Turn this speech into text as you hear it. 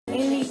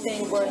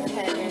Anything worth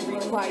having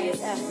requires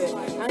effort.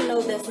 I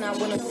know that's not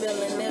what I'm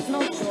feeling. There's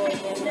no joy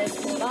in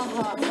this. My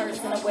heart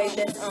hurts in a way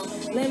that's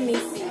let me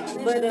see.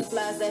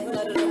 Butterflies that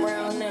fluttered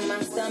around in my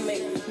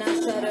stomach, now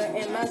shudder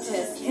in my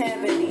chest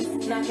cavity,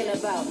 knocking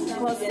about,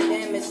 causing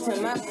damage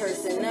to my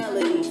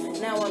personality.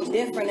 Now I'm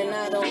different and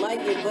I don't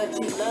like it, but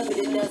you love it.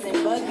 It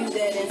doesn't bug you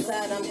that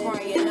inside I'm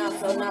crying out.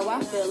 So now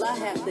I feel I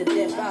have to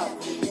dip out.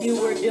 You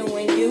were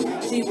doing you,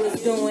 she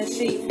was doing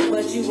she,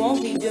 but you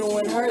won't be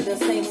doing her the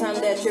same time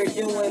that you're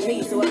doing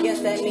me. So I guess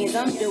that means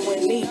I'm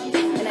doing me.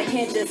 And I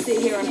can't just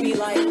sit here and be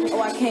like,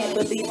 oh, I can't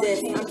believe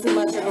this. I'm too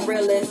much of a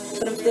realist,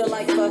 but I'm still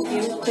like, fuck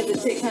you, cause the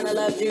chick kinda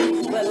loved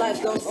you. But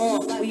life goes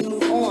on, we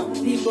move on.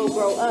 People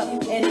grow up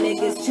and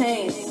niggas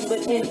change,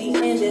 but in the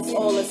end it's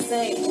all the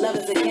same. Love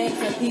is a game,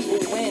 some people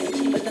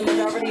win, but the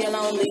majority are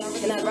lonely,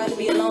 and I'd rather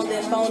be alone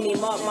than phony.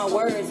 Mark my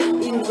words, you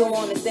can go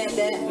on and stamp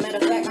that. Matter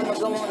of fact, I'ma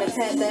go on and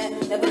tap that.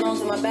 That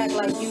belongs in my back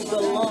like you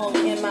belong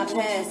in my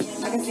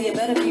past. I can see a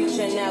better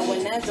future now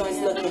when that joint's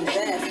looking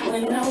fast.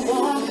 When I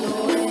walk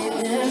away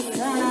this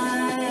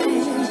time,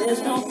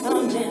 there's no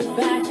coming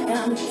back,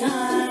 I'm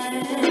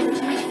done.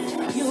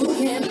 You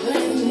can't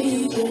blame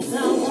me, cause I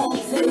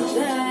won't take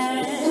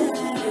that.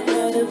 You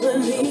better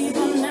believe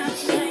I'm not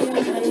saying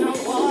when I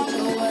walk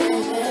away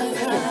this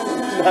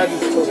time. I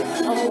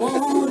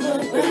won't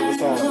look back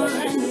for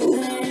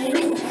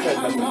anything.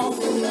 I'm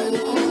also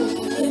goodbye.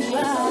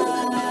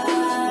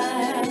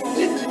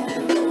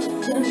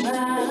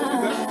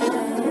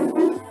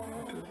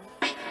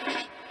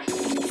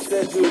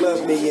 Said you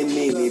love me and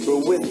need me, but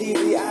with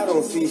easy I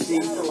don't see she.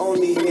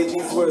 Only hear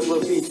these words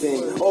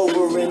repeating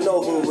over and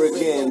over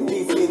again.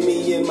 Beating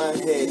me in my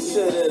head,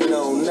 should've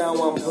known. Now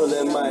I'm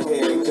pulling my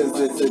hair cause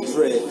it's a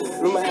dread.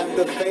 I'ma have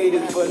to fade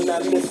it for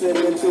not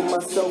listening to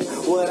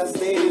myself. What I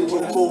stated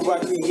before I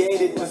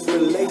created this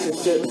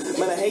relationship.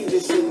 Man, I hate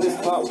this shit, this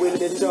part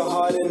with it, your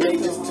heart and they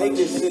just take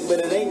this shit. But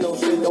it ain't no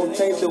shit, don't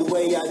change the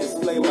way I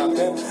display my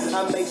pimp.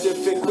 I make shit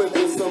fit quick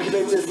with some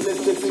bitches.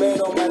 Mystics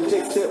man on my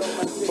dick tip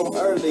from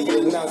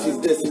earlier, now she's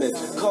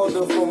dismissed. Called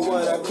her from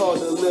what I called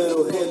a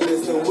little hit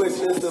list. A wish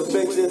list of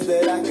bitches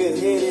that I could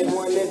hit in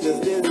one inch. This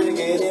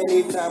at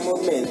any time a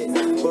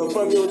minute. But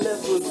from your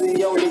lips was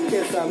the only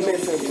kiss I'm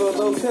missing. For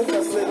those hips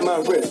I slit my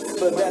wrist,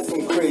 but that's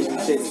some crazy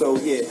shit. So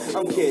yeah,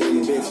 I'm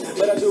kidding, bitch.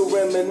 But I do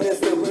reminisce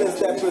the bliss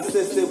that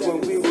persisted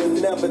when we were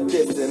never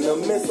distant.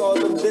 Amidst all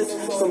of this,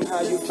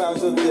 somehow you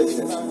found your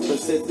distance. But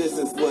shit, this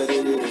is what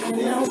it is.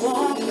 When I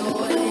walk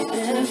away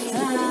this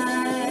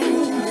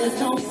time, there's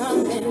no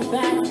coming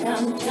back,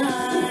 I'm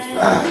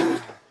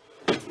done.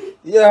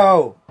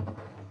 Yo.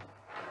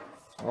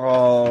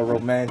 Oh,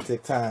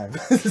 romantic time.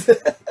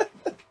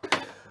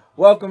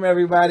 Welcome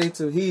everybody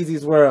to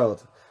Heezy's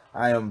World.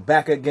 I am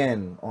back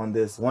again on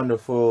this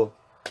wonderful,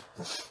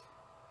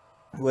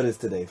 what is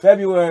today?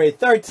 February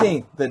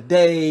 13th, the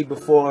day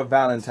before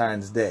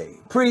Valentine's Day.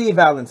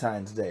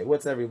 Pre-Valentine's Day.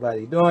 What's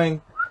everybody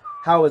doing?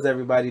 How is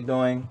everybody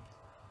doing?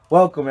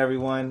 Welcome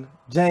everyone.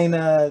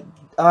 Jaina,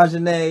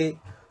 Ajane,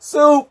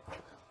 Soup,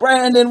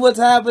 Brandon, what's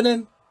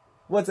happening?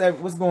 What's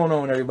going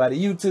on, everybody?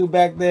 YouTube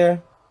back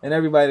there and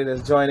everybody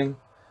that's joining.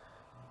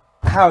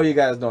 How are you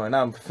guys doing?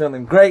 I'm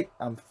feeling great.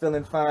 I'm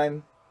feeling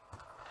fine.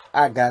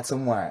 I got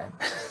some wine.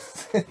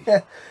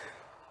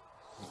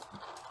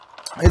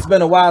 It's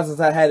been a while since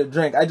I had a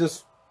drink. I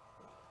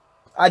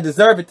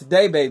deserve it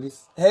today,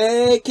 babies.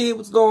 Hey, kid,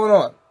 what's going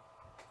on?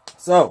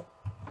 So,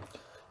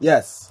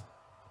 yes,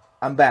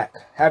 I'm back.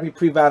 Happy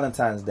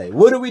pre-Valentine's Day.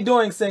 What are we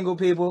doing, single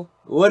people?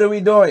 What are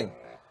we doing?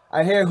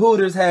 I hear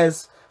Hooters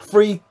has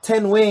free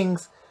 10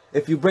 wings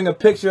if you bring a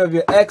picture of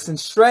your ex and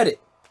shred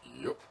it.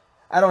 Yep.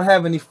 I don't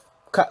have any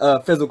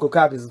physical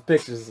copies of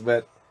pictures,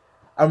 but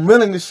I'm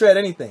willing to shred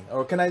anything.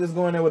 Or can I just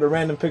go in there with a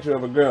random picture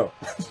of a girl?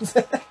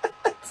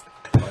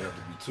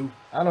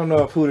 I don't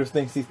know if Hooters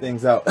thinks these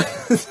things out.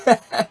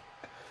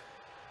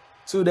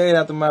 2 days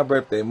after my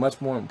birthday,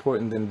 much more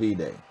important than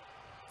V-Day.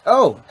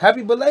 Oh,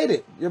 happy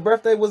belated. Your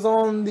birthday was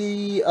on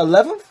the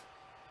 11th?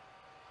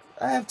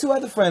 I have two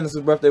other friends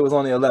whose birthday was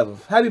on the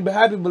 11th. Happy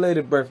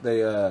belated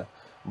birthday,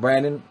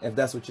 Brandon, if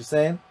that's what you're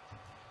saying.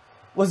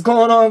 What's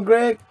going on,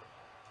 Greg?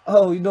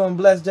 Oh, you doing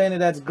blessed, Janie?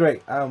 That's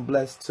great. I'm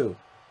blessed too.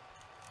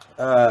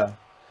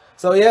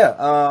 So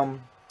yeah,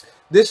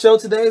 this show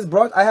today is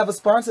brought. I have a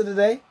sponsor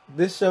today.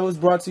 This show is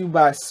brought to you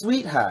by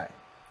Sweet High,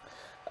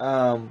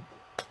 a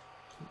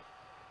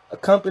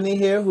company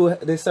here who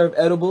they serve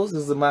edibles.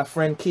 This is my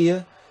friend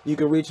Kia. You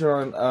can reach her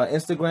on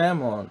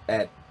Instagram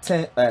at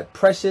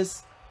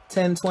Precious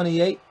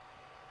 1028.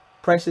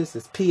 Precious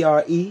is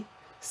PRECIOUS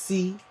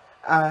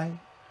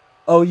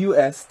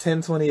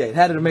 1028.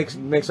 Had to make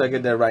sure I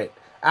get that right.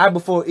 I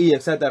before E,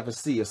 except that for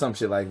C or some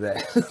shit like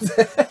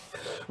that.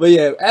 But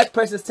yeah, at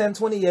Precious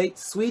 1028,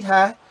 Sweet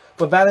High.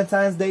 For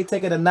Valentine's Day,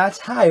 take it a notch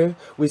higher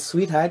with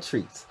Sweet High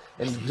treats.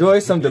 Enjoy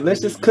some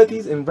delicious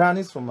cookies and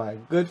brownies from my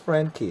good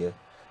friend Kia.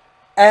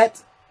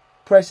 At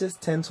Precious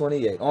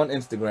 1028 on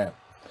Instagram.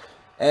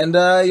 And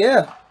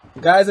yeah,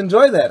 guys,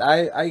 enjoy that.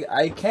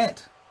 I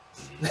can't.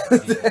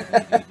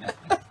 Because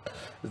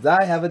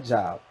I have a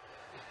job.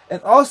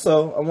 And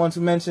also, I want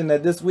to mention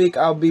that this week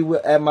I'll be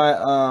at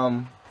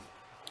my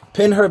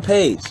pin her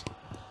page.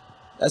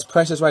 That's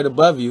Precious right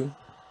above you.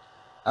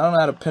 I don't know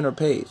how to pin her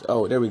page.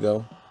 Oh, there we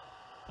go.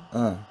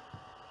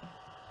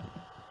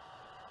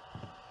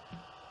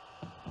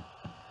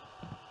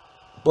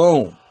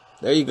 Boom.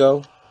 There you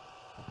go.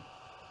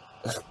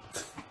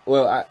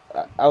 Well,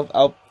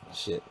 I'll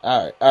shit.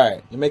 All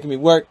right. You're making me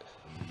work.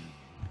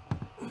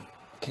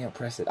 Can't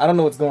press it. I don't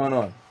know what's going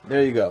on.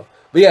 There you go.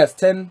 But yes,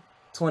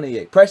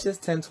 1028. Precious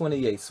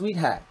 1028. Sweet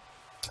hat.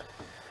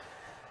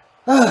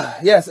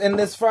 Yes, and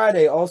this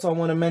Friday, also I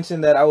want to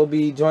mention that I will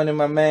be joining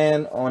my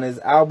man on his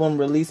album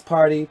release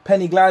party,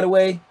 Penny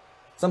Glideaway.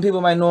 Some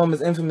people might know him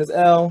as Infamous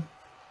L.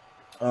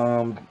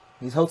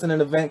 He's hosting an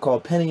event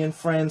called Penny and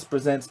Friends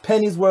presents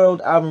Penny's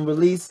World album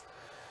release.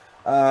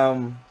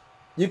 I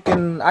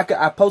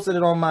posted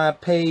it on my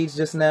page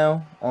just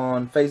now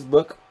on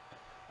Facebook.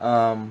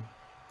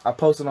 I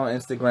posted on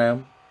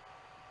Instagram.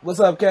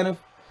 What's up,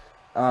 Kenneth?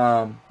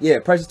 Yeah,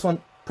 Precious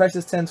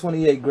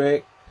 1028,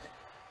 Greg.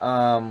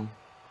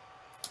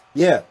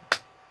 Yeah,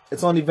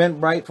 it's on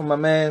Eventbrite from my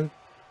man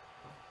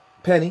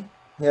Penny.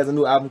 He has a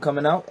new album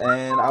coming out,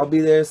 and I'll be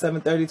there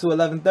 7:30 to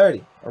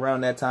 11:30 around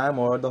that time,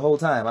 or the whole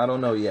time. I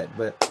don't know yet,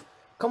 but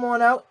come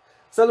on out,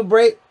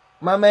 celebrate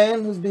my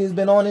man who's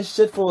been on his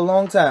shit for a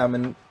long time,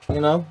 and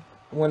you know,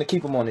 I want to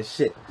keep him on his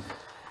shit.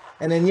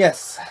 And then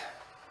yes,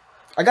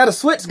 I got a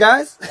switch,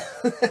 guys.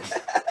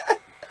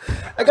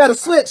 I got a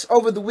switch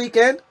over the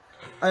weekend.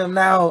 I am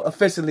now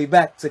officially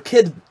back to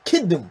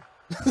kiddom.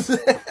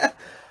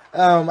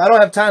 I don't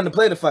have time to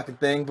play the fucking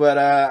thing, but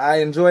I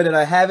enjoyed it.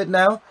 I have it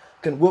now.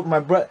 Can whoop my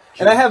butt.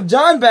 And I have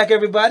John back,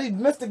 everybody.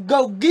 Mr.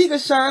 Go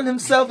Gigashan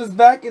himself is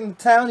back in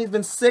town. He's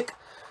been sick.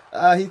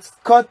 He's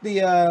caught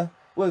the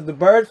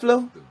bird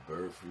flu? The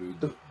bird flu,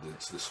 the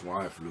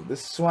swine flu. The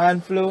swine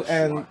flu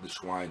The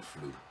swine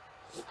flu.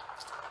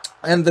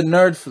 And the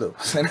nerd flu.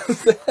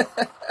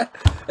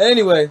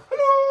 Anyway,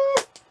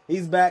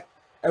 he's back.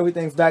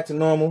 Everything's back to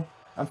normal.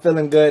 I'm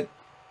feeling good.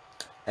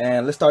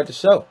 And let's start the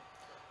show.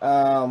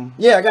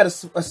 Yeah, I got a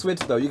Switch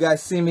though. You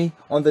guys see me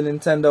on the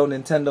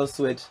Nintendo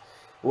Switch,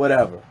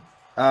 whatever.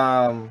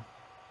 My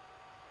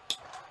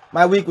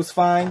week was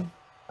fine.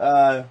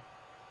 I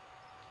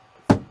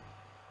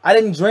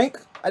didn't drink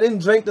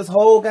this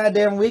whole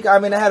goddamn week. I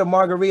mean, I had a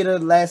margarita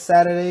last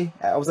Saturday.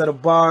 I was at a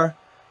bar,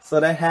 so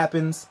that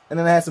happens. And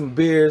then I had some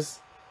beers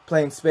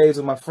playing spades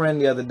with my friend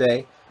the other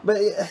day.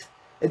 But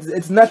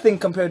it's nothing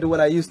compared to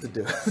what I used to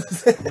do.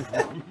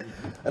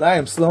 And I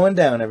am slowing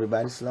down,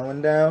 everybody.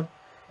 Slowing down.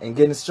 And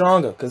getting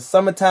stronger, because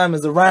summertime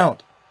is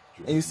around.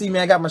 And you see me,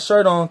 I got my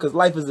shirt on, because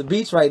life is a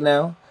beach right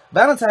now.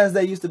 Valentine's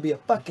Day used to be a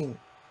fucking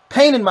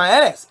pain in my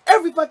ass.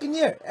 Every fucking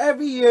year.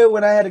 Every year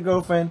when I had a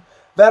girlfriend,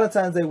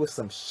 Valentine's Day was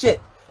some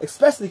shit.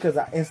 Especially because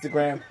of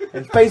Instagram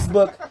and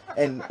Facebook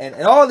and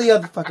all the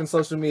other fucking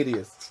social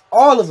medias.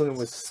 All of them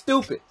was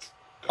stupid.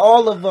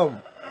 All of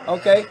them.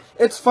 Okay?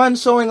 It's fun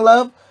showing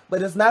love,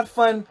 but it's not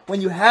fun when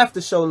you have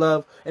to show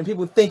love and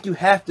people think you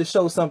have to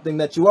show something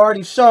that you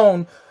already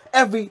shown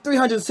every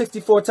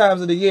 364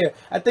 times of the year.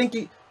 I think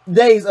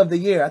days of the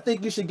year. I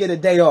think you should get a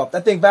day off.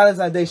 I think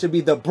Valentine's Day should be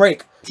the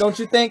break. Don't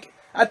you think?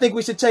 I think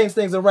we should change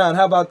things around.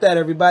 How about that,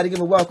 everybody? Give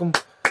a welcome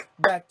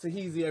back to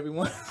Heezy,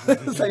 everyone.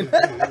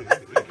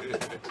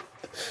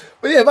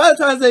 But yeah,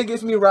 Valentine's Day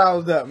gets me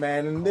riled up,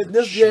 man. And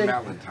this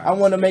year, I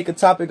want to make a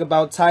topic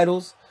about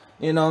titles.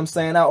 You know what I'm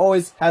saying? I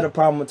always had a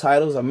problem with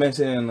titles. I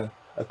mentioned it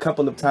a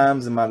couple of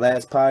times in my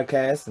last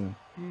podcast. And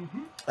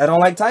I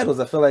don't like titles.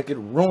 I feel like it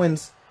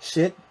ruins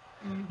shit.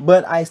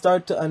 But I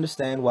start to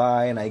understand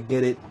why, and I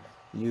get it.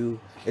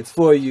 It's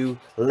for you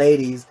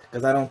ladies,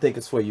 because I don't think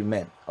it's for you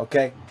men,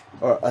 okay?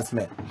 Or us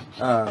men.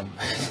 But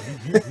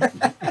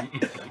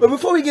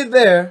before we get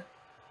there,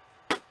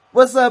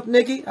 what's up,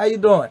 Nikki? How you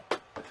doing?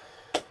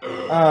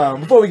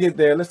 Before we get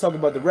there, let's talk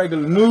about the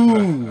regular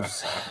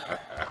news.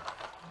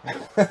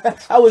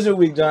 How was your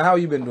week, John? How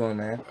you been doing,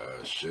 man?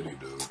 Shitty,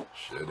 dude.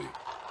 Shitty.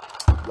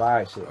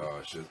 Why shit?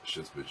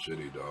 Shit's been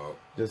shitty, dog.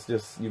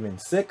 Just you been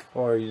sick,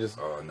 or you just?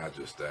 Not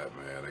just that,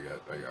 man. I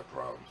got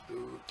problems,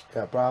 dude.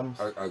 Got problems?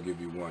 I'll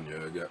give you one.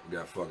 Yeah, I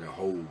got fucking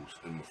holes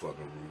in my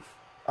fucking roof.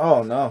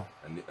 Oh no!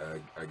 And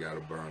I gotta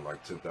burn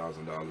like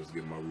 $10,000 to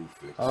get my roof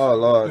fixed. Oh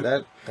Lord,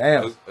 that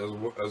damn.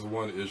 That's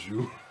one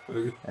issue.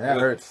 And that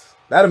hurts.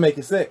 That'll make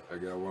you sick. I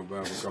got one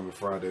band coming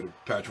Friday to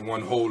patch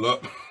one hole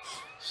up.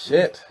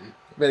 Shit.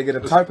 Better get a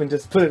tarp and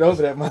just put it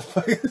over that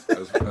motherfucker.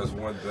 That's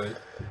one thing.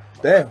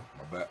 Damn.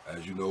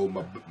 As you know,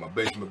 my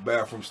basement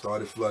bathroom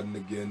started flooding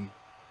again.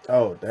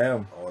 Oh,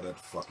 damn. All that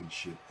fucking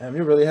shit. Damn,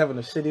 you're really having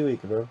a shitty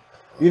week, bro.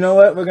 You know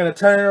what? We're going to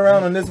turn it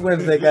around on this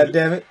Wednesday,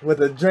 goddammit,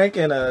 with a drink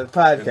and a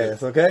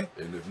podcast, okay?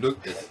 And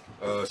if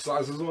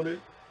Size is on it?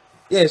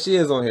 Yeah, she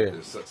is on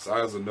here.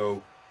 Size will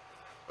know.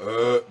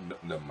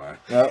 Never mind.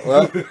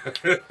 Well,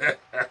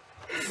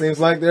 seems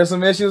like there's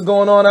some issues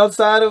going on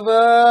outside of,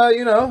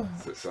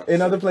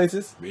 in other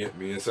places. Me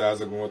and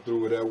Size are going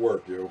through it at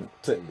work, yo.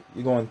 So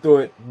you going through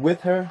it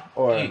with her,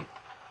 or?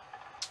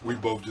 We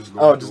both just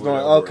going. Oh, just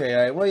going. Okay,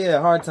 all right. Well, yeah,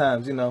 hard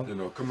times, You know,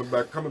 coming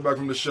back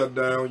from the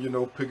shutdown. You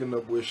know, picking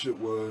up where shit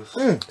was.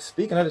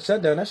 Speaking of the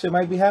shutdown, that shit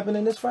might be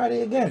happening this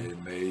Friday again.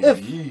 It may if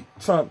be.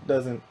 Trump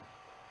doesn't,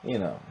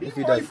 if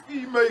he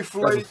may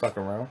flake. Doesn't fuck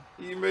around.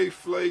 He may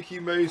flake. He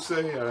may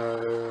say,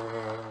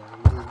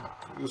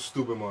 "This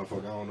stupid motherfucker.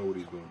 I don't know what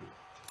he's gonna do."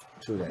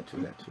 True that.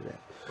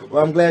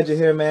 Well, I'm glad you're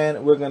here,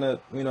 man. We're gonna,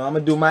 I'm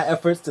gonna do my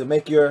efforts to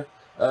make your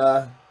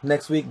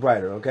next week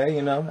brighter. Okay,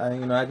 I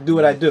can do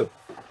what I do.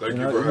 Thank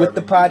you for with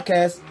the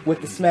podcast, with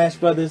the Smash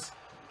Brothers,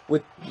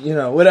 with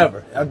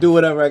whatever. I'll do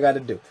whatever I got to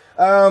do.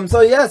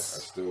 So yes, I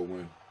still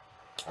win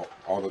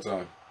all the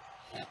time.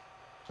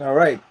 All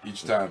right.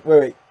 Each time.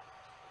 Wait.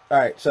 All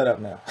right, shut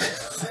up now.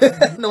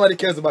 Nobody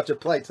cares about your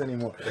plights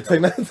anymore. I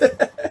think I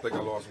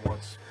lost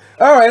once.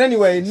 All right,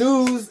 anyway,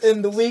 news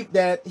in the week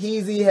that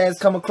Heezy has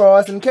come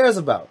across and cares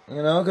about,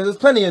 because there's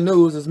plenty of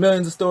news. There's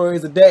millions of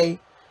stories a day,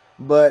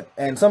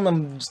 and some of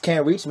them just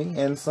can't reach me,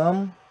 and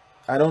some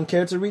I don't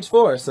care to reach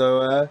for.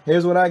 So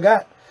here's what I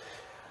got.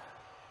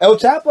 El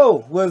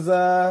Chapo was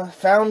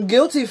found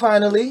guilty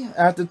finally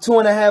after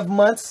 2.5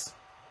 months.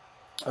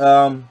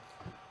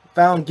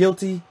 Found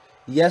guilty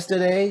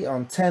yesterday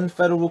on 10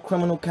 federal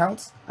criminal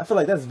counts. I feel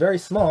like that's very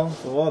small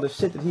for all the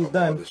shit that he's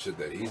done. All the shit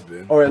that he's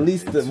been. Or at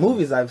least the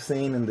movies I've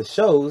seen and the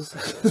shows.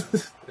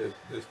 There's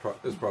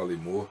probably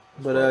more.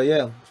 Yeah.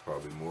 There's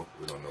probably more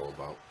we don't know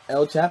about.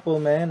 El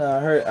Chapo, man. I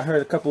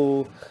heard a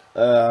couple,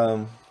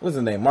 what's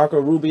his name? Marco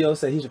Rubio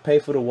said he should pay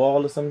for the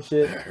wall or some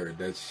shit. I heard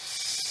that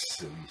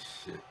silly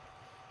shit.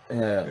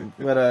 Yeah.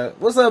 But,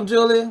 what's up,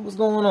 Julia? What's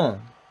going on?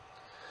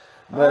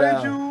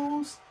 Hi,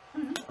 Jules.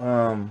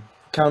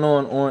 Count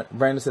on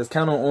Brandon says,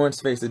 count on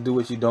Orange Face to do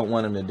what you don't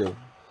want him to do.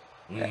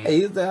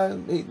 He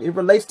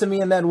relates to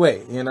me in that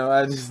way.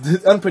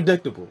 It's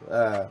unpredictable.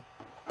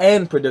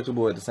 And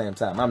predictable at the same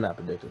time. I'm not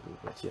predictable,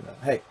 but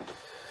hey.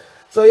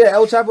 So yeah,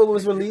 El Chapo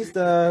was released.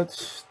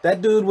 That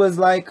dude was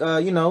like,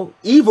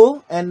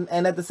 evil and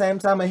at the same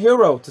time a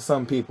hero to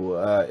some people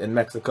in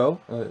Mexico.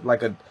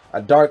 Like a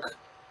dark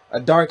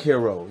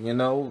hero, He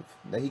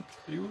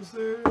was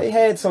there. They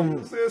had some. He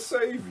was their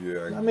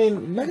savior. I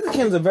mean,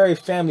 Mexicans are very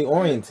family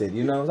oriented,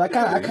 I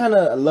kind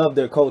of love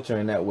their culture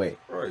in that way.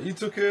 Right. He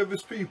took care of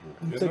his people.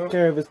 He took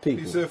care of his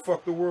people. He said,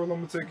 "Fuck the world.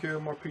 I'm gonna take care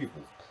of my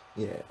people."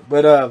 Yeah,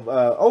 but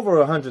over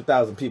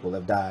 100,000 people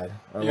have died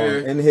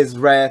in his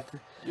wrath.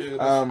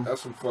 Yeah,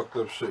 that's some fucked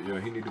up shit.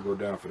 He need to go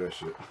down for that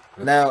shit.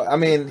 Now, I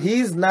mean,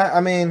 he's not.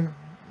 I mean,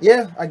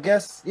 yeah, I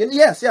guess.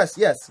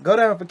 Yes. Go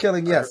down for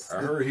killing. Yes.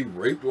 I heard he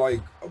raped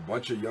like a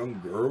bunch of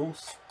young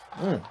girls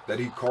that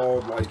he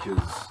called like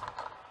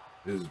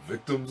his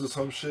victims or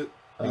some shit.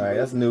 All right,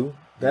 that's new.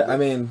 I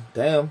mean,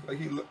 damn.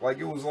 Like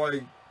it was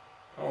like,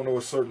 I don't know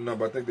a certain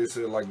number. I think they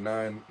said like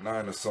nine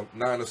or so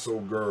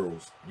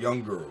girls,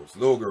 young girls,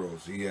 little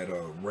girls. He had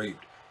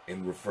raped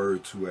and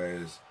referred to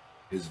as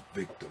his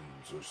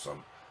victims or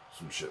some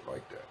shit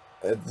like that.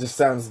 It just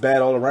sounds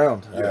bad all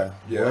around. Yeah.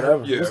 Whatever.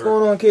 What's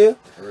going on, kid?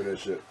 I heard that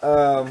shit.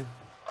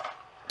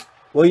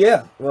 Well,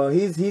 yeah. Well,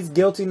 he's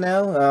guilty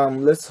now.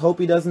 Let's hope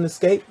he doesn't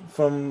escape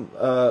from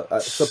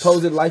a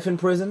supposed life in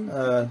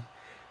prison.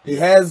 He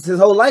has his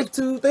whole life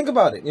to think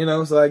about it,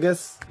 So I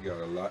guess he got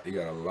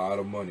a lot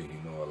of money.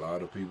 A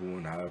lot of people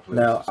in high places.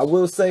 Now, I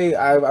will say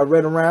I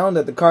read around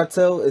that the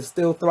cartel is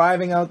still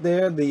thriving out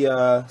there.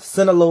 The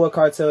Sinaloa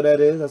cartel, that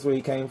is. That's where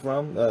he came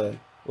from.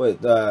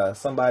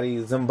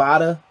 Somebody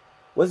Zambada.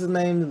 What's his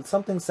name?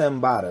 Something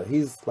Zambada.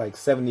 He's like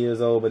 70 years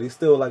old, but he's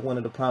still like one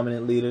of the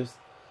prominent leaders.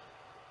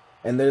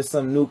 And there's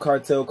some new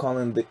cartel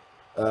calling the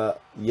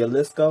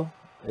Jalisco.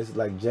 It's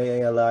like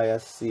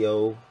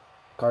Jalisco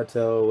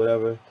cartel or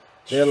whatever.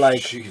 They're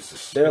like,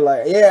 Jesus.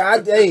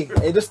 Yeah,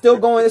 it's still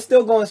going. It's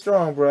still going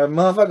strong, bro.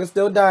 Motherfuckers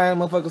still dying.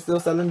 Motherfuckers still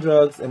selling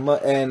drugs, and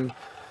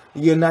the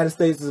United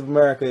States of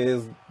America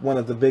is one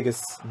of the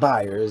biggest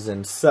buyers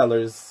and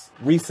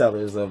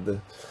resellers of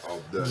the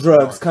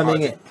drugs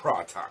coming in.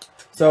 Product.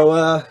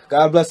 So,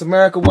 God bless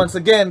America once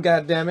again.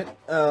 God damn it.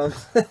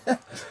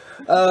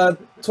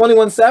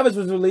 21 Savage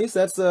was released.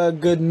 That's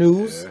good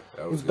news.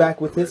 Yeah, He's back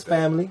with his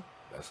family.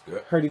 That's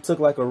good. Heard he took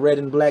like a red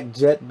and black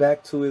jet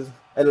back to his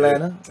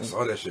Atlanta. Yeah, I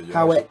saw that shit.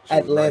 How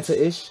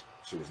Atlanta-ish.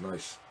 She was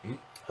nice.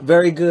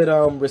 Very good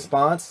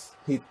response.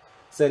 He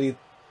said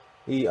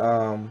he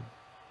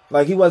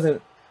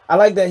wasn't. I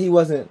like that he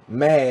wasn't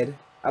mad.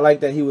 I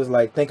like that he was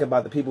like thinking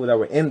about the people that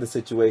were in the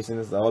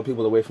situations, all the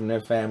people away from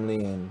their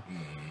family and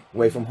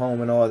away from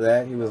home and all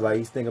that. He was like,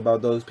 he's thinking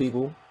about those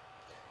people.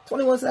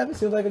 21 Savage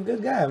seems like a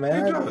good guy,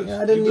 man. He does.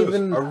 I didn't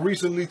even. I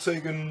recently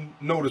taken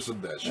notice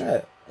of that shit.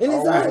 Yeah. And I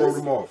always wrote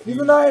him off. He's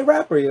an alright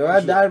rapper, yo. I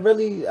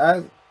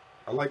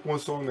like one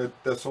song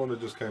that song that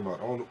just came out.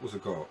 I don't know, what's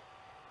it called?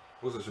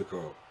 What's that shit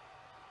called?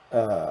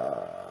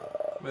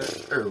 Man,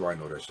 everybody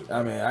know that shit. Man.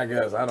 I mean, I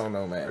guess I don't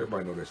know, man.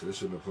 Everybody know that shit. This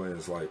shit been playing.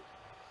 It's like,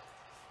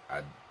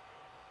 a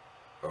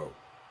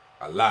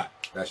lot.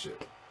 That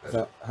shit.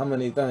 So how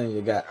many things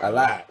you got? A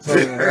lot.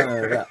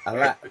 A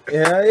lot.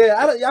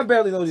 Yeah. I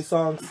barely know these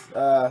songs.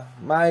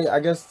 I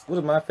guess what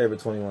is my favorite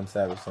 21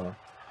 Savage song?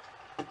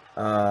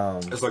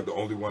 It's like the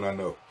only one I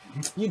know.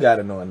 You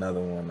gotta know another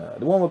one.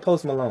 The one with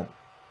Post Malone.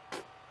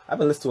 I've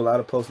been listening to a lot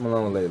of Post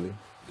Malone lately.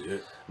 Yeah.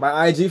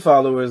 My IG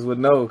followers would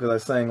know because I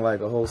sang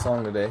like a whole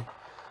song today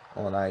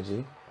on IG.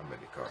 I'm in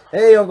the car.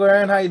 Hey, Uncle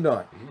Aaron, how you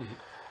doing?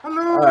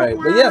 Hello. All right,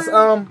 but yes.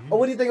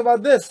 What do you think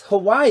about this?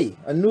 Hawaii,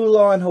 a new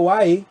law in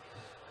Hawaii.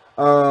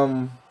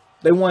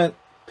 They want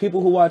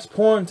people who watch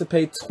porn to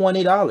pay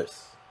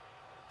 $20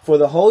 for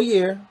the whole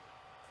year,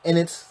 and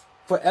it's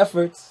for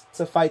efforts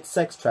to fight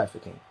sex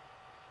trafficking.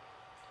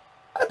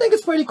 I think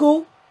it's pretty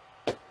cool.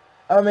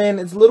 I mean,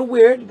 it's a little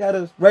weird. You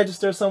gotta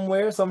register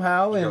somewhere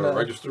somehow, You and gotta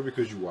register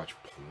because you watch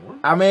porn.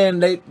 I mean,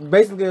 they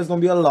basically there's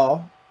gonna be a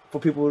law for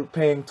people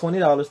paying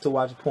 $20 to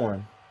watch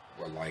porn.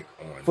 Well, like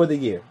on for the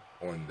year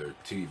on their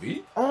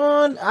TV.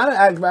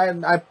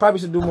 I probably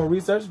should do more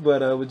research,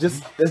 but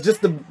it's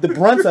just the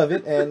brunt of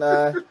it, and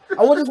I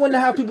just wonder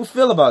how people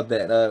feel about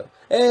that.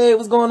 Hey,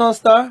 what's going on,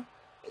 Star?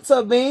 What's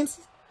up, Beans?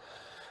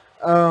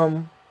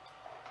 Yeah,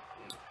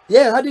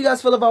 how do you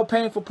guys feel about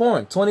paying for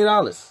porn?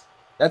 $20.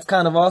 That's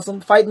kind of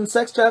awesome. Fighting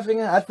sex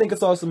trafficking, I think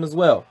it's awesome as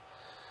well.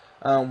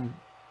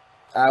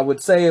 I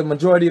would say a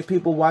majority of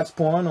people watch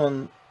porn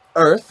on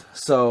Earth.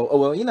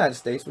 So, United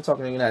States. We're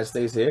talking the United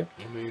States here.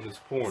 I mean, it's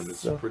porn.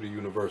 It's pretty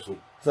universal.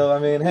 So, I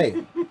mean,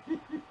 hey,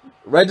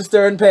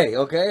 register and pay,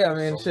 okay? I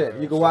mean, shit,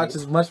 you can watch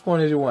as much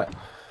porn as you want.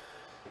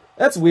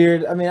 That's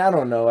weird. I mean, I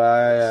don't know.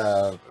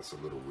 That's a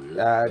little weird.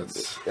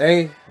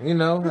 Hey,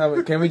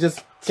 can we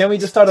just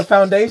start a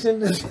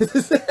foundation?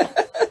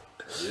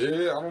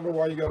 Yeah, I don't know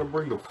why you got to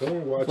bring the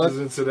porn watchers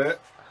into that.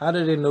 How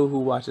do they know who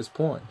watches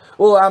porn?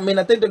 Well, I mean,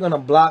 I think they're going to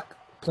block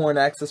porn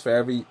access for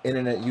every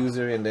internet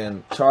user and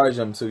then charge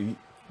them to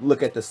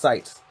look at the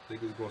sites.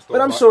 But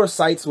I'm sure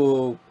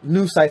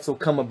new sites will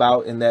come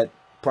about in that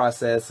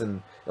process,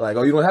 and like,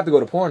 oh, you don't have to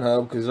go to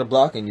Pornhub because they're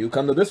blocking you.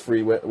 Come to this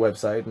free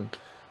website, and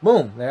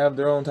boom, they have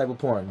their own type of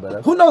porn.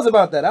 But who knows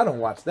about that? I don't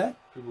watch that.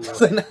 People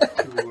gonna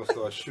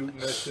start shooting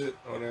that shit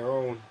on their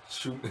own,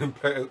 shooting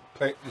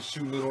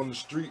it on the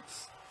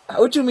streets.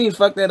 What you mean?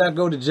 Fuck that! I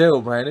go to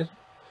jail, Brandon.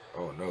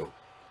 Oh no,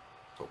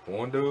 for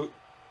porn, dude.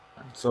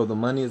 So the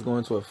money is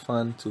going to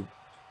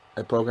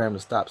a program to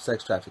stop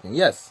sex trafficking.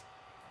 Yes.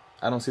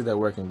 I don't see that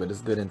working, but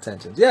it's good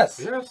intentions. Yes.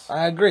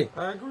 I agree.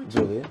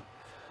 Julia.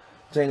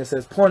 Jana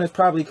says, porn is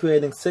probably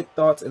creating sick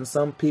thoughts in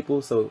some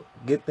people, so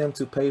get them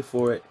to pay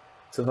for it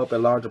to help a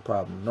larger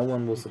problem. No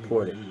one will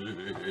support it.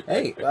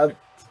 Hey,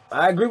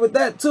 I agree with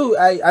that, too.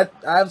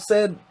 I've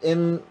said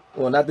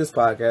not this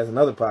podcast,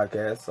 another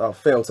podcast, I'll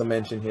fail to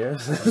mention here,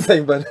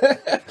 but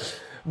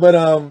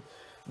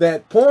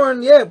that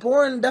porn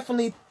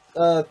definitely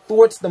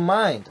thwarts the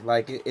mind.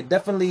 Like it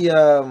definitely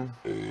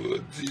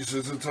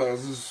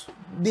desensitizes.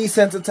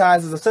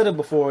 I've said it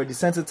before. It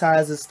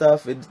desensitizes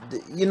stuff.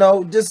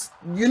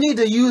 You need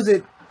to use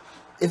it.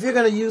 If you're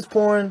gonna use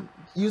porn,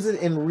 use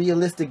it in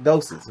realistic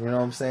doses. You know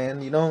what I'm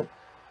saying? You don't.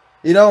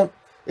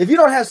 If you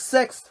don't have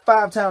sex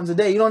 5 times a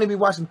day, you don't need to be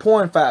watching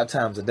porn 5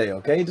 times a day.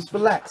 Okay, just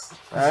relax.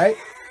 All right.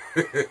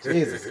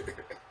 Jesus.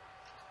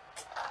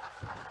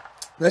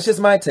 That's just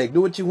my take.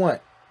 Do what you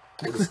want.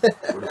 What if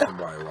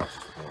somebody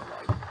watches porn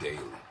like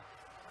daily?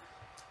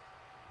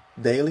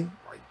 Daily?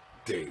 Like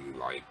daily,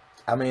 like.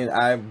 I mean,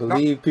 I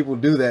believe people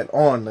do that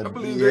on the. I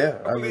believe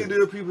there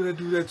are people that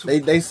do that too.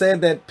 They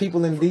said that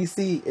people in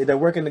D.C. that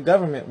work in the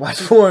government watch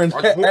porn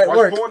at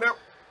work.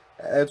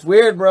 That's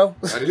weird, bro.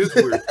 That is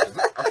weird.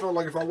 I feel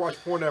like if I watch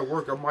porn at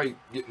work, I might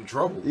get in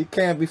trouble. You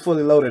can't be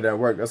fully loaded at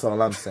work. That's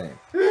all I'm saying.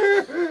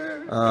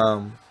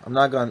 I'm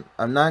not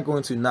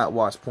going to not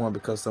watch porn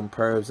because some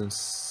pervs in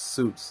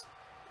suits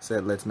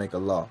said let's make a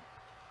law.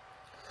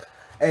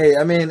 Hey,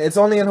 I mean, it's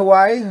only in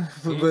Hawaii,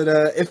 but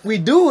if we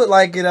do it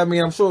like it, I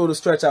mean, I'm sure it'll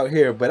stretch out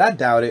here, but I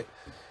doubt it.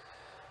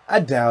 I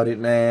doubt it,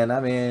 man.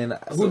 I mean,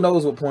 who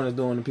knows what porn is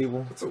doing to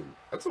people?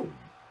 That's a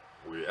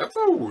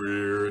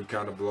weird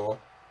kind of law.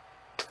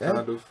 Yeah.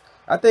 Kind of.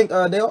 I think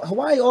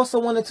Hawaii also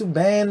wanted to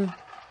ban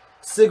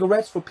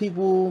cigarettes for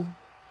people.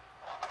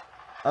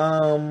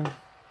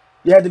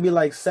 You had to be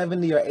like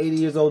 70 or 80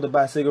 years old to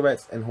buy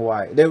cigarettes in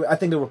Hawaii. I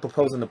think they were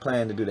proposing a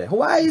plan to do that.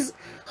 Hawaii.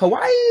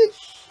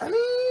 I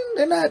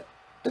mean,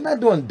 they're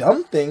not doing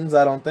dumb things.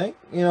 I don't think.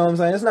 You know what I'm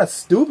saying? It's not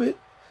stupid.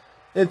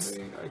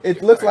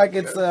 It looks like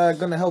it's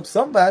gonna help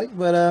somebody.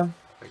 But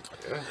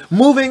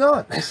moving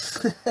on. They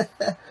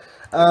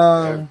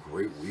have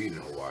great weed in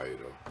Hawaii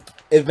though.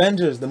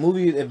 Avengers, the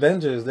movie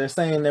Avengers. They're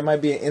saying there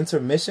might be an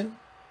intermission.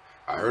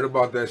 I heard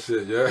about that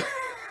shit. Yeah.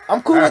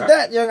 I'm cool with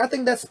that, young. I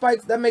think that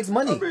spikes. That makes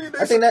money.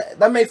 I think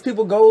that makes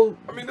people go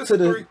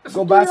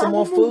go buy some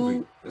more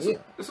food.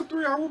 It's a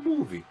 3-hour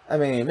movie. I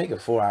mean, make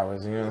it 4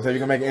 hours. You know, so you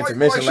can make an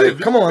intermission. Like,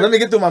 come on, let me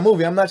get through my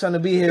movie. I'm not trying to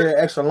be here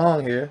extra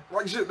long here.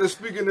 Like shit, they're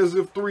speaking as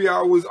if 3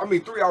 hours. I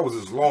mean, 3 hours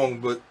is long,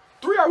 but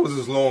 3 hours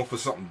is long for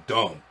something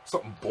dumb,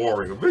 something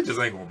boring. Avengers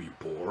ain't gonna be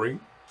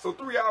boring, so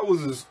 3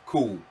 hours is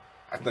cool.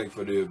 I think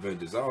for the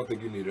Avengers, I don't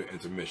think you need an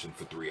intermission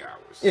for 3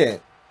 hours. Yeah,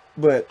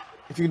 but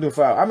if you can do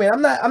 5 hours, I mean,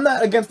 I'm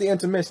not against the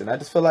intermission. I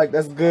just feel like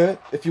that's good.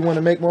 If you want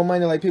to make more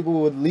money, like people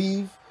would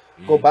leave,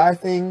 go buy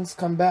things,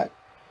 come back.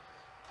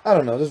 I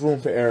don't know. There's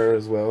room for error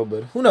as well,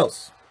 but who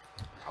knows?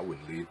 I I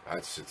wouldn't leave.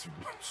 I'd sit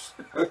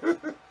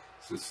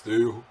sit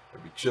still.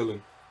 I'd be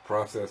chilling,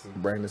 processing.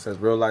 Brandon says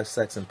real life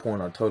sex and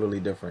porn are totally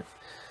different.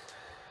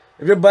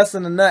 If you're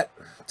busting a nut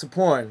to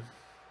porn,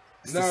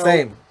 it's the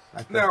same.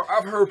 Now,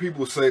 I've heard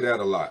people say that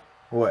a lot.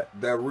 What?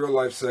 That real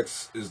life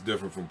sex is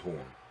different from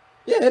porn.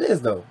 Yeah, it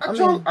is though. I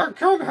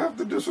kind of have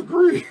to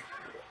disagree.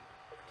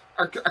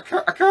 I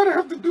kind of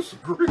have to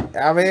disagree.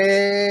 I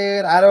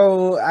mean,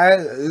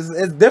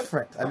 it's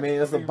different. I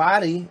mean, it's a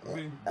body.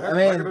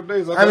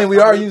 I mean, we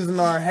are using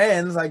our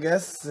hands, I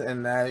guess,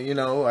 and you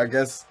know, I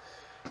guess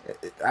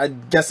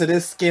it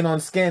is skin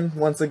on skin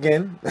once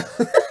again. I've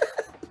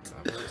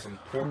had some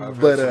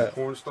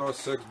porn star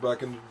sex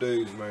back in the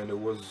days, man. It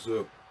was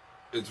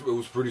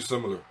pretty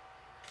similar.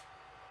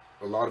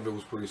 A lot of it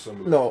was pretty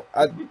similar. No,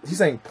 he's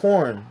saying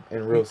porn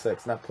and real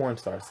sex, not porn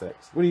star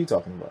sex. What are you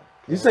talking about?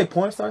 Did you say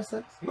porn star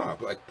sex? No,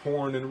 like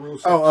porn and real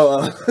sex.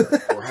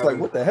 It's like,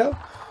 what the hell?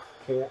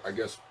 Porn, I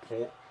guess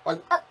porn.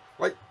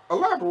 Like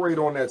elaborate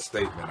on that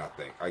statement.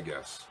 I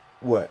guess.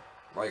 What?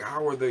 Like,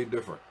 how are they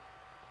different?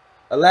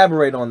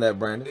 Elaborate on that,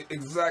 Brandon.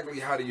 Exactly.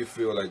 How do you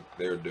feel like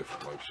they're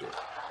different? Like shit.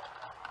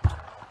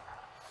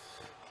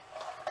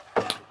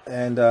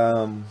 And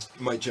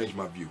might change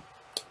my view.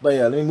 But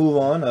yeah, let me move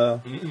on.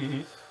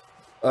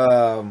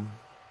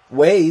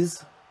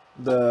 Waze,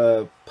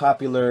 the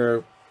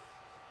popular.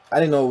 I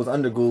didn't know it was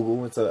under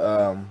Google. It's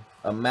a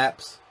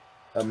map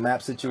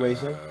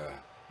situation.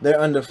 They're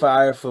under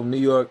fire from New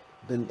York,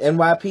 the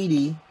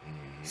NYPD,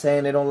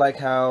 saying they don't like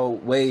how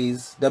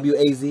Waze,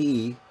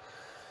 WAZE,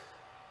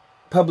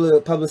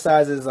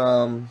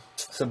 publicizes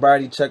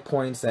sobriety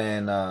checkpoints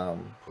and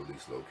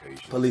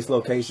police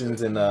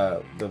locations and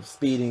the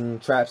speeding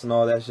traps and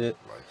all that shit.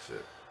 Like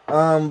shit.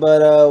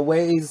 But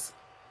Waze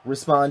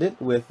responded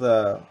with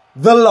the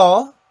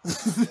law,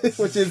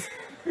 which is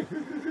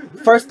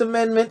First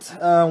Amendment.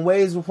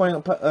 Waze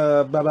reporting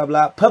blah blah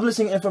blah.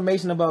 Publishing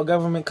information about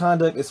government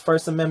conduct is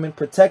First Amendment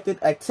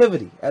protected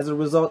activity. As a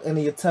result,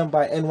 any attempt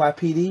by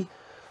NYPD,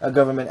 a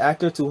government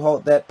actor, to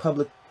halt that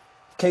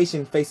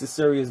publication faces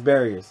serious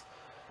barriers.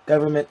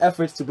 Government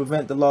efforts to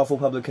prevent the lawful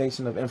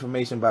publication of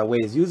information by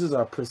Waze users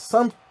are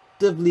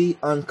presumptively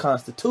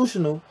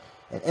unconstitutional,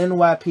 and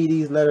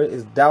NYPD's letter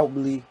is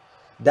doubtably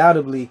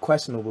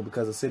questionable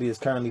because the city is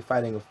currently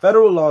fighting a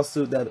federal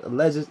lawsuit that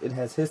alleges it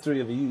has history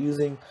of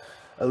using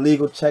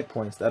illegal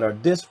checkpoints that are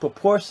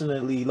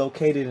disproportionately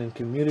located in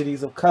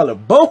communities of color.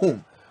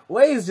 Boom!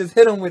 Waze just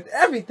hit them with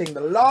everything.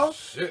 The law,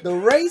 the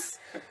race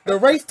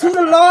to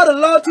the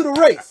law to the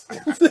race.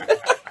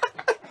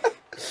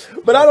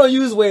 But I don't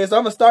use Waze, so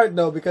I'm going to start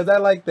though because I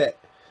like that.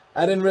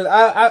 I didn't really,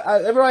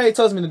 everybody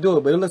tells me to do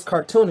it, but it looks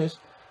cartoonish.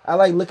 I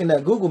like looking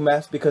at Google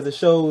Maps because it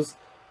shows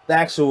the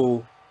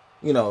actual,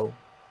 you know,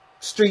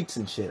 streets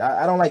and shit.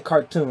 I don't like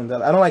cartoons.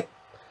 I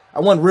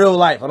want real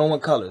life. I don't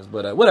want colors,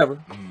 but whatever.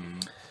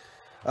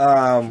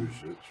 True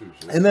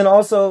shit. And then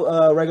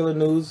also regular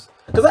news,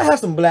 because I have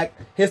some black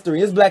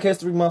history. It's Black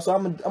History Month, so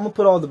I'm gonna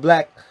put all the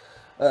black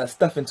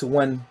stuff into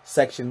one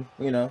section,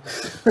 you know.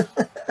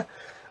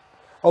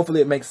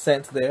 Hopefully it makes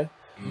sense there.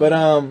 But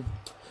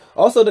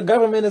also the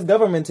government is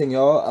governmenting,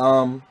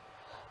 y'all.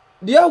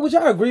 Would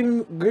y'all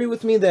agree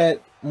with me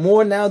that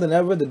more now than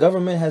ever the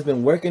government has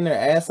been working their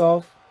ass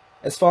off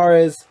as far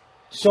as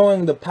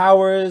showing the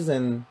powers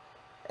and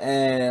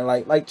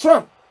like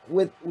Trump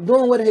with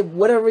doing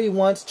whatever he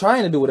wants,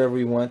 trying to do whatever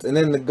he wants, and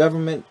then the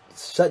government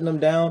shutting them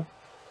down.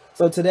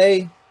 So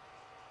today,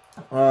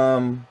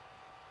 the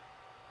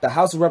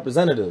House of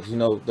Representatives, you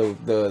know,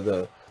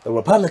 the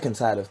Republican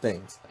side of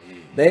things,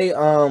 they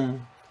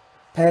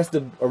passed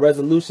a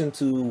resolution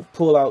to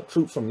pull out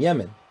troops from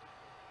Yemen,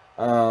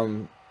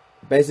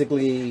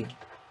 basically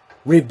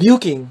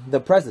rebuking the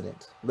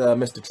president,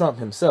 Mr. Trump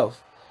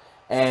himself,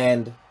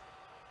 and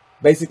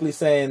basically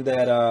saying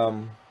that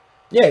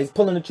he's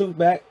pulling the troops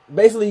back,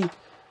 basically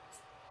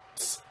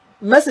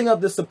messing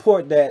up the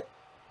support that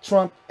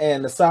Trump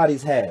and the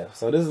Saudis have.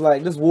 So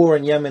this war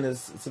in Yemen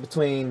is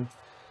between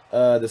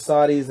the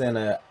Saudis and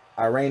an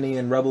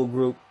Iranian rebel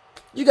group.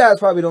 You guys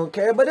probably don't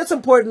care, but it's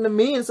important to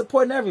me and it's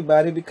important to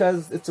everybody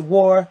because it's a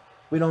war.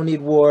 We don't need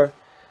war.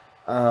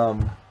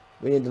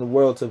 We need the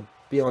world to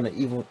be on an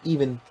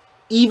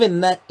even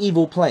not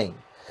evil plane.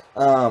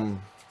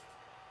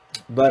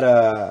 But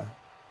I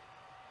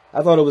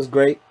thought it was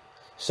great,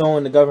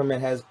 showing the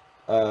government has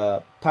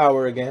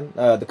power again,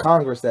 the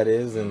Congress that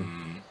is, and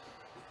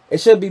it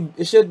should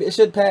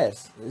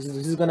pass.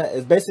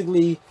 It's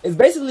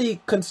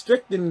basically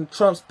constricting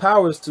Trump's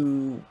powers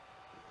to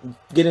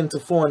get into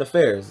foreign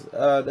affairs.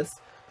 That's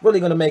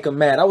really gonna make him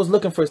mad. I was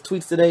looking for his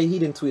tweets today. He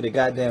didn't tweet a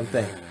goddamn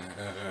thing.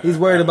 He's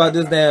worried about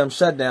this damn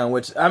shutdown,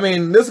 which, I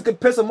mean, this could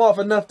piss him off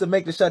enough to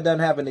make the shutdown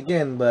happen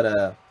again,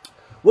 but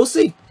we'll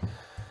see.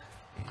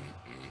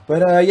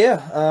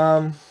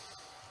 But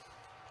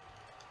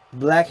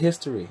Black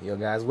history, yo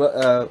guys. What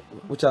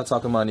y'all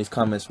talking about in these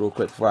comments real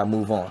quick before I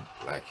move on?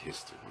 Black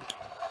history.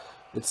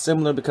 It's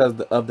similar because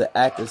of the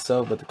act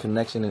itself, but the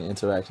connection and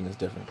interaction is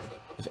different.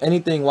 If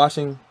anything,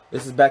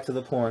 this is back to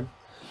the porn.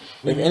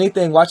 If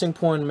anything, watching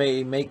porn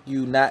may make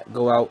you not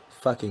go out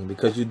fucking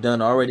because you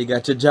done already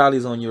got your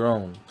jollies on your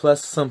own.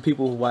 Plus, some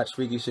people who watch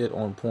freaky shit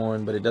on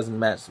porn, but it doesn't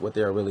match what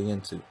they're really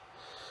into.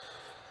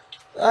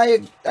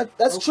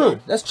 That's true.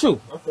 That's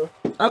true. Okay.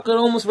 I could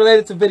almost relate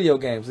it to video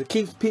games. It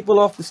keeps people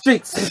off the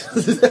streets.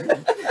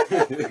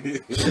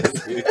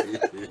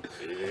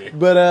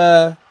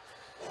 But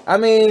I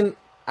mean,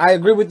 I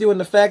agree with you in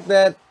the fact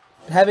that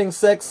having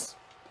sex,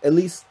 at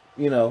least,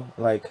 you know,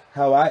 like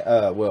how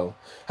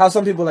how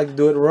some people like to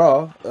do it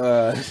raw,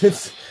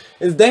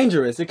 it's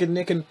dangerous. It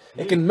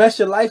can mess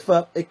your life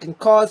up. It can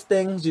cause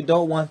things you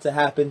don't want to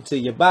happen to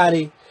your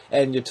body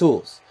and your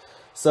tools.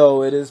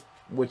 So it is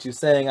what you're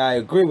saying. I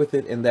agree with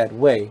it in that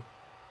way.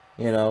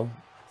 You know,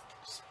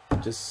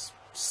 just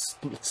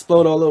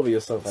explode all over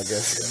yourself, I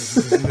guess.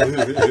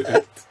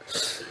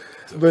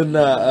 But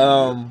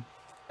nah,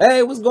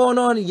 hey, what's going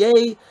on?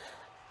 Yay.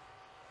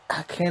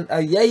 I can't,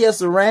 Yaya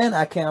Saran?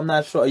 I'm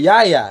not sure.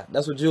 Yaya,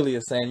 that's what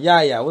Julia's saying.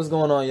 Yaya, what's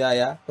going on,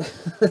 Yaya?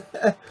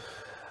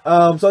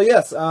 So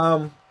yes,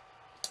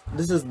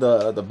 this is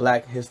the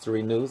Black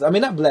History news. I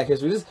mean, not Black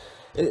History, this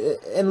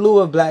in lieu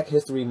of Black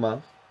History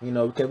Month, you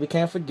know, because we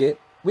can't forget.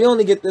 We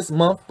only get this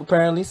month,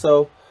 apparently,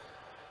 so,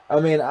 I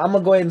mean, I'm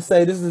going to go ahead and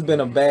say this has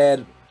been a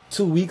bad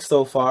 2 weeks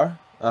so far.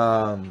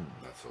 Not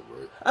so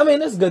great. I mean,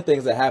 there's good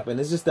things that happen.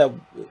 It's just that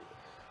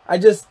I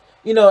guess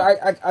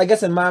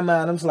in my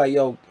mind, I'm just like,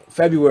 yo,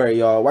 February,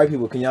 y'all, white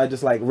people, can y'all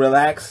just like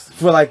relax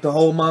for like the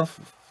whole month?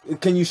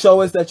 Can you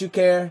show us that you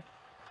care?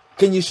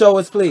 Can you show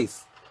us,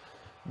 please?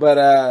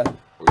 But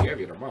we gave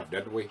you the month,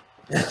 didn't we?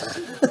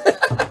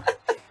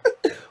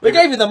 We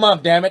gave you the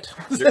month, damn it.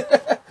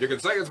 You can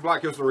say it's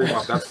Black History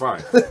Month, that's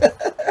fine.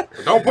 But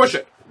don't push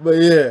it. But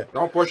yeah.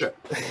 Don't push it.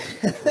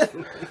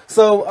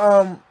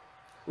 So,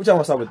 which I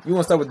want to start with? You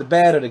want to start with the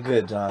bad or the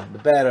good, John? The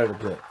bad or the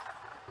good?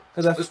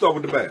 Let's start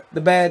with the bad.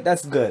 The bad,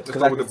 that's good.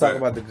 Because I can talk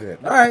about the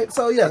good. All right,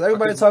 so yes,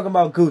 everybody's talking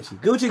about Gucci.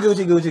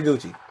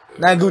 Gucci.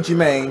 Not Gucci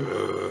Mane.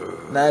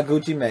 Not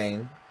Gucci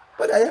Mane.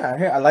 But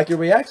yeah, I like your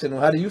reaction.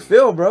 How do you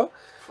feel, bro?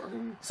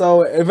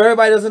 So if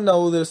everybody doesn't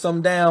know, there's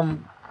some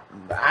damn,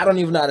 I don't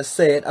even know how to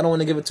say it. I don't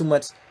want to give it too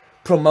much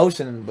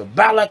promotion, but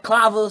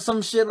balaclava,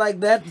 some shit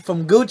like that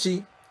from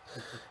Gucci.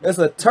 It's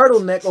a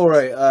turtleneck or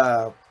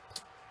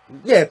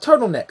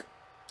turtleneck.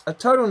 A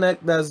turtleneck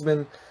that's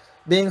been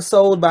being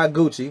sold by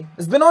Gucci.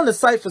 It's been on the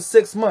site for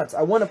 6 months.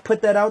 I want to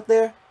put that out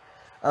there.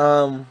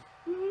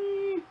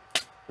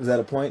 Is that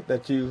a point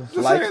that you just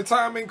like? Saying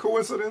timing,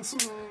 coincidence.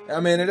 I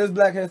mean, it is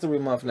Black History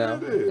Month now.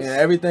 It is. And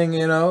everything,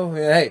 you know,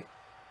 hey.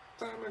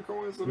 Timing,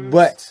 coincidence.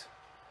 But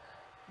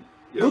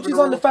Gucci's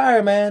on the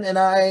fire, man, and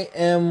I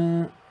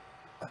am...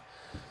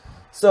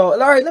 So, all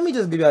right, let me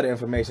just give you all the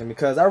information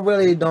because I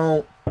really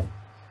don't...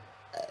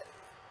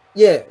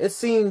 Yeah, it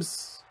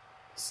seems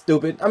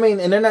stupid. I mean,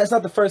 and it's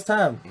not the first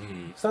time.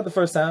 Mm. It's not the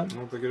first time. I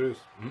don't think it is.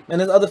 Mm. And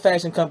there's other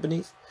fashion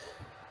companies.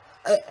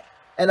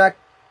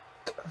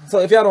 So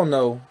if y'all don't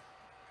know,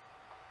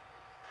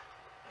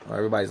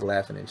 everybody's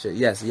laughing and shit.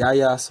 Yes,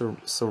 Yaya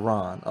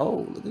Saran.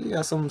 Oh, look, you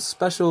got some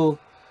special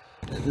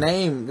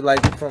name,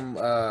 like from,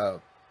 I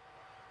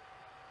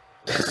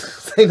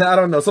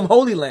don't know, some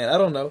Holy Land. I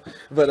don't know.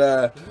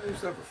 But,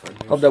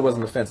 hope that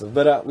wasn't offensive.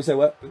 But, we say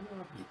what? You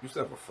used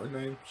to have a friend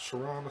named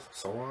Saran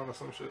or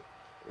some shit?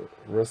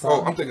 Rasan?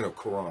 Oh, I'm thinking of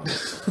Quran.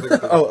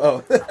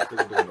 Oh.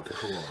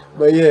 Quran.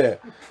 But yeah.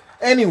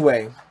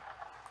 Anyway,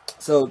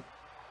 so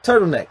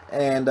turtleneck,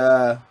 and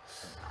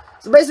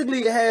so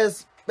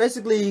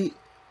basically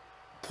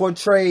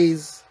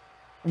portrays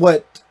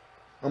what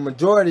a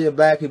majority of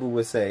black people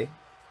would say.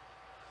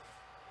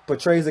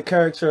 Portrays a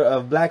character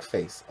of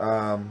blackface.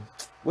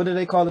 What did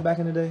they call it back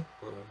in the day?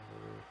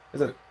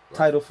 It's a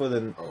title for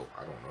the. Oh,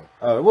 I don't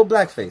know. Well,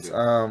 blackface.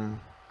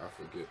 I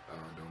forget. I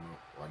don't know.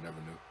 I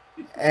never knew.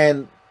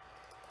 And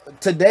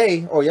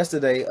today or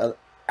yesterday,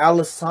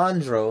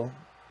 Alessandro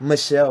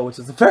Michel, which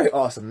is a very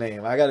awesome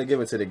name. I got to give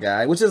it to the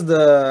guy, which is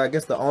I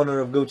guess the owner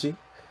of Gucci.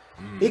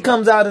 He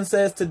comes out and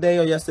says today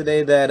or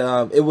yesterday that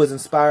it was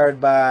inspired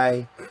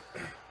by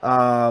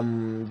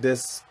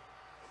this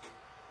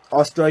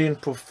Australian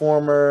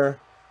performance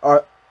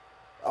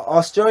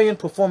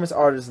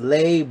artist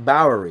Leigh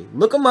Bowery.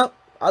 Look him up.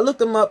 I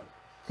looked him up.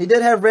 He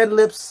did have red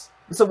lips.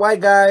 It's a white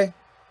guy.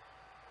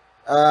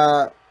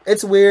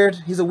 It's weird.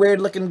 He's a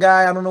weird looking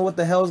guy. I don't know what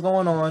the hell's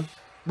going on.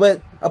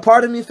 But a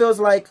part of me feels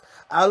like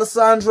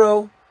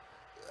Alessandro,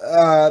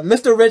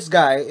 Mr. Rich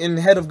Guy in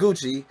head of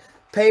Gucci,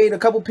 paid a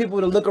couple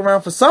people to look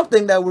around for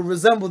something that would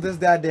resemble this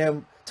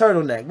goddamn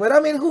turtleneck. But I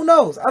mean, who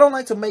knows? I don't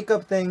like to make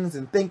up things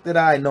and think that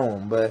I know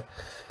them. But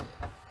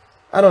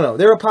I don't know.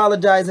 They're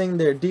apologizing.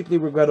 They're deeply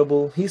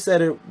regrettable. He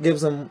said it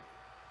gives him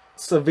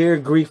severe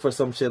grief or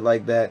some shit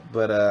like that.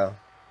 But I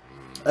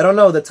don't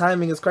know. The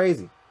timing is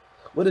crazy.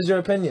 What is your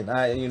opinion?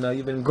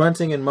 You've been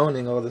grunting and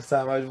moaning all this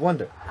time. I just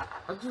wonder.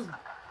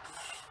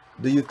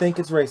 Do you think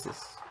it's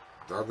racist?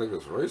 Do I think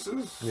it's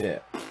racist? Yeah.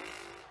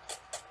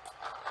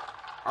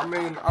 I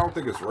mean, I don't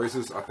think it's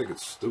racist. I think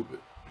it's stupid.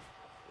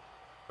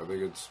 I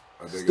think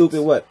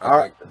stupid. What?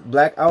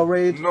 Black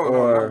outrage?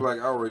 No, not black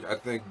outrage. I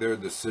think their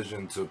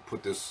decision to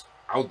put this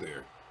out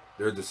there,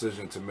 their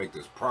decision to make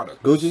this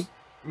product. Gucci?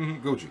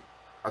 Gucci.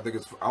 I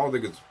don't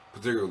think it's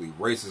particularly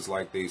racist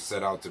like they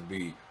set out to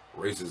be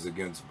racist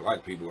against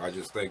black people. I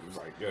just think it's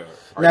like, yeah,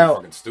 are you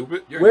fucking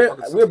stupid? Yeah,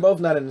 we're both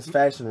not in this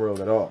fashion world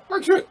at all.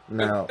 Like shit.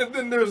 Now, and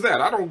then there's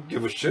that. I don't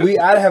give a shit.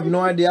 I have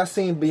no idea. I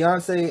seen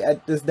Beyonce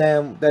at this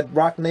that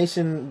Rock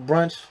Nation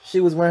brunch.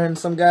 She was wearing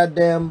some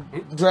goddamn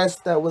dress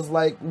that was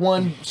like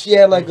she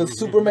had like a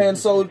Superman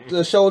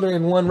shoulder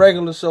and one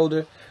regular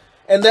shoulder.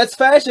 And that's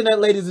fashion,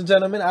 ladies and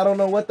gentlemen. I don't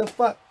know what the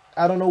fuck.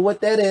 I don't know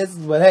what that is,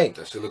 but hey,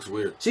 that shit looks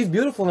weird. She's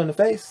beautiful in the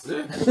face.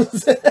 Yeah.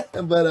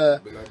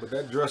 but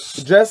that dress,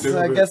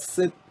 I guess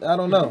I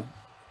don't know.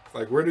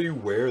 Like, where do you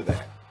wear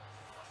that?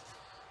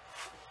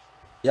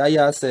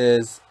 Yaya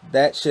says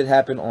that should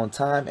happen on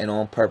time and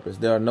on purpose.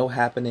 There are no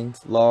happenings.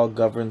 Law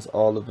governs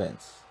all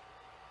events.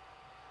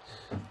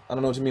 I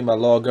don't know what you mean by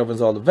law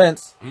governs all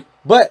events,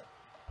 but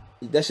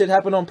that should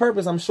happen on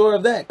purpose. I'm sure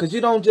of that, because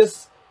you don't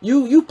just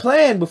you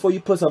plan before you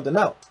put something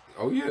out.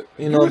 Oh, yeah.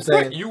 You know what I'm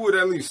saying? You would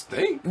at least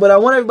think. But I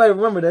want everybody to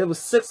remember that it was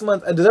 6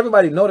 months. Does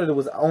everybody know that it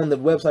was on the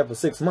website for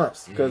 6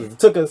 months? Because it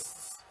took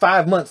us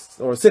 5 months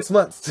or 6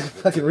 months to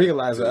fucking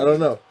realize it. I don't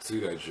know.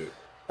 See that shit.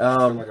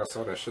 I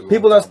saw that shit.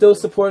 People are still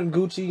supporting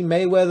Gucci,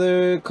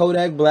 Mayweather,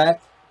 Kodak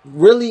Black.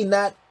 Really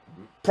not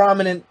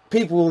prominent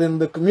people in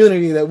the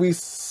community that we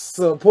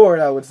support,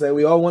 I would say.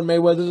 We all want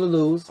Mayweather to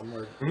lose.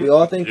 We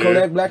all think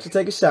Kodak Black should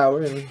take a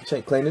shower and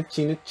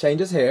change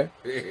his hair.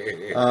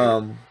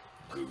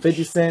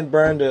 50 Cent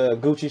burned a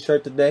Gucci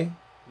shirt today.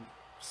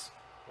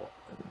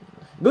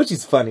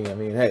 Gucci's funny. I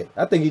mean, hey,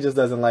 I think he just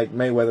doesn't like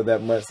Mayweather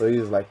that much, so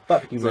he's like,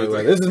 fuck you,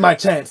 Mayweather. This is my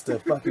chance to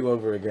fuck you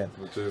over again.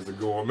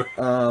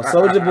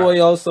 Soulja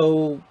Boy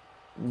also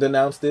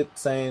denounced it,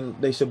 saying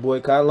they should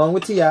boycott, along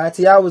with T.I.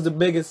 T.I. was the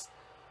biggest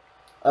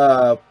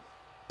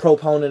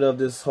proponent of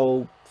this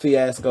whole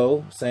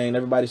fiasco, saying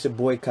everybody should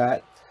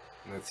boycott.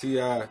 Now,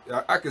 T.I.,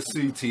 I could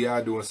see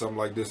T.I. doing something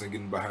like this and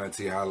getting behind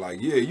T.I.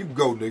 like, yeah, you can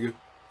go, nigga.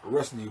 The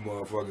rest of you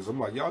motherfuckers, I'm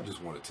like, y'all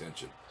just want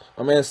attention.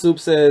 My man Soup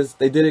says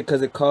they did it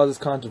because it causes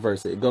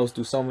controversy. It goes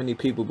through so many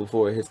people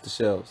before it hits the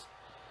shelves.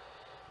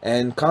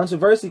 And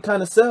controversy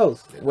kind of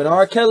sells. When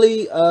R.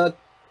 Kelly,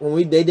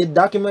 they did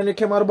documentary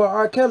came out about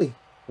R. Kelly,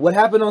 what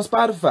happened on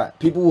Spotify?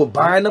 People were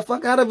buying the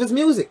fuck out of his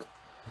music.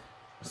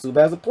 Soup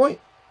has a point.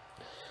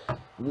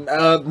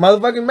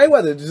 Motherfucking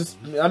Mayweather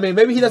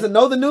maybe he doesn't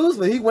know the news,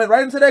 but he went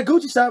right into that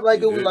Gucci shop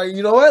like it was like,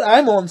 you know what?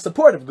 I'm on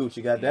support of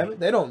Gucci, goddammit.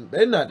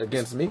 They're not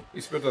against me.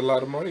 He spent a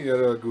lot of money at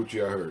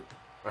Gucci, I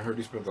heard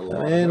he spent a lot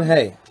of money. And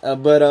hey,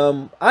 I'm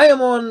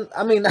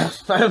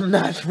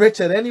not rich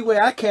at any way.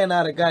 I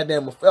cannot a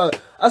goddamn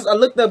I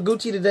looked up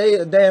Gucci today.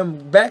 A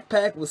damn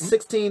backpack was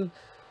 $16,000.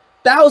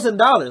 I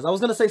was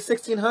gonna say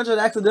 $1,600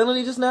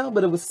 accidentally just now,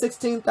 but it was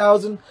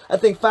 $16,000. I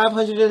think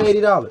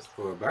 $580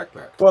 for a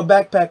backpack. For a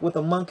backpack with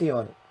a monkey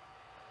on it.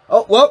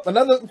 Oh well,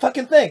 another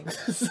fucking thing.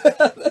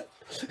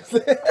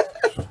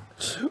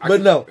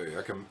 No,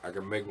 I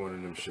can make one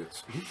of them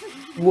shits.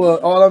 Well,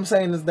 all I'm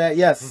saying is that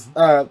yes,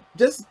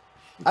 just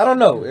I don't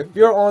know if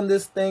you're on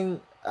this thing.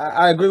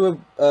 I agree with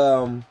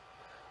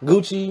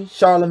Gucci,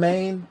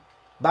 Charlemagne,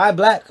 buy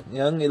black,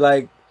 young.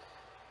 Like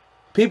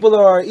people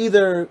are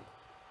either.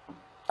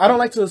 I don't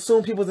like to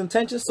assume people's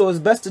intentions, so it's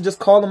best to just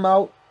call them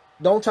out.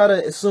 Don't try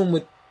to assume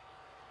what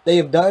they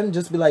have done.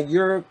 Just be like,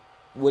 you're,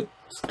 what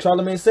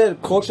Charlemagne said,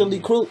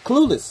 culturally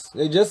clueless.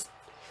 They just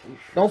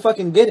don't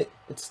fucking get it.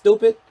 It's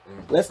stupid.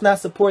 Let's not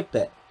support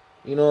that.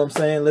 You know what I'm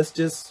saying? Let's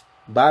just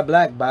buy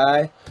black,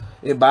 buy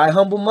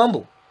Humble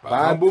Mumble.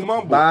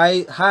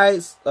 Buy High,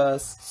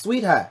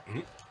 Sweet High.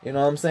 You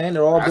know what I'm saying?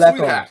 They're all black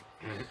on.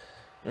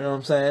 You know what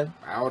I'm saying?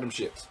 Buy all them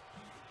shits.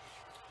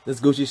 This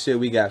Gucci shit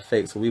we got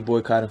fake, so we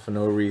boycotting for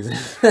no reason.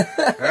 Hold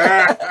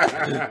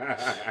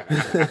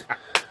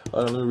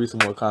on, let me read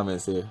some more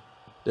comments here.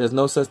 There's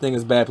no such thing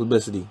as bad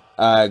publicity.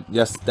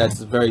 Yes,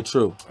 that's very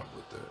true.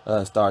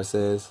 Star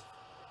says.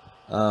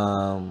 Do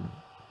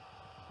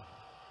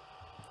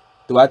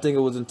I think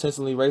it was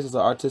intentionally racist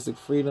or artistic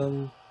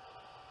freedom?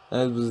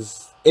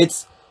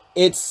 It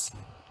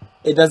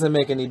doesn't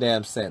make any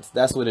damn sense.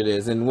 That's what it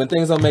is. And when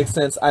things don't make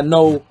sense, I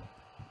know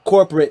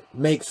corporate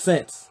makes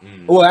sense.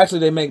 Well,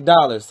 actually they make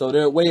dollars, so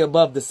they're way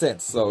above the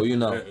cents. So, you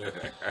know.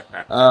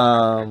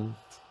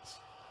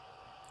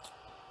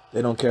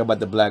 They don't care about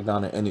the black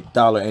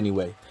dollar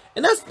anyway.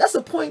 And that's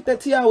a point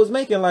that T.I. was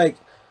making. Like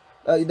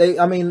they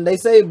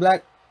say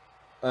the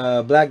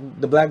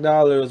black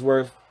dollar is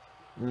worth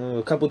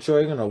a couple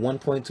trillion or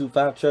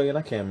 1.25 trillion.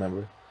 I can't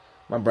remember.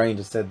 My brain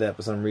just said that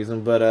for some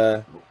reason.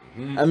 But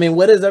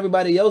what is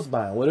everybody else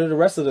buying? What are the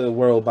rest of the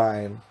world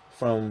buying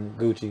from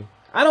Gucci?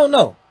 I don't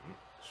know.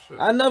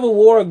 I never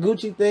wore a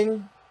Gucci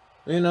thing.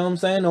 You know what I'm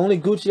saying? The only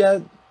Gucci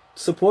I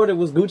supported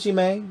was Gucci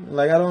Mane.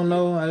 Like, I don't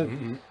know.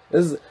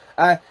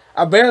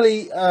 I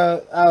barely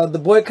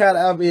the boycott.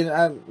 I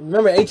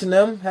remember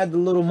H&M had the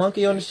little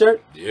monkey on the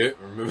shirt. Yeah,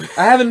 remember.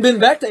 I haven't been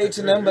back to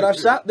H&M, but I've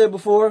shopped there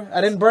before.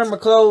 I didn't burn my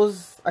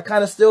clothes. I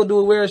kind of still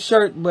do wear a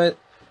shirt, but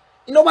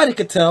nobody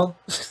could tell.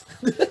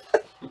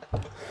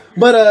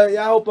 But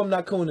I hope I'm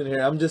not cooning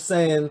here. I'm just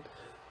saying,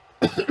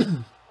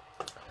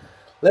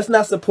 let's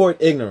not support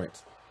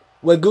ignorance.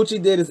 what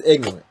Gucci did is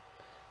ignorant.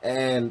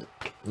 And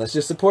let's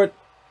just support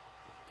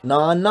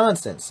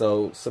non-nonsense.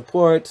 So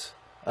support,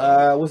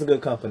 what's a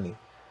good company?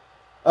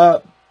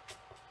 Matter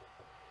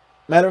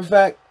of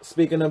fact,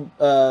 speaking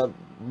of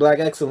black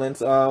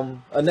excellence,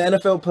 an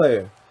NFL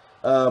player,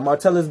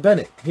 Martellus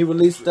Bennett, he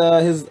released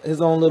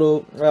his own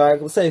little, I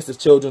would say it's his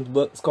children's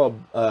book. It's called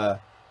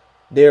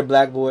Dear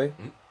Black Boy.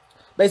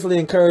 Basically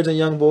encouraging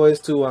young boys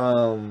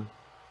to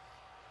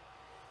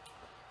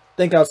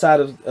think outside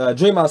of,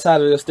 dream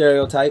outside of their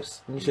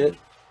stereotypes and shit.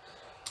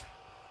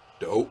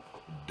 Dope.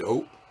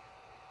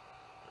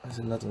 I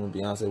said nothing when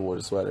Beyonce wore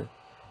the sweater.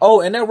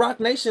 Oh, and that Rock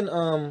Nation,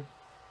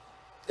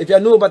 if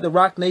y'all knew about the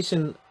Rock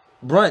Nation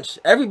brunch,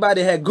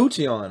 everybody had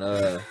Gucci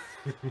on.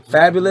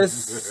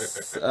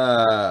 Fabulous.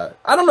 I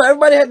don't know,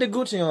 everybody had the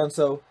Gucci on.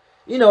 So,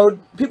 you know,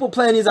 people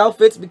playing these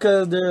outfits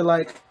because they're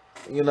like,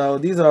 you know,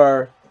 these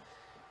are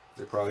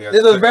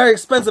very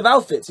expensive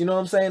outfits, you know what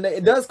I'm saying?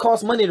 It does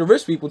cost money to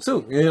rich people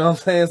too, you know what I'm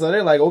saying? So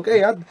they're like,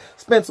 okay, I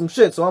spent some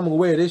shit, so I'm gonna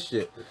wear this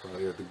shit. They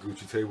probably at the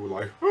Gucci table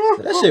like,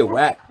 that shit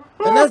whack.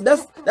 And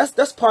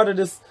that's part of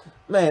this,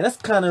 man. That's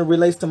kind of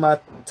relates to my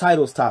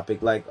titles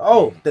topic. Like,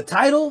 oh, the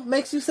title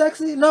makes you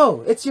sexy?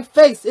 No, it's your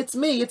face. It's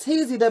me. It's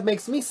Heezy that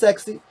makes me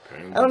sexy.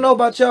 I don't know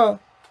about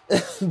y'all,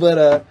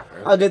 but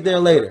I'll get there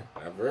later.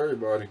 Not for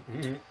everybody.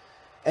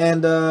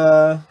 And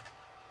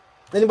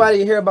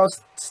anybody hear about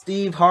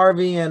Steve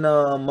Harvey and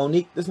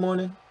Monique this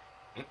morning?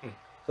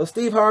 So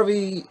Steve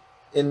Harvey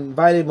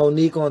invited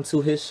Monique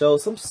onto his show.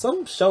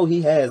 Some show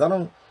he has.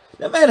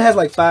 That man has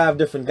like 5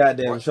 different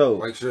goddamn shows.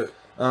 Like shit.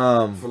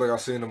 I feel like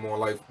I've seen him on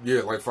like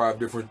 5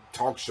 different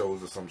talk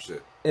shows or some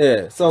shit.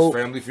 Yeah. So it's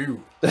Family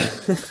Feud.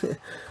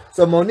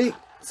 So Monique,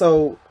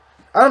 I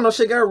don't know,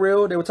 shit got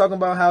real. They were talking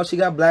about how she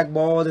got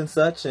blackballed and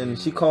such, and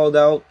she called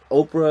out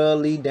Oprah,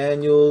 Lee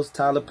Daniels,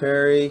 Tyler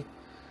Perry.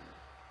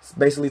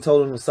 Basically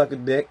told him to suck a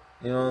dick.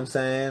 You know what I'm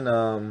saying?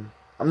 I'm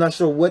not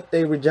sure what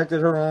they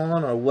rejected her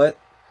on or what.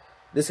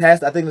 I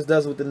think this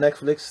does with the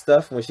Netflix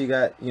stuff when she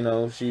got, you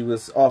know, she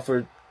was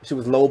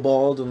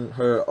lowballed on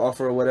her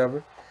offer or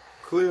whatever.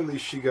 Clearly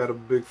she got a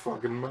big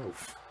fucking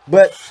mouth.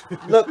 But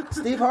look,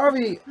 Steve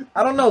Harvey,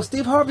 I don't know.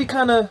 Steve Harvey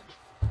kind of,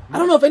 I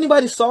don't know if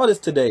anybody saw this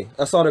today.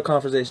 I saw their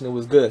conversation. It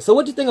was good. So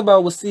what do you think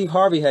about what Steve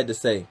Harvey had to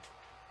say?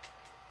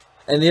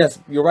 And yes,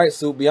 you're right,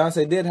 Sue.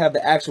 Beyonce did have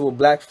the actual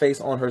black face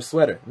on her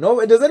sweater.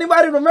 No, does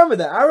anybody remember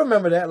that? I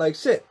remember that like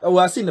shit. Oh,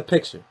 well, I seen the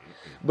picture.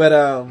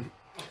 But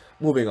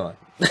moving on.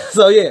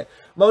 So yeah,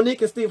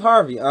 Monique and Steve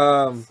Harvey.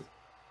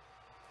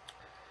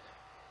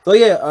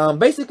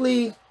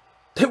 Basically,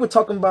 they were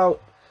talking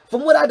about,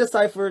 from what I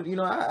deciphered, you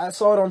know, I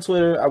saw it on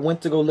Twitter. I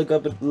went to go look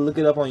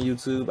it up on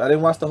YouTube. I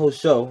didn't watch the whole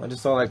show. I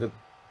just saw like a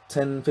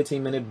 10,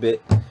 15-minute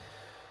bit.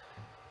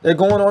 They're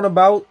going on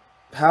about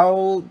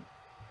how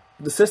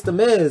the system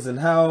is and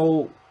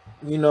how,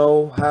 you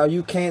know, how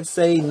you can't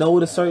say no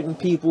to certain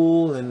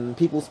people and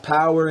people's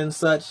power and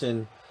such.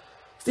 And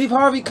Steve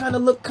Harvey kind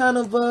of looked I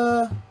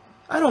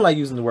don't like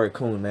using the word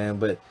coon, man,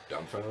 but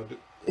dumbfounded.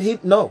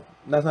 No,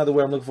 that's not the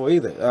word I'm looking for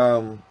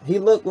either. He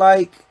looked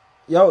like,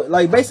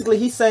 basically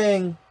he's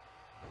saying,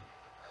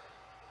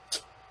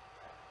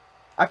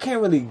 I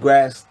can't really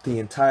grasp the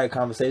entire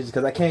conversation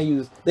because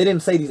they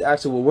didn't say these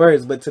actual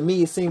words, but to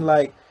me it seemed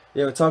like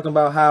they were talking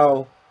about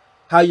how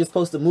you're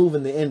supposed to move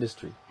in the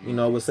industry. You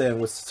know, we're saying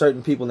with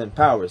certain people in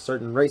power,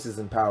 certain races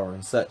in power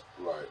and such.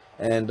 Right.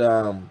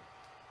 And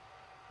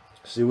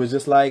she was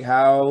just like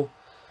how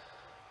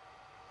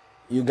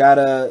you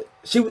gotta.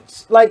 She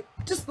was like,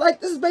 just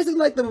like, this is basically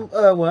like the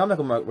well, I'm not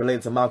gonna relate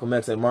it to Malcolm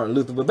X and Martin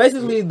Luther, but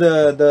basically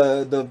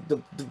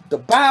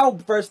the bow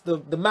versus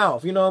the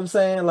mouth. You know what I'm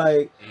saying?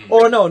 Like,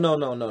 or no.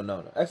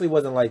 Actually, it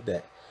wasn't like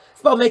that.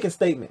 It's about making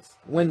statements.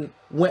 When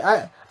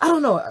I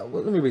don't know.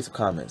 Let me read some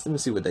comments. Let me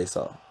see what they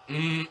saw.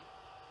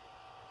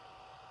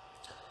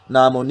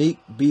 Nah, Monique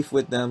beef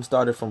with them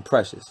started from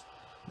Precious.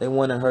 They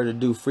wanted her to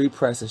do free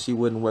press and she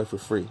wouldn't work for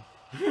free.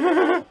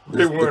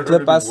 The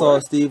clip I saw,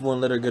 Steve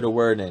wouldn't let her get a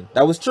word in.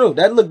 That was true.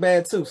 That looked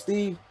bad too.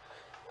 Steve,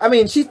 I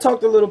mean, she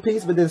talked a little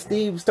piece, but then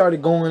Steve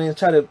started going and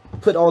tried to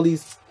put all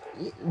these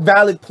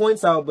valid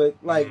points out, but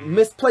like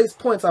misplaced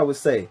points, I would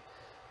say.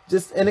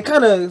 And it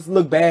kind of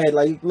looked bad.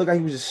 Like, it looked like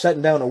he was just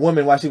shutting down a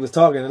woman while she was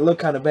talking. It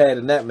looked kind of bad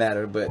in that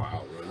matter, but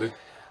wow, really?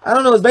 I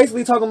don't know. It's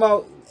basically talking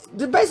about.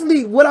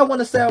 Basically, what I want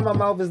to say out of my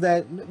mouth is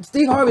that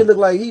Steve Harvey looked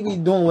like he be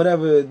doing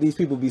whatever these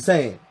people be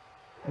saying.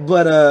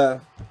 But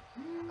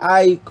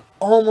I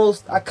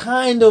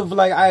kind of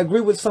like, I agree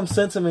with some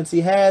sentiments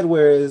he had,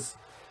 whereas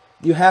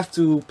you have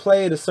to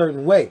play it a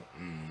certain way.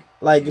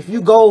 Like, if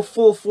you go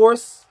full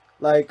force,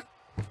 like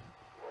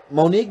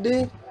Monique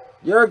did,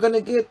 you're going to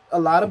get a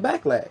lot of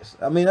backlash.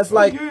 I mean, that's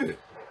like, yeah.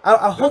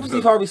 I hope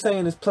Steve Harvey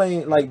saying is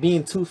playing, like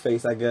being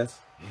two-faced, I guess.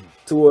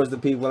 Towards the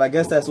people. I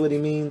guess that's what he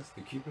means.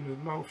 Keeping his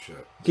mouth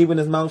shut. Keeping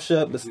his mouth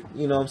shut. But,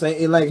 you know what I'm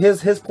saying? Like,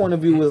 his point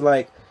of view was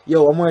like,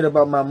 yo, I'm worried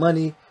about my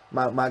money,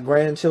 my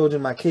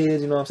grandchildren, my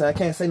kids. You know what I'm saying? I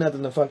can't say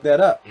nothing to fuck that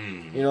up.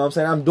 You know what I'm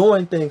saying? I'm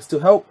doing things to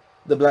help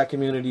the black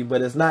community,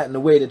 but it's not in the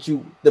way that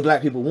the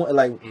black people want,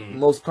 like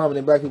most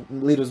prominent black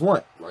leaders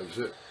want. Like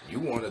shit. You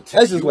want attention.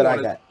 That's just what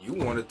I got. You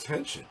want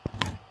attention.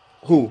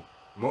 Who?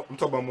 I'm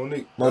talking about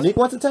Monique. Monique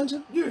wants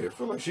attention? Yeah, I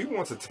feel like she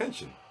wants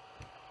attention.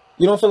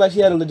 You don't feel like she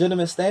had a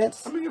legitimate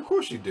stance? I mean, of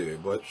course she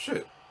did, but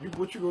shit.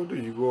 What you gonna do?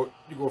 You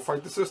go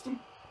fight the system?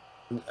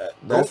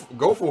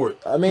 Go for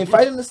it. I mean,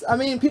 fighting this. I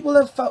mean, people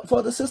have fought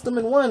for the system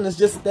and won. It's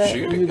just that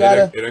you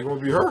gotta. It ain't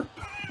gonna be her.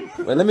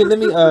 Well, let me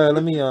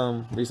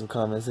read some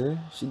comments here.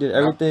 She did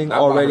everything not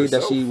already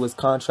that she was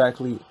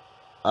contractually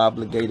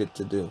obligated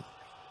to do.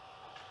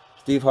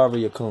 Steve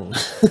Harvey, your coon.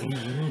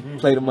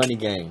 Play the money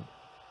game.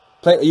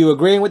 You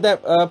agreeing with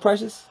that,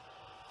 Precious?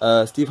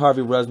 Steve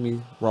Harvey rubs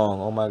me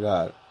wrong. Oh my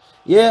God.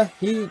 Yeah,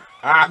 he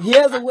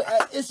has a.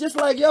 It's just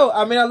like, yo.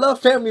 I mean, I love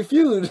Family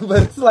Feud,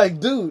 but it's like,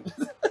 dude.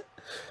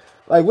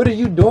 Like, what are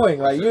you doing?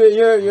 Like,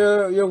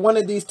 you're one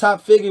of these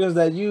top figures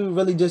that you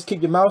really just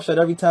keep your mouth shut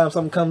every time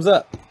something comes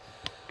up.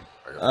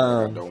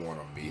 I don't want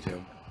to meet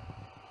him.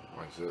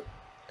 That's it.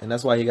 And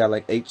that's why he got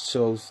like 8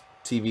 shows,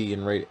 TV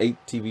and radio, 8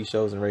 TV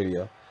shows and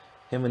radio.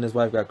 Him and his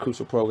wife got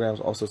crucial programs,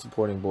 also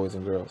supporting boys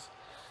and girls.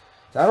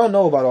 So I don't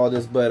know about all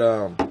this, but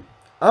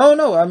I don't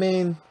know. I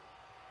mean,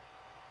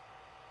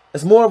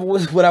 it's more of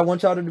what I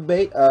want y'all to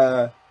debate.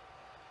 I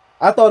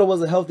thought it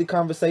was a healthy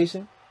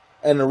conversation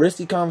and a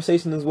risky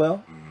conversation as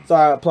well. So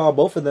I applaud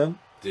both of them.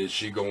 Did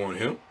she go on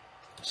him?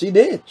 She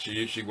did.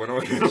 She went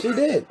on him? She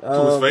did.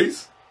 To his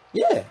face?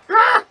 Yeah.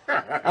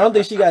 I don't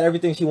think she got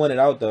everything she wanted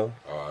out, though.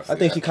 Oh, I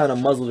think she kind of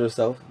muzzled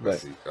herself.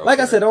 But like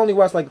I said, I only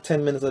watched like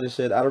 10 minutes of the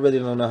shit. I really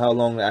don't know how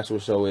long the actual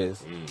show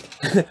is.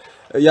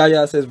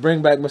 Yaya says,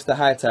 bring back Mr.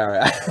 Hightower.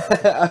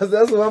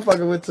 That's what I'm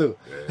fucking with, too.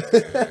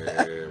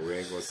 Yeah, we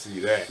ain't gonna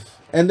see that.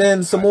 And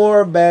then some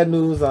more bad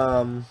news.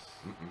 Well,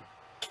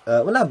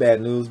 not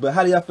bad news, but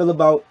how do y'all feel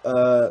about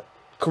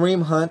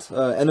Kareem Hunt,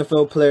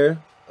 NFL player?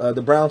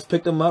 The Browns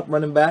picked him up,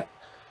 running back.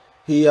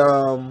 He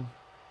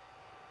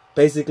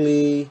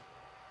basically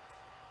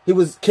he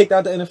was kicked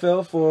out the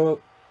NFL for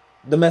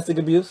domestic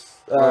abuse.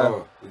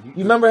 You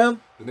remember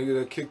him? The nigga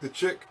that kicked the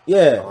chick?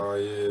 Yeah. Oh,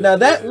 yeah. Now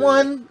that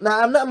one,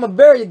 I'm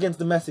very against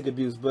domestic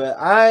abuse, but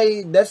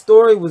that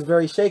story was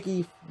very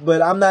shaky,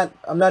 but I'm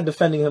not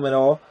defending him at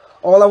all.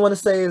 All I want to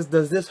say is,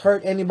 does this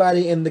hurt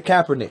anybody in the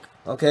Kaepernick?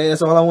 Okay,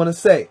 that's all I want to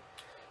say.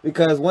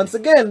 Because once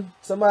again,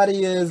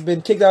 somebody has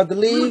been kicked out of the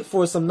league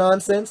for some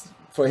nonsense,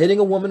 for hitting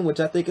a woman, which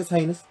I think is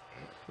heinous.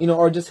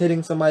 Or just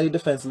hitting somebody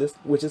defenseless,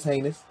 which is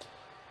heinous.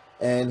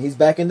 And he's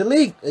back in the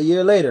league a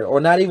year later, or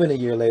not even a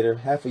year later,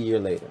 half a year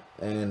later.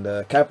 And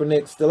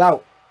Kaepernick's still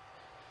out.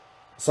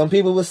 Some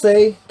people would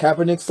say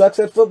Kaepernick sucks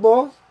at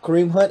football.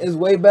 Kareem Hunt is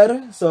way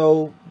better,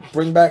 so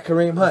bring back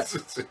Kareem Hunt.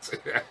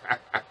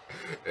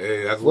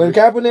 Hey, when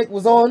Kaepernick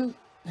was on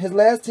his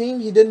last team,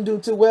 he didn't do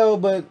too well,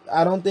 but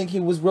I don't think he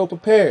was real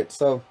prepared.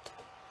 So,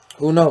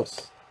 who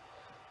knows?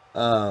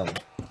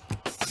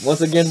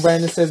 Once again,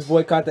 Brandon says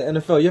boycott the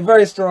NFL. You're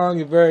very strong.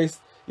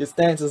 Your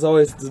stance is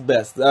always the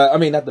best. I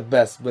mean, not the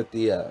best, but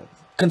the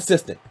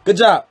consistent. Good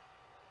job.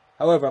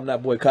 However, I'm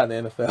not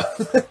boycotting the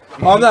NFL.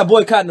 I'm not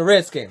boycotting the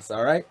Redskins.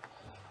 All right,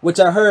 which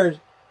I heard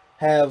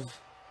have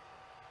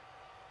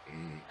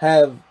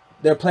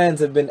their plans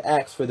have been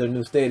axed for their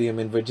new stadium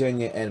in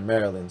Virginia and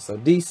Maryland. So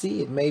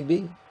DC, it may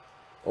be,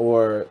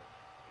 or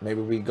maybe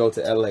we go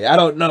to LA. I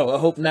don't know. I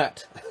hope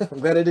not. I'm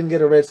glad I didn't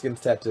get a Redskins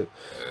tattoo.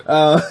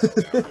 But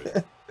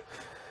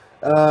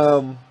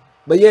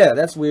yeah,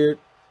 that's weird.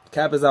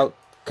 Cap is out.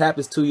 Cap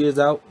is 2 years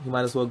out. He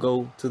might as well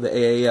go to the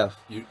AAF.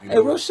 Hey,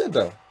 real shit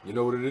though. You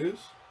know what it is?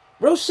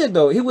 Real shit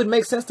though. He would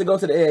make sense to go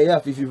to the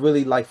AAF if you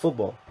really like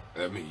football.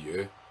 I mean,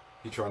 yeah.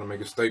 He trying to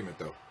make a statement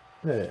though.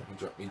 Yeah.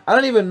 I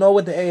don't even know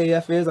what the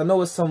AAF is. I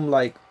know it's some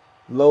like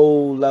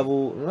low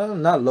level,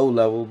 not low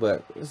level,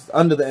 but it's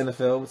under the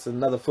NFL. It's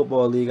another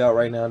football league out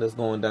right now that's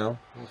going down.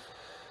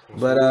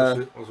 But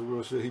on some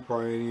real shit, he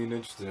probably ain't even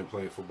interested in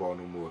playing football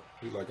no more.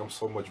 He's like, I'm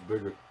so much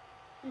bigger.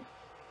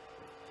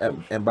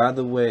 And by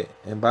the way,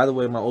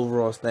 my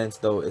overall stance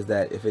though is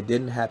that if it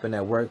didn't happen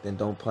at work, then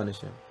don't punish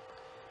him.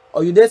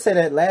 Oh, you did say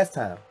that last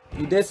time.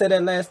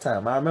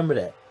 I remember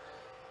that.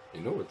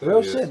 You know what that real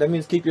is? Shit. That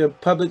means keep your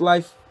private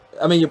life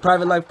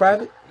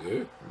private.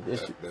 Yeah,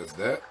 that's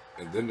that.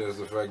 And then there's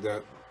the fact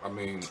that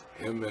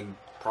him and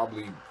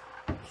probably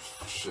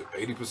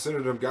 80%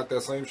 of them got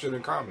that same shit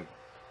in common.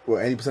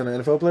 What, 80%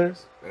 of NFL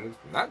players? And it's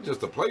not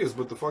just the players,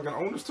 but the fucking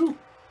owners too.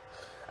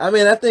 I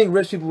think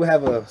rich people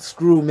have a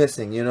screw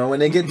missing, when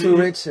they get too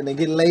rich and they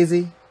get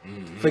lazy,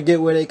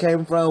 forget where they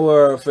came from,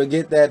 or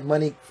forget that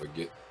money.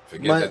 Forget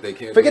that they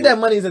can't. Forget that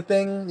money's a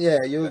thing.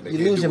 Yeah, you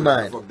lose your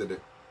mind.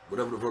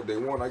 Whatever the fuck they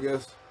want, I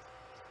guess.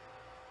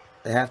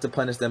 They have to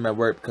punish them at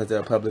work because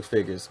they're public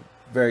figures.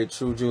 Very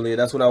true, Julia.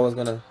 That's what I was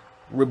gonna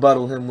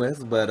rebuttal him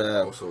with, but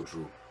also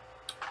true.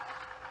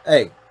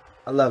 Hey,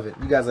 I love it.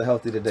 You guys are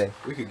healthy today.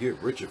 We could get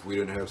rich if we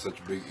didn't have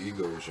such big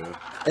egos, yeah.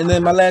 And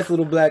then my last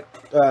little black,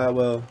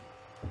 damn,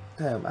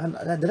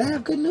 did I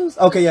have good news?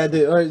 Okay, yeah, I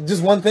did. Or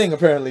just one thing,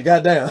 apparently.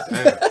 Goddamn. We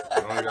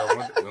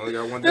only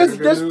got one thing.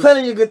 There's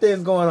plenty of good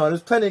things going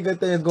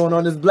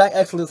on. There's black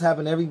excellence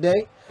happening every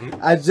day.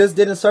 I just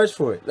didn't search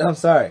for it. I'm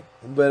sorry.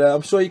 But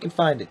I'm sure you can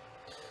find it.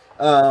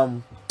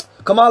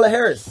 Kamala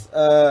Harris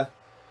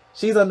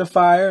She's under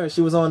fire.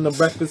 She was on the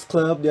Breakfast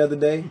Club the other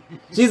day.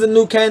 She's a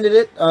new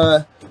candidate.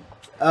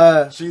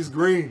 She's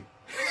green.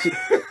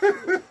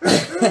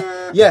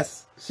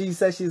 Yes, she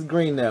says she's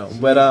green now.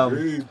 But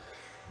Green.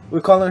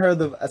 we're calling her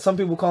some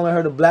people calling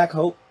her the Black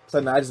Hope. So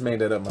no, I just made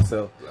that up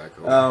myself. Black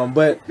Hope.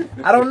 But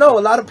I don't know.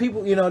 A lot of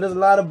people, there's a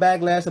lot of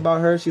backlash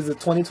about her. She's a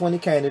 2020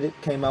 candidate.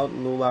 Came out a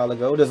little while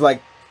ago. There's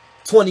like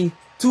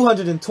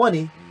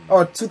 220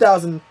 or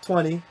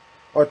 2020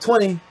 or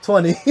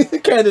 2020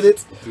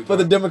 candidites for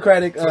the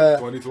Democratic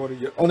 2020,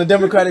 yep. on the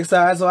Democratic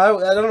side. So I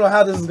don't know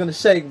how this is gonna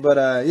shake,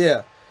 but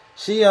yeah,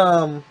 she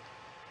went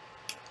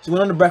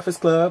on the Breakfast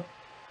Club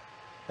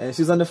and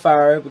she's under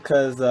fire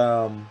because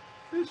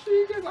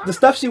the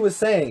stuff she was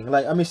saying,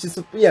 like, I mean,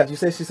 you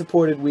said she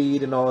supported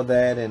weed and all of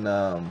that, and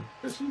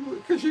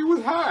because she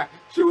was high.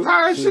 She was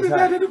high as shit in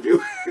that interview.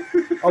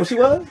 Oh, she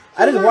was?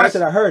 I didn't watch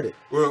it. I heard it.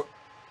 Well,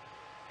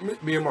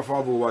 me and my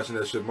father were watching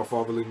that shit. My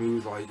father looked at me,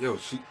 was like, "Yo,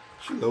 she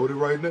loaded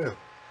right now.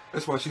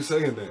 That's why she's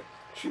saying that.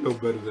 She knows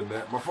better than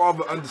that." My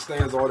father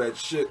understands all that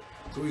shit,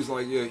 so he's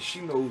like, "Yeah, she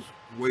knows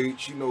way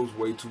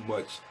too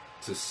much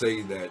to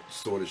say that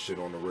sort of shit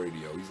on the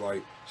radio." He's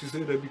like, "She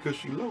said that because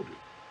she loaded."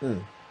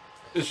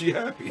 Is she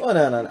happy? Well,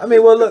 no. I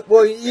mean,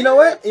 well, you know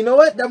what?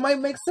 That might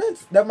make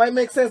sense. That might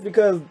make sense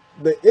because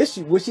the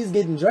issue, what she's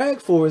getting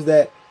dragged for, is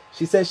that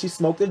she said she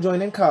smoked a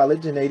joint in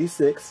college in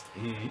 '86,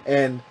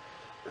 and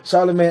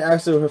Charlamagne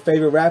asked her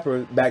favorite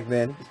rapper back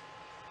then,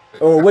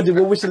 or what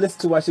would she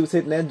listen to while she was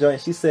hitting that joint?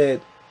 She said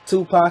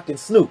Tupac and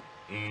Snoop.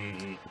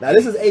 Now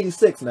this is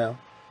 '86. Now,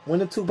 when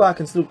did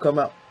Tupac and Snoop come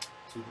out?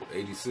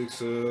 86,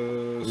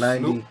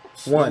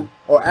 91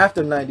 or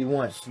after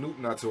 91. Snoop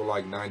not till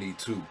like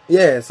 92.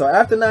 Yeah, so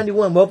after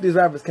 91, both these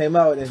rappers came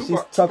out, and she's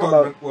talking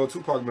about.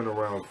 Tupac been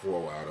around for a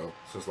while though,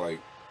 since like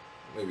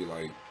maybe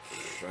like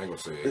I ain't gonna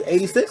say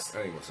 86.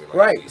 I ain't gonna say like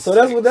right. 86. So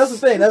that's the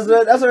thing.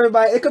 That's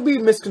everybody. It could be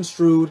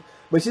misconstrued,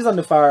 but she's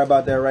under fire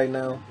about that right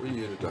now. What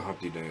year did the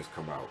Humpty Dance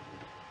come out?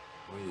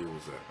 What year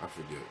was that? I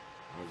forget.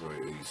 I was like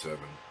 87,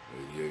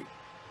 88.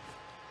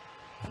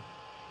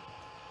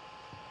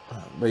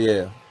 But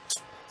yeah.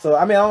 So,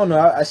 I mean, I don't know.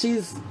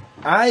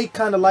 I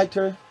kind of liked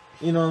her.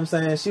 You know what I'm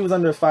saying? She was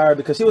under fire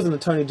because she was an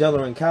attorney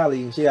general in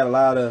Cali, and she got a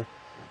lot of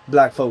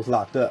black folks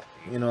locked up.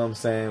 You know what I'm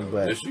saying?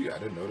 But did she? I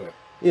didn't know that.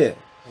 Yeah,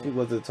 she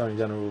was the attorney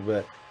general.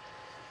 But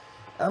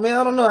I mean,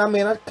 I don't know. I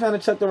mean, I kind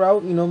of checked her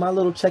out. My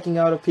little checking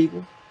out of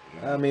people.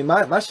 I mean,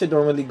 my shit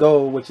don't really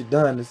go what you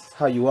done. It's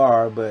how you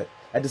are. But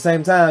at the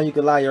same time, you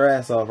could lie your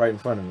ass off right in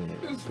front of me.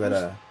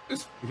 But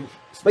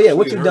yeah,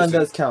 what you done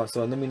does count.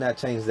 So let me not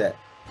change that.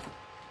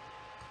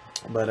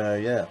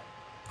 But yeah,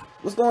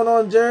 what's going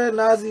on, Jared?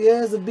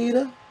 Nazier,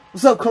 Zabita,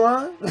 what's up,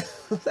 Karan?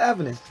 What's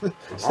happening?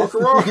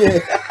 Oh,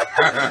 Karan.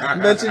 Yeah,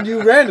 mentioned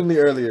you randomly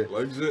earlier.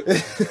 Legit.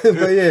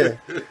 But yeah,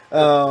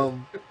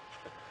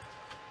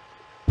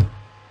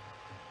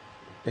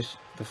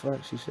 the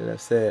fuck she should have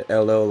said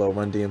LL or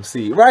Run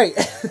DMC, right?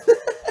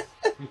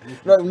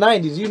 No,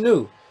 90s, you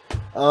knew.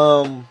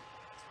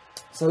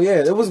 So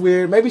yeah, it was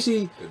weird. Maybe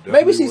she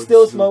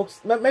still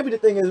smokes. Maybe the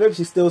thing is, maybe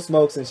she still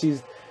smokes and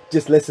she's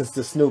just listens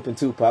to Snoop and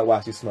Tupac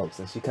while she smokes,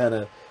 and she kind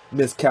of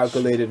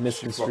miscalculated,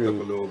 misconstrued. She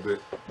fucked up a little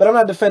bit. But I'm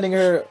not defending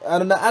her. I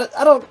don't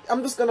know.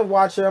 I'm just gonna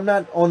watch her. I'm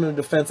not on the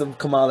defense of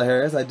Kamala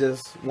Harris. I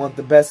just want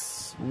the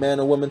best man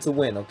or woman to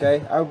win.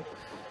 Okay.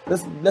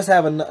 Let's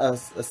have a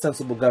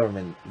sensible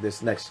government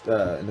this next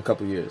in a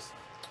couple years.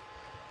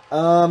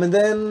 And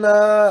then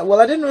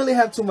I didn't really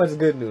have too much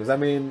good news. I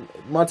mean,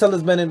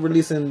 Martellus Bennett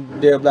releasing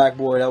Dear Black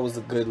Boy, that was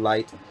a good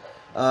light.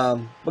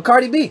 But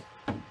Cardi B.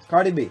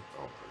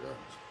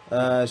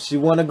 She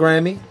won a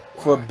Grammy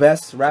for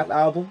Best Rap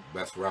Album.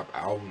 Best Rap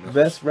Album.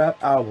 Best Rap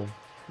Album.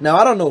 Now,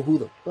 I don't know who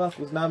the fuck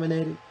was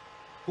nominated.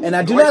 And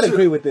I do not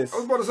agree with this. I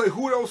was about to say,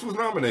 who else was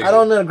nominated? I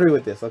don't agree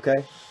with this,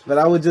 okay? But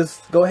I would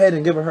just go ahead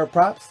and give her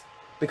props.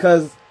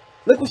 Because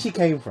look where she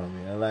came from,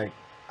 Like,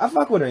 I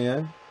fuck with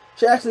her,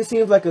 She actually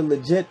seems like a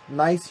legit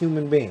nice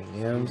human being,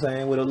 you know what I'm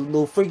saying? With a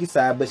little freaky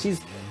side. But she's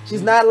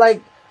not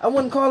like, I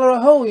wouldn't call her a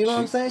hoe, you know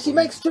what I'm saying? She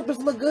makes strippers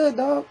look good,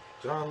 dog.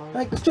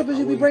 Like the strippers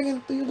you be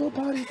bringing to your little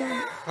parties,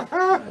 dog.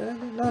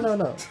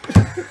 No.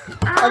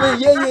 I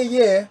mean,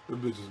 yeah.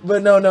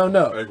 But no.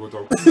 I ain't gonna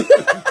talk.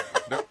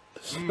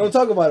 Don't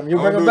talk about them. You'll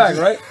bring them back,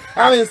 right?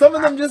 I mean, some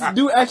of them just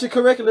do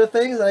extracurricular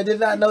things, and I did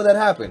not know that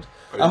happened.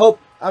 I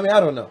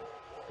don't know.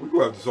 We're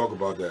going to have to talk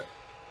about that.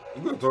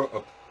 We're going to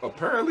talk.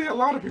 Apparently, a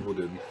lot of people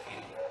didn't.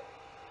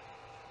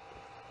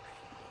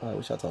 All right,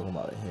 what y'all talking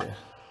about in here?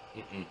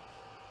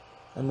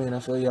 I mean, I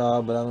feel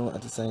y'all, but I don't.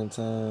 At the same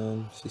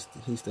time,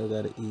 he still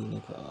got to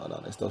eat.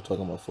 They're still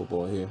talking about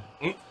football here.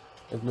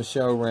 If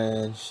Michelle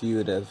ran, she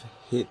would have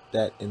hit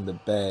that in the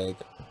bag.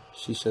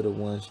 She should have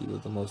won. She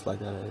was the most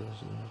likely. I'm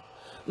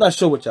not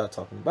sure what y'all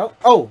talking about.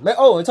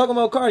 And talking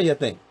about Cardi, I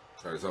think.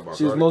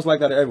 She was most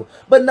likely out of everyone.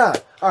 But nah.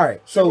 All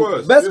right.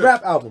 So best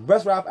rap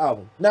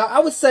album. Now I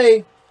would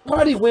say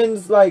Cardi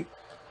wins. Like,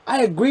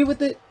 I agree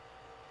with it.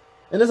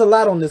 And there's a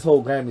lot on this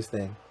whole Grammys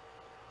thing.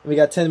 We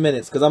got 10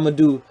 minutes because I'm gonna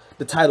do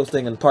the titles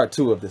thing in part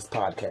 2 of this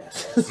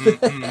podcast.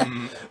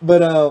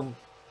 But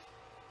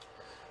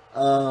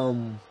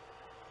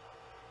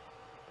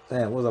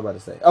Damn, what was I about to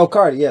say? Oh,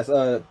 Cardi, yes.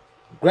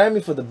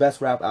 Grammy for the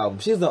best rap album.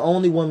 She's the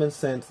only woman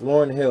since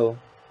Lauryn Hill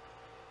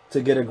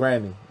to get a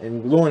Grammy.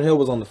 And Lauryn Hill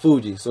was on the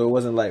Fuji, so it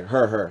wasn't like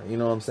her. You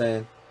know what I'm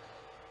saying?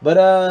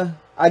 But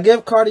I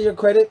give Cardi her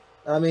credit.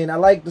 I mean, I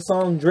like the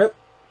song Drip.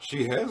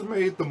 She has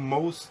made the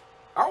most.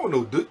 I don't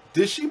know.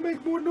 Did she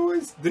make more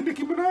noise than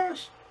Nicki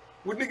Minaj?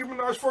 When Nicki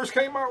Minaj first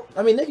came out?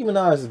 I mean, Nicki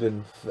Minaj has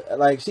been,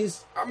 like,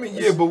 she's... I mean,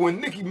 yeah, but when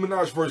Nicki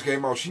Minaj first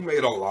came out, she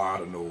made a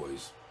lot of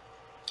noise.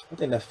 I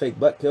think that fake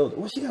butt killed her.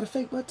 Well, she got a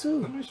fake butt,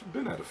 too. I mean, she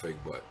been had a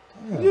fake butt.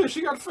 Damn. Yeah,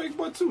 she got a fake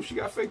butt, too. She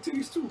got fake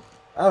titties, too.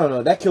 I don't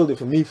know. That killed it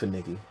for me, for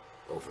Nicki.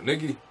 Oh, for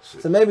Nicki?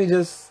 Shit. So maybe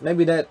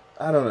that,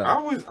 I don't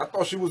know. I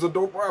thought she was a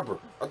dope rapper.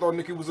 I thought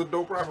Nicki was a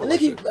dope rapper.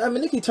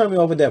 Nicki turned me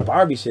off with that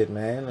Barbie shit,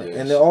 man.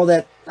 Yeah, and all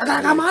that, I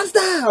got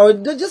monster, or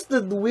just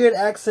the weird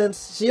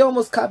accents. She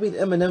almost copied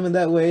Eminem in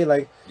that way.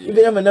 Like,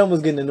 even Eminem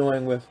was getting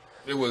annoying with.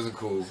 It wasn't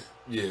cool.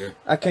 Yeah.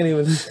 I can't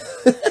even,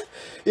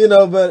 you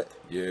know, but.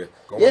 Yeah.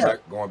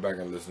 Going back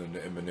and listening to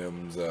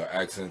Eminem's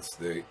accents,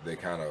 they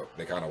kind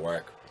of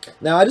whack.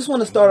 Now, I just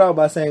want to start out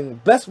by saying,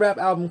 best rap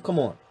album, come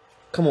on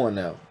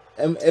now.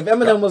 If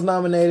Eminem was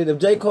nominated, if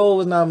J. Cole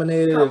was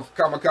nominated,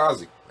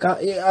 Kamikaze.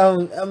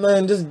 I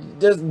mean,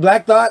 just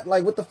Black Thought,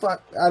 like, what the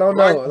fuck? I don't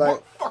know.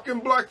 Like, fucking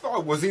Black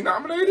Thought, was he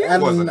nominated?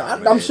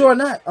 I'm sure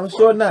not. I'm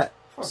sure not.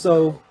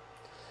 So,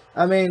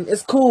 I mean,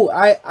 it's cool.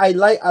 I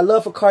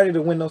love for Cardi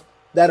to win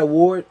that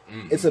award.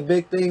 Mm-hmm. It's a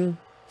big thing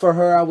for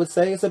her, I would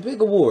say. It's a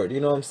big award, you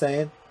know what I'm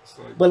saying?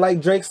 But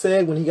like Drake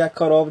said when he got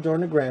cut off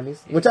during the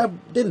Grammys, which I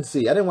didn't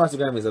see. I didn't watch the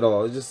Grammys at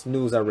all. It's just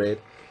news I read.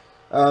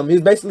 He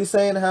was basically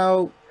saying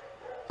how,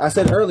 I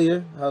said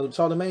earlier, how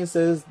Charlamagne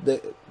says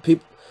that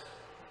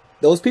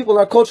those people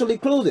are culturally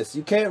clueless.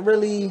 You can't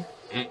really...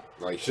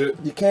 Like shit.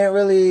 You can't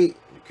really...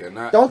 You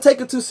cannot. Don't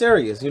take it too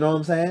serious, you know what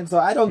I'm saying? So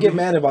I don't get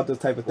mad about this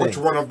type of thing. Which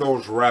one of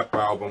those rap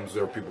albums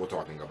are people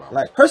talking about?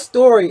 Like, her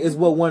story is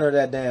what won her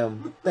that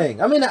damn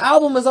thing. I mean, the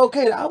album is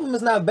okay. The album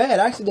is not bad.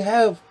 I actually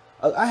have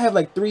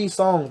like 3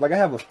 songs. Like, I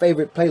have a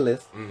favorite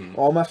playlist. Mm-hmm.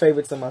 All my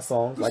favorites in my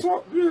songs.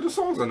 The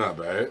songs are not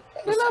bad.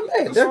 They're not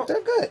bad.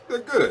 They're good. They're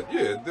good,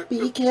 yeah.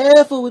 Be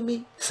careful with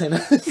me.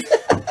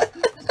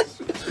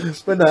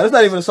 But no, that's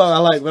not even a song I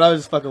like, but I was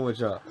just fucking with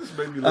y'all. This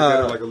made me look at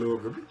her like a little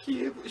girl. Be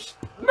careful.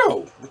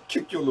 No,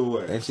 kick your little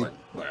ass. And she,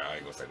 I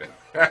ain't gonna say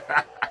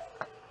that.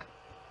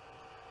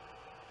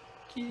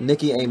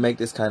 Nicki ain't make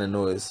this kind of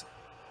noise.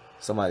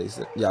 Somebody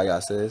said,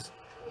 Yaya says.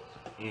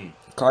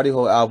 Cardi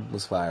whole album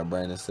was fire,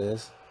 Brandon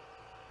says.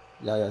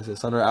 Yaya says,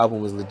 son, her album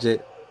was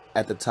legit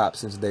at the top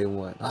since day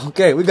one.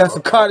 Okay, we got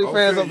some Cardi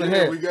fans up in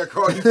here. We got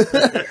Cardi.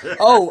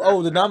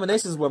 oh, the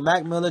nominations were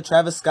Mac Miller,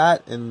 Travis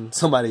Scott, and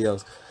somebody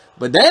else.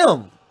 But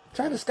damn,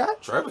 Travis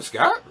Scott? Travis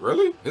Scott?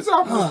 Really? His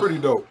album was pretty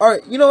dope. All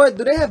right, you know what?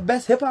 Do they have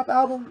best hip-hop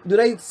album? Do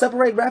they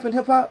separate rap and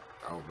hip-hop?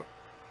 I don't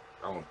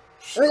know.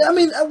 I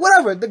mean,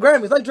 whatever. The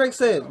Grammys, like Drake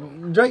said.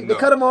 They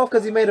cut him off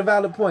because he made a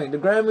valid point. The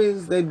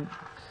Grammys,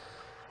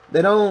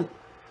 they don't...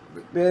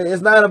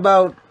 It's not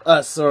about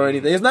us or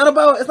anything. It's not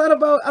about...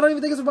 I don't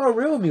even think it's about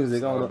real music.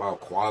 It's not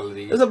about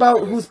quality. It's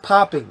about who's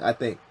popping, I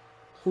think.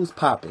 Who's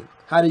popping?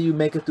 How do you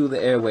make it through the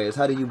airwaves?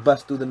 How do you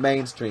bust through the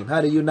mainstream?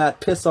 How do you not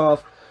piss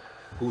off...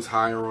 Who's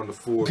higher on the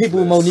Forbes people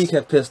list? Monique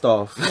have pissed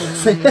off.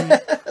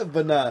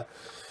 But nah.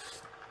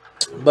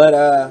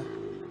 But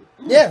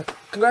yeah,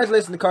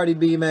 congratulations to Cardi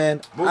B,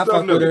 man. I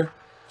fuck with her.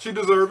 She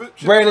deserve it.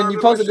 Brandon, you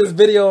posted this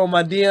video on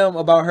my DM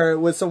about her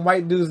with some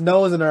white dude's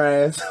nose in her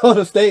ass on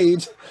the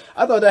stage.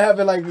 I thought that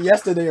happened like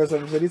yesterday or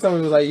some shit. He told me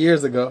it was like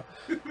years ago.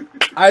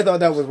 I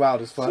thought that was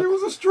wild as fuck. She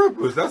was a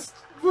stripper. That's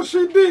what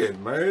she did,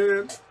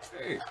 man.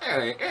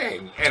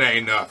 It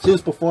ain't nothing. She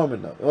was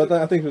performing though. Well,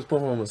 I think she was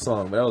performing a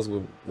song, but that was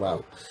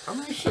wow. I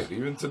mean, shit,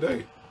 even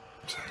today.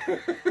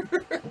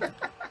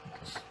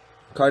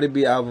 Cardi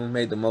B album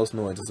made the most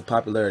noise. It's a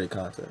popularity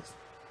contest.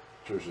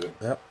 Sure shit.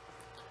 Yep.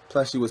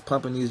 Plus, she was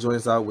pumping these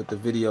joints out with the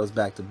videos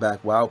back to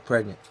back while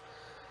pregnant.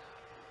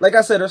 Like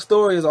I said, her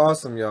story is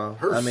awesome, y'all.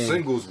 Her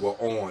singles were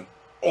on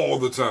all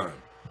the time.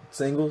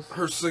 Singles?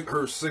 Her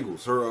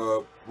singles,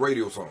 her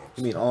radio songs.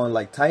 You mean on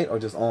like tight or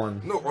just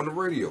on? No, on the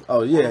radio.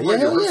 Oh yeah,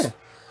 yeah.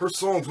 Her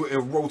songs were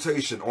in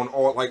rotation on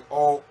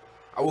all.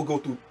 I would go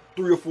through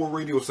 3 or 4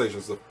 radio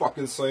stations. The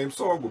fucking same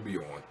song would be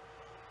on.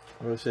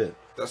 Oh shit.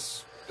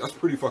 That's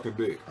pretty fucking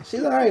big.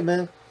 She's all right,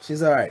 man.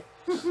 She's all right.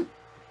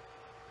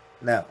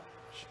 Now,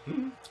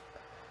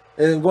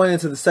 and going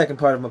into the second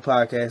part of my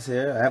podcast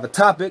here, I have a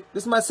topic.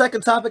 This is my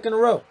second topic in a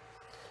row.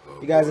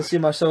 You guys didn't see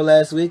my show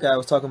last week. I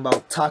was talking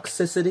about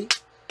toxicity.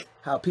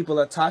 How people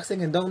are toxic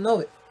and don't know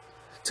it.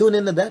 Tune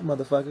into that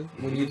motherfucker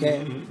when you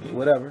can.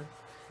 Whatever.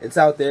 It's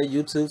out there.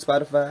 YouTube,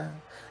 Spotify.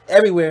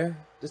 Everywhere.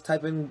 Just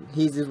type in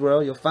Heezy's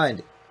World. You'll find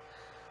it.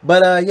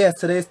 But yes,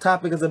 today's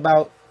topic is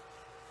about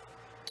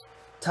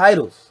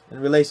titles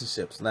in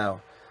relationships.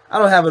 Now, I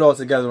don't have it all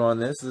together on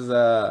this.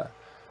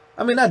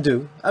 I mean, I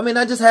do. I mean,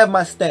 I just have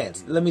my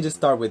stance. Let me just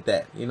start with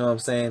that. You know what I'm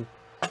saying?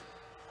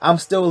 I'm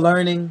still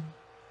learning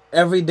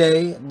every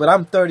day, but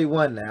I'm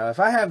 31 now.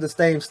 If I have the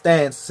same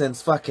stance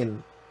since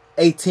fucking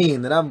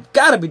 18, then I'm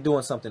gotta be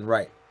doing something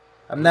right.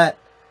 I'm not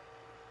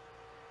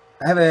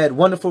I have had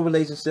wonderful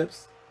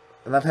relationships,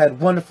 and I've had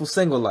wonderful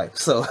single life.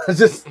 So I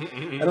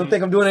don't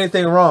think I'm doing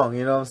anything wrong.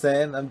 You know what I'm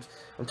saying? I'm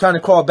trying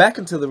to crawl back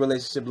into the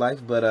relationship life,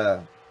 but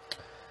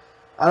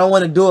I don't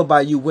want to do it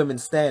by you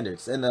women's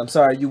standards. And I'm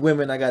sorry, you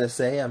women, I gotta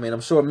say. I mean,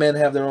 I'm sure men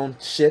have their own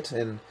shit,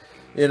 and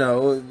you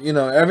know,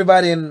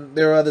 everybody in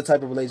their other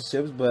type of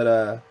relationships.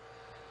 But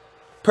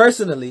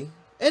personally,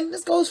 and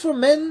this goes for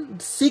men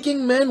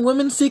seeking men,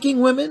 women seeking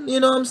women.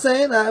 You know what I'm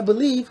saying? I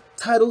believe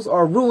titles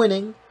are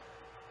ruining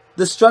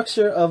the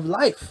structure of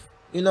life.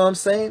 You know what I'm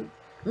saying?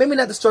 Maybe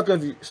not the structure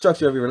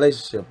of your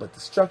relationship, but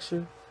the structure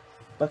of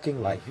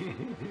fucking life.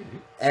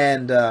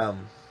 And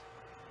I'm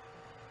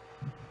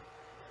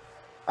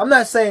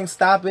not saying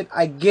stop it.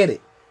 I get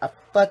it. I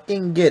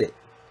fucking get it.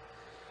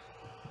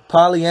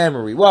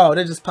 Polyamory. Wow,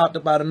 that just popped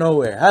up out of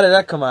nowhere. How did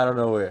that come out of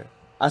nowhere?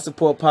 I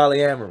support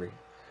polyamory.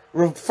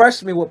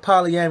 Refresh me what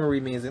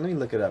polyamory means. And let me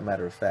look it up,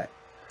 matter of fact.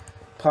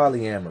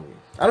 Polyamory.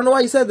 I don't know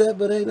why you said that,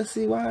 but hey, let's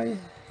see why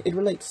it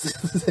relates.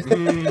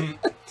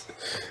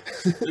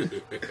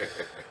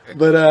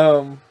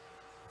 But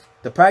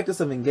the practice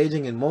of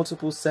engaging in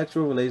multiple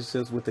sexual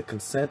relationships with the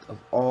consent of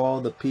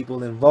all the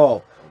people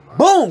involved.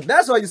 Boom!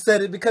 That's why you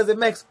said it, because it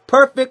makes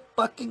perfect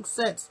fucking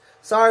sense.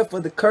 Sorry for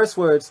the curse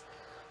words,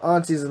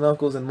 aunties and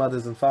uncles and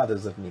mothers and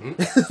fathers of me.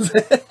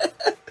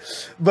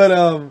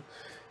 But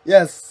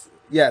yes,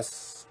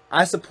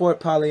 I support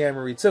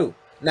polyamory too.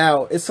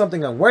 Now, it's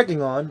something I'm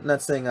working on.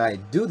 Not saying I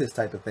do this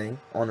type of thing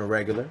on a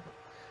regular.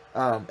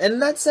 And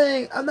not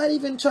saying, I'm not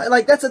even trying,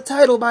 like, that's a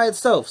title by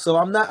itself. So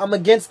I'm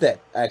against that,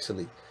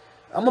 actually.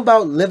 I'm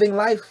about living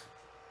life.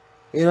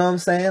 You know what I'm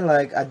saying?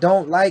 Like, I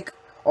don't like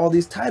all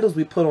these titles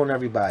we put on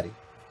everybody.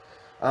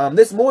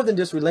 There's more than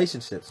just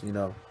relationships, you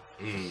know.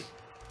 You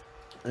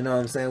know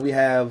what I'm saying? We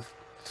have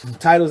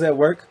titles at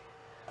work.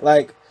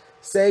 Like,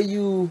 say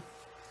you,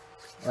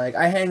 like,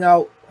 I hang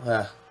out,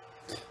 I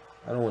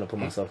don't want to put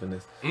myself in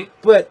this.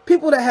 But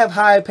people that have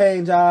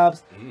high-paying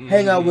jobs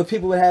hang out with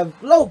people that have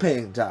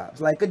low-paying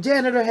jobs. Like, a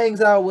janitor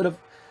hangs out with a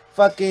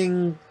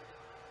fucking,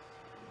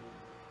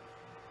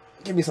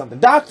 give me something,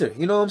 doctor.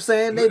 You know what I'm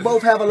saying? They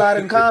both have a lot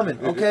in common,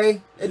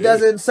 okay? It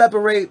doesn't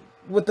separate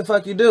what the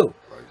fuck you do.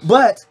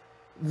 But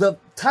the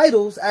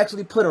titles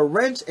actually put a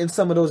wrench in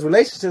some of those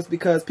relationships,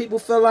 because people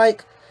feel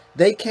like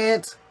they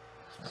can't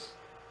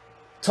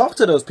talk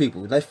to those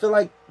people. They feel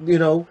like, you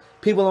know,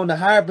 people on the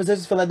higher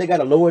positions feel like they got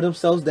to lower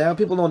themselves down.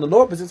 People on the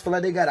lower positions feel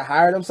like they got to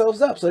hire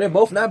themselves up. So they're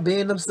both not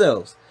being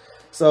themselves.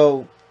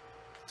 So,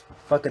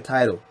 fuck a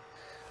title.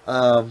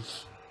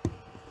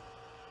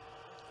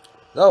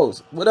 Those.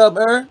 What up,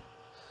 Aaron?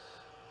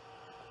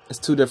 It's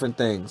two different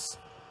things.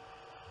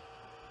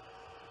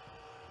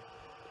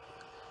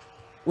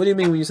 What do you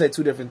mean when you say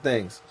two different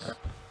things?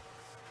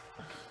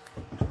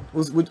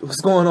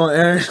 What's going on,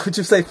 Aaron? What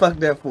you say fuck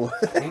that for?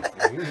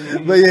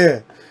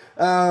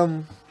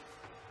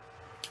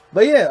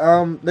 But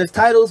yeah, there's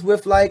titles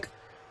with like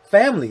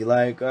family,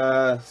 like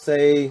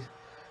say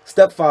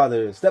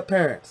stepfathers,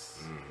 stepparents,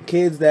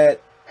 kids that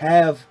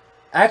have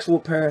actual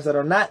parents that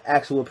are not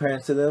actual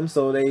parents to them,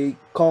 so they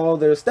call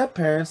their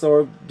stepparents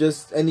or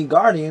just any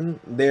guardian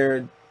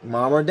their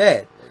mom or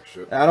dad.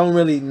 I don't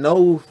really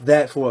know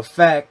that for a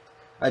fact.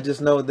 I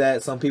just know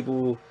that some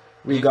people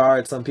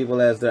regard some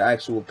people as their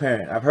actual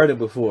parent. I've heard it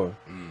before,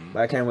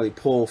 but I can't really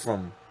pull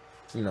from,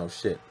 you know,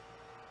 shit.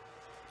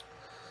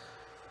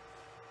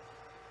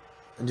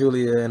 And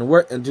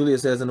Julia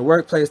says, in the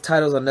workplace,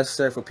 titles are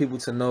necessary for people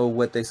to know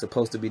what they're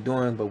supposed to be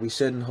doing, but we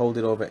shouldn't hold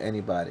it over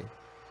anybody.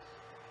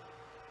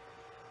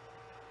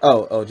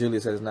 Oh,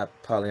 Julia says not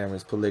polyamory,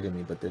 it's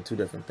polygamy, but they're two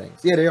different things.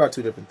 Yeah, they are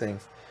two different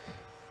things.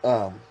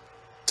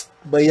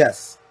 But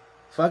yes,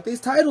 fuck these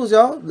titles,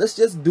 y'all. Let's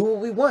just do what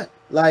we want.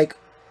 Like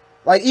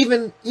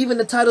even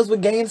the titles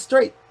with gay and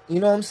straight. You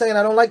know what I'm saying?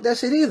 I don't like that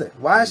shit either.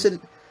 Why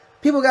should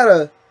people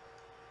gotta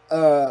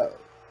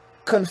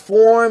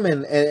conform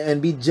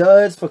and be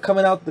judged for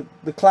coming out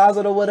the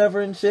closet or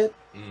whatever and shit?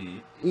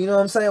 You know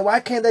what I'm saying? Why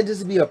can't that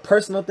just be a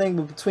personal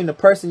thing between the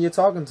person you're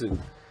talking to?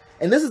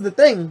 And this is the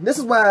thing. This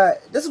is why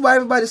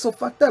everybody's so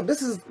fucked up.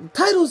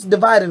 Titles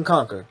divide and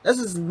conquer. This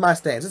is my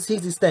stance. This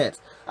is Heezy's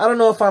stance. I don't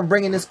know if I'm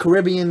bringing this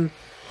Caribbean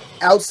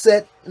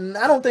outset.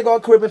 I don't think all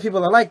Caribbean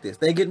people are like this.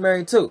 They get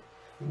married too.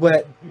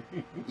 But,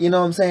 you know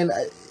what I'm saying?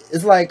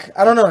 It's like,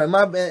 I don't know.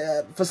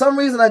 For some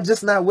reason, I'm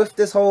just not with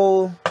this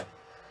whole,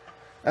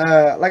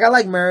 like, I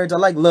like marriage. I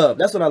like love.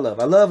 That's what I love.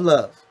 I love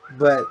love.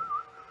 But,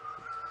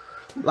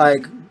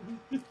 like,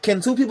 can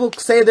two people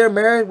say they're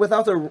married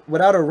without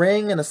a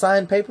ring and a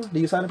signed paper? Do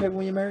you sign a paper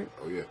when you're married?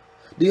 Oh,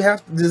 yeah.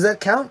 Does that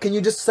count? Can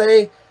you just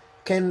say,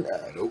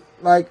 nope.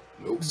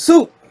 Nope.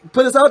 Soup,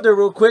 put this out there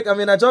real quick. I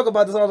mean, I joke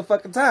about this all the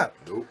fucking time.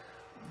 Nope.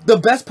 The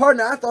best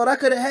partner I thought I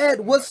could have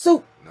had was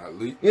Soup.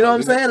 You know what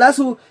I'm saying? That's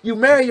who you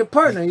marry your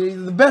partner. You're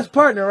the best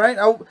partner, right?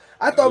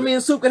 I thought me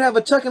and Soup could have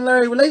a Chuck and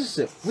Larry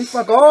relationship. We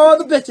fuck all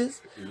the bitches,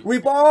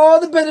 reap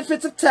all the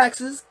benefits of tax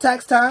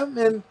time,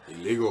 and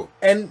illegal,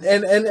 and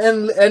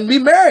be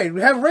married. We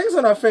have rings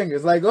on our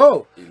fingers. Like,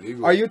 oh,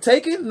 illegal. Are you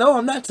taken? No,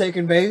 I'm not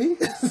taken, baby.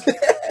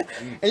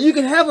 And you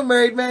can have a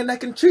married man that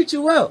can treat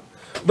you well.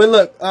 But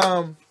look,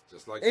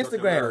 just like Chuck and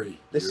Instagram. Larry.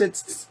 The You're- shit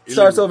it's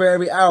starts illegal. over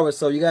every hour,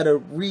 so you gotta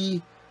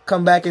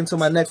come back into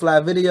my next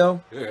live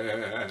video.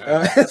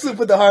 So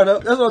put the heart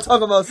up. That's what I'm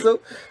talking about,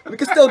 Soup. We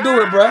can still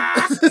do it, bro.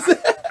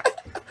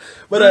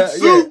 But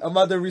yeah, I'm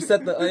about to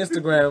reset the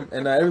Instagram,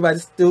 and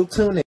everybody's still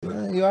tuning.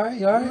 You alright?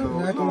 You alright?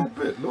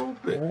 Little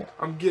bit. Right.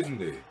 I'm getting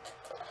there.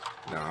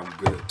 Nah, I'm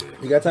good there.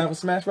 You got time for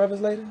Smash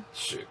Brothers later?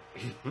 Shit.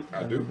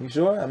 I do. You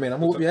sure? I mean,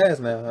 I'm whoop your ass,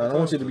 man. I don't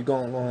want you to be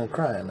going home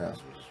crying now.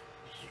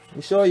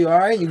 You sure you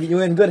alright?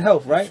 You're in good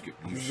health, right?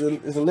 Is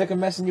the liquor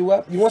messing you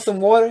up? You want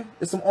some water?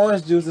 There's some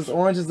orange juice. There's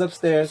oranges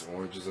upstairs.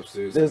 Oranges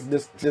upstairs.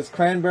 There's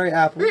cranberry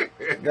apple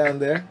down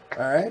there.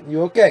 Alright?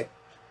 You okay?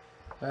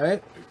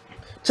 Alright?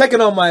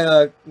 Checking on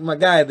my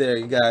guy there,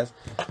 you guys.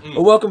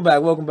 Well, welcome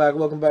back,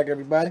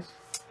 everybody.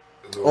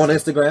 On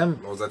Instagram.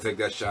 As long as I take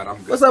that shot, I'm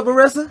good. What's up,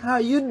 Arissa? How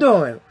you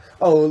doing?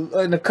 Oh,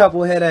 and a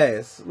couple head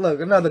ass.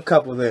 Look, another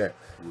couple there.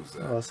 Who's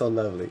that? Oh, so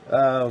lovely.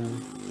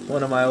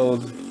 One of my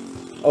old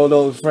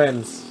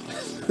friends.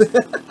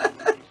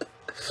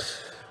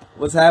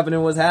 What's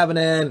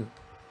happening?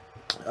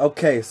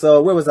 Okay,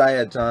 so where was I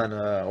at, John?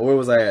 Where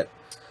was I at?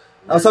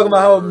 I was talking about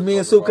how me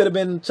and Sue could have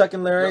been Chuck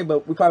and Larry,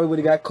 but we probably would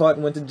have got caught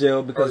and went to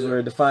jail because we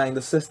were defying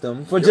the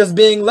system for just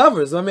being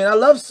lovers. I mean, I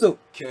love Sue.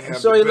 I'm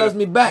sure he loves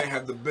me back. Can't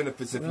have the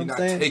benefits if you're not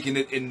taking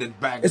it in the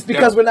back. It's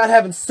because we're not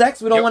having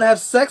sex. We don't want to have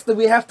sex that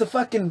we have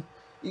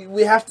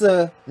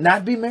to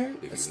not be married.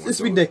 It's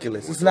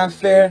ridiculous. It's not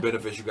fair.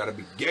 Benefits, you gotta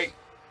be gay.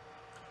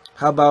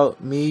 How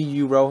about me,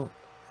 you, Rohan,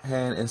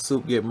 and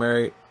Soup get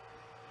married?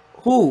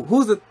 Who?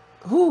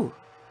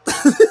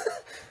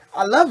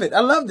 I love it.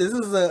 I love this.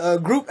 This is a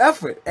group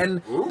effort.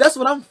 And that's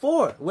what I'm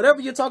for. Whatever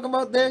you're talking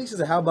about there, she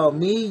said, how about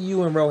me,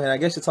 you, and Rohan? I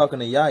guess you're talking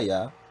to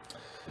Yaya.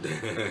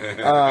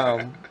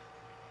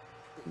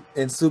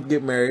 And Soup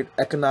get married.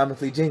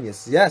 Economically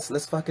genius. Yes,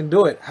 let's fucking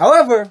do it.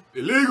 However,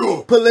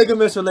 illegal.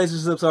 Polygamous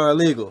relationships are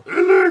illegal.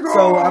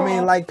 So, I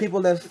mean, like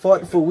people that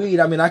fought for weed,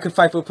 I mean, I could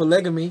fight for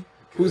polygamy.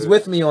 Who's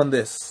with me on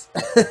this?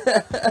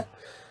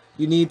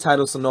 You need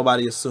titles so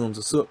nobody assumes.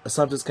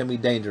 Assumptions can be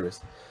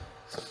dangerous.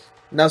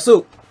 Now,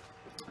 Soup,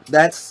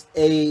 that's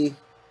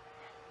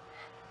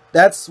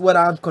what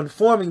I'm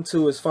conforming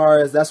to as far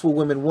as that's what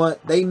women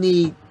want. They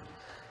need,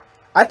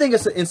 I think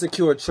it's an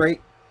insecure trait,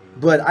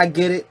 but I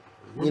get it.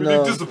 Women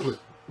need discipline.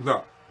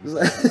 No.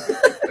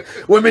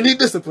 Women need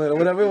discipline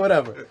or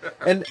whatever.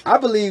 And I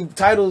believe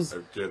titles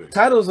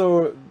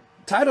are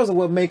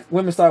what make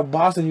women start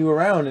bossing you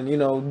around and,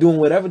 doing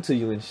whatever to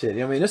you and shit.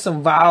 I mean, there's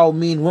some vile,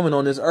 mean women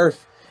on this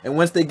earth. And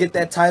once they get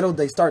that title,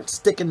 they start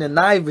sticking their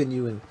knife in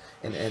you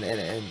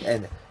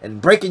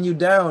and breaking you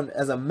down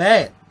as a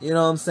man. You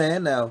know what I'm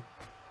saying? Now,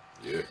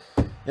 yeah.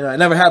 It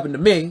never happened to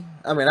me.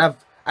 I mean, I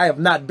have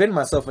not been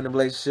myself in a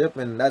relationship,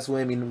 and that's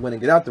when I want to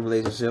get out the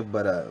relationship.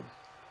 But I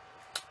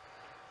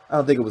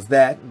don't think it was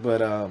that.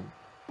 But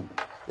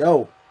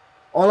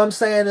all I'm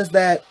saying is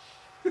that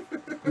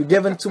you're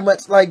giving too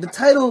much. Like the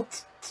title,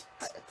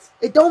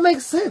 it don't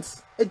make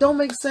sense. It don't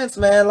make sense,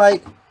 man.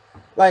 Like,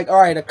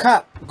 all right, a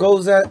cop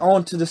goes out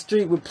onto the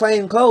street with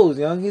plain clothes,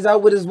 He's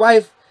out with his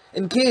wife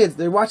and kids.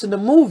 They're watching the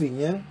movie,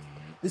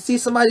 They see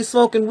somebody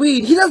smoking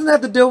weed. He doesn't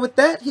have to deal with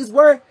that. He's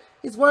worrying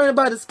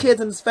about his kids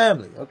and his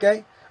family,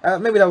 okay?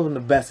 Maybe that wasn't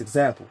the best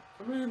example.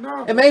 I mean,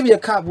 no. And maybe a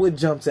cop would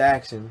jump to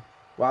action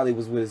while he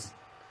was with his...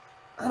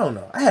 I don't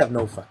know. I have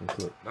no fucking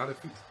clue. Not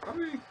if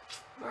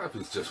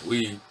it's just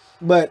weed.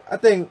 But I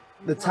think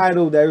the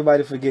title that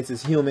everybody forgets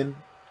is human.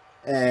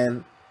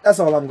 And that's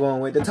all I'm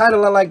going with. The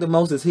title I like the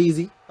most is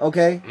Heezy,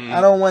 okay?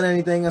 I don't want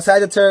anything. A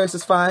Sagittarius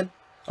is fine,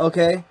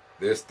 okay?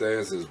 Their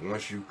stance is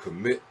once you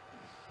commit,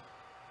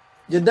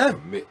 you're done.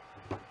 Commit.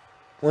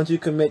 Once you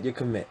commit, you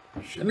commit.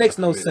 It makes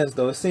no sense,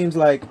 though. It seems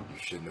like... You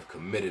shouldn't have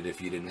committed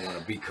if you didn't want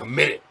to be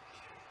committed.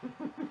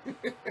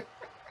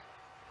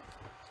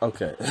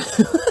 Okay.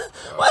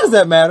 Why does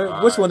that matter?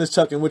 Which one is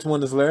Chuck and which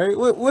one is Larry?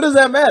 What does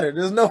that matter?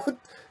 There's no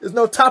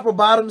top or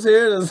bottoms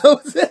here. There's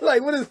no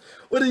like what does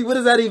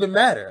that even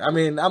matter? I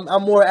mean,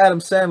 I'm more Adam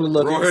Sandler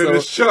looking. Rohan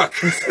is Chuck.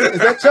 Is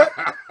that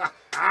Chuck?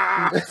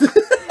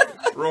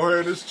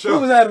 Rohan is Chuck.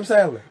 Who was Adam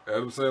Sandler?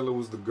 Adam Sandler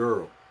was the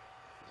girl.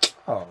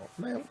 Oh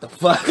man, what the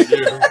fuck?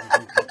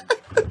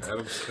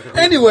 Adam Sandler.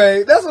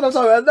 Anyway, that's what I'm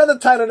talking about. Another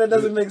title that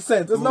doesn't make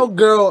sense. There's no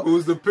girl.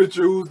 Who's the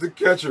pitcher? Who's the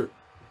catcher?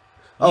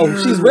 Oh,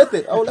 she's with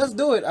it. Oh, let's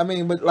do it. I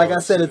mean, but like I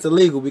said, it's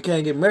illegal. We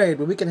can't get married,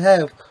 but we can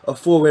have a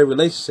 4-way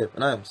relationship,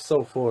 and I am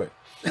so for it.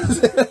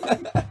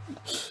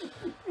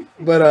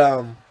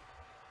 But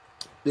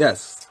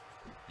yes.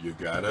 You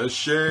gotta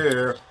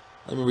share.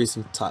 Let me read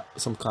some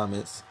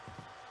comments.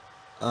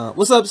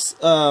 What's up,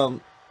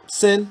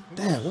 Sin?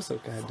 Damn, what's her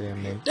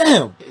goddamn name?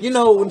 Damn,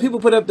 when people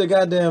put up their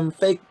goddamn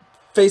fake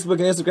Facebook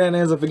and Instagram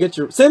names, I forget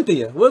your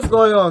Cynthia. What's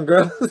going on,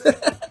 girl?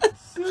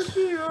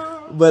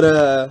 Cynthia.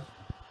 But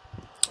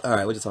all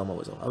right, what you talking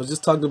about? I was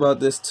just talking about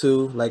this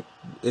too. Like,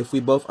 if we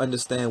both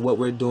understand what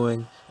we're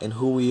doing and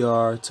who we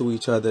are to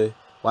each other,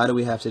 why do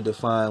we have to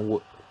define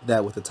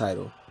that with a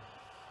title?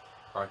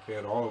 I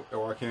can't all.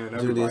 Oh, I can't.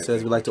 Julian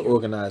says we like to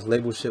organize,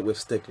 label shit with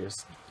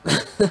stickers.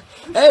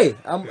 Hey,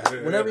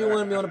 whenever you want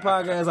to be on the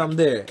podcast, I'm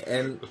there.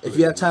 And if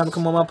you have time to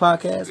come on my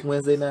podcast,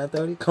 Wednesday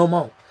 9:30, come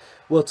on.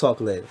 We'll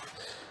talk later.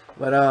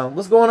 But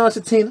what's going on,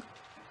 Chatina?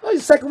 Oh, your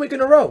second week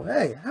in a row.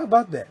 Hey, how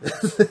about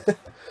that?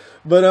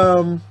 But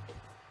all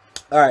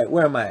right,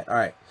 where am I? All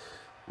right,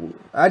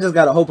 I just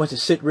got a whole bunch of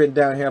shit written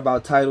down here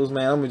about titles,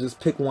 man. I'm gonna just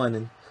pick one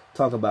and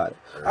talk about it.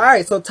 All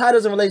right, so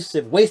titles in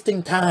relationship,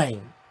 wasting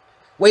time.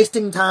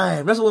 Wasting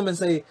time. That's what women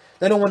say.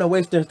 They don't want to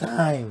waste their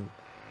time.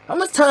 How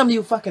much time do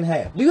you fucking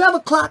have? Do you have a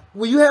clock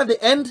where you have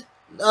the end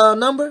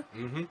number?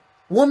 Mm-hmm.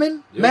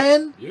 Woman? Yeah.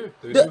 Man? Yeah,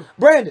 they do.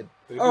 Brandon.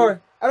 They or,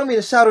 do. I don't mean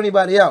to shout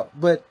anybody out,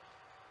 but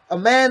a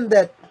man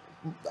that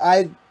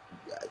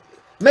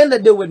men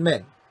that deal with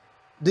men.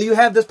 Do you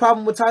have this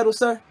problem with titles,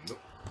 sir? Nope.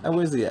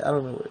 Where's he at? I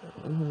don't know where.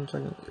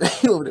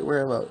 He over there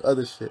worrying about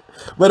other shit.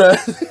 But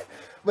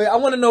but I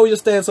want to know your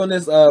stance on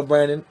this,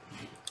 Brandon.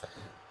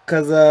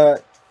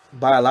 Because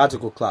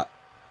biological clock.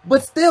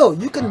 But still,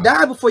 you can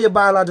die before your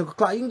biological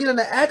clock. You can get in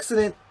an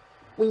accident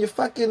when you're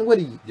fucking, what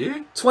are you?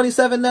 Yeah.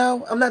 27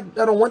 now?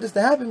 I don't want this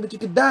to happen, but you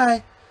could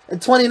die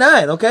at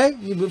 29, okay?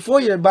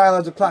 Before your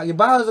biological clock. Your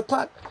biological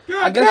clock,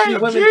 God I guess damn, you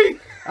women... G.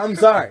 I'm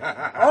sorry.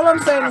 All I'm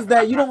saying is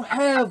that you don't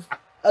have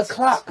a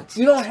clock.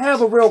 You don't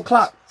have a real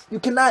clock. You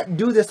cannot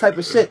do this type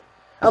of shit.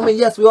 I mean,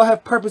 yes, we all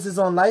have purposes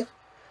in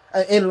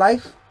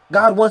life.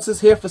 God wants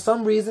us here for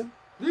some reason,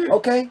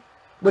 okay?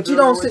 But you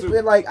don't sit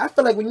there like, I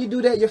feel like when you do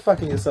that, you're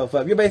fucking yourself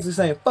up. You're basically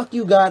saying, fuck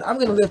you, God, I'm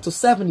going to live till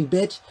 70,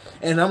 bitch.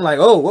 And I'm like,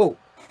 oh,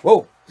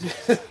 whoa.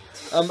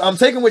 I'm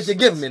taking what you're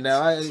giving me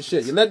now.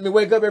 Shit, you let me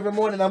wake up every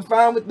morning, I'm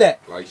fine with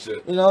that. Like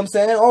shit. You know what I'm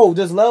saying? Oh,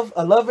 there's a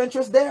love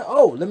interest there?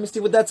 Oh, let me see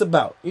what that's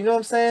about. You know what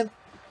I'm saying?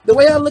 The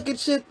way I look at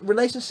shit,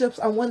 relationships,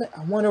 I want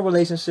a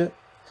relationship.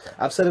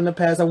 I've said in the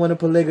past I want a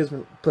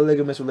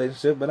polygamous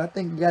relationship, but I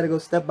think you got to go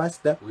step by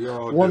step. We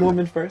all One do.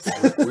 woman first.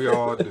 We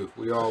all do.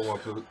 We all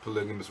want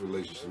polygamous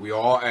relationships. We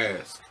all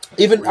ask.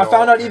 I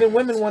found out even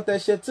women want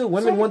that shit too.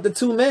 Women want the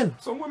two men.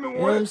 Some women want it. You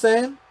know what I'm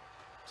saying?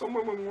 Some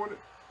women want it.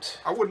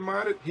 I wouldn't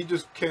mind it. He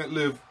just can't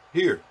live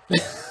here.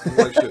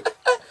 Like shit.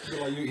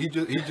 Like he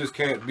just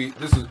can't be.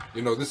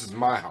 This is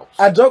my house.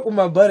 I joke with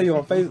my buddy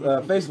on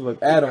Facebook,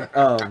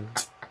 Adam.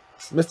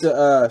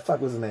 Mr.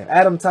 Fuck, what's his name?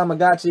 Adam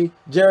Tamagotchi,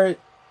 Jared.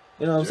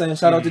 You know what I'm saying?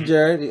 Shout out to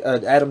Jared,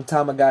 Adam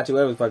Tamagotchi,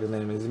 whatever the fuck his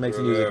name is. He makes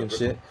music and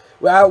shit.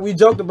 Well, we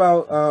joked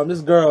about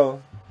this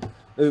girl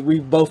we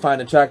both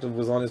find attractive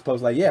was on this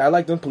post like, yeah, I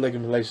like them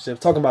polygamous relationships.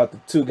 Talking about the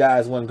two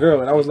guys, one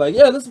girl. And I was like,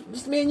 yeah,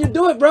 let's me and you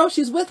do it, bro.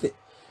 She's with it.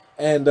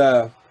 And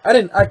I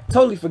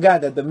totally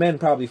forgot that the men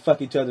probably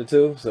fuck each other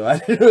too. So I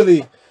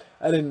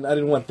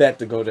didn't want that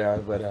to go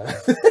down. But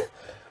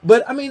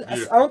but I mean,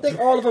 yeah. I don't think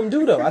all of them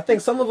do though. I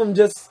think some of them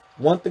just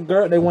want the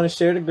girl. They want to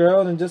share the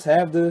girl and just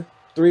have the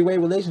three-way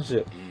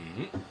relationship.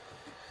 Mm-hmm.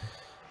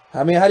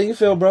 I mean, how do you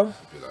feel, bro?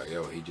 Be like,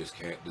 yo, he just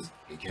can't.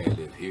 He can't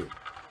live here.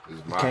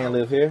 Can't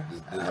live here.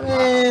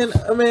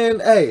 I mean,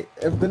 hey,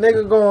 if the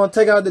nigga gonna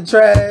take out the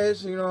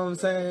trash, you know what I'm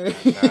saying?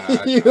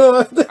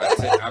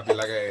 I'd be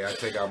like, hey, I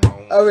take out my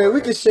own. I mean,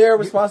 we can share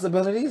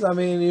responsibilities. I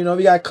mean,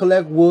 we gotta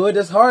collect wood.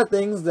 There's hard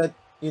things that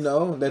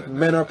that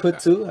men are put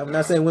to. I'm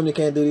not saying women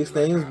can't do these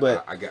things,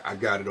 but I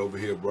got it over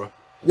here, bro.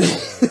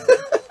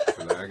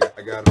 I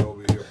got it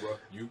over here, bro.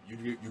 You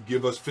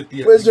give us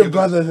 50. Where's your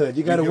brotherhood?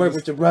 You got to work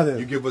with your brother.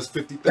 You give us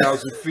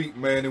 50,000 feet,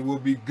 man, and we'll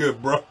be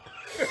good, bro.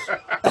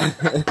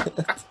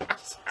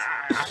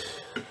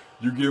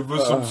 You give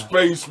us some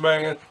space,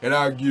 man, and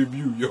I'll give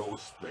you your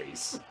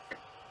space.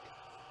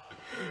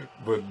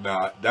 But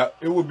nah,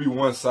 it would be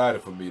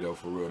one-sided for me though,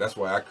 for real. That's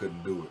why I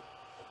couldn't do it.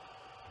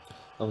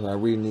 I'm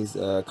not reading these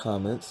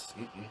comments.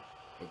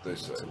 What they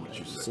say? What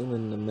you say?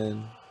 Assuming the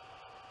men.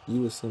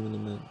 You assuming the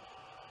men.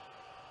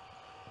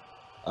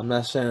 I'm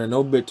not sharing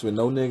no bitch with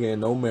no nigga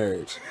and no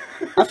marriage.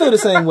 I feel the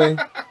same way.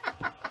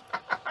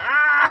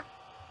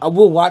 I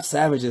will watch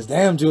Savages.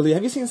 Damn, Julie,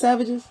 have you seen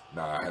Savages?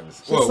 Nah, I haven't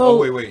seen.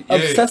 Wait. Yeah,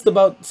 obsessed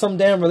about some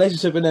damn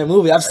relationship in that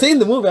movie. I've seen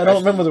the movie. I don't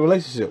remember the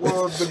relationship.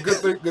 Well,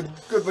 the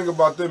good thing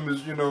about them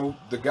is,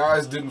 the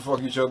guys didn't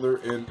fuck each other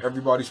and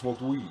everybody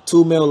smoked weed.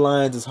 Two male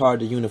lines is hard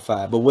to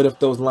unify, but what if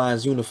those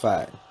lines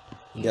unified?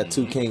 You got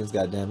two kings,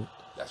 goddammit.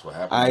 That's what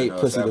happened. I ate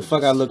pussy. Savages. The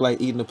fuck I look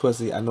like eating a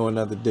pussy. I know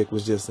another dick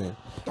was just in.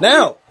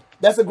 Now,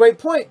 that's a great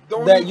point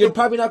that you're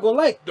probably not gonna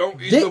like.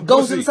 Dick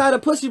goes inside a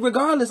pussy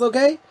regardless,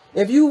 okay?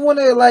 If you want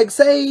to,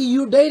 say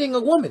you're dating a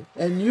woman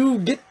and you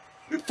get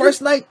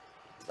first night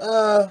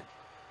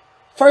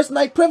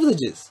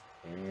privileges.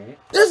 Mm-hmm.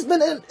 There's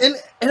been,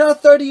 in our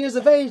 30 years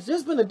of age,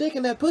 there's been a dick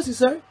in that pussy,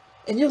 sir.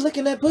 And you're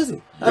licking that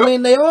pussy. Yep. I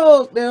mean, they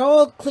all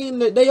clean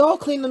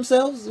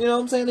themselves. You know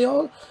what I'm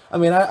saying?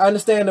 I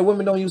understand that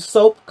women don't use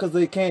soap because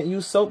they can't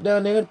use soap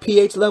down there,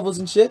 pH levels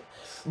and shit.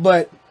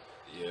 But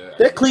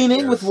they're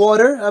cleaning with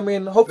water. I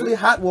mean, hopefully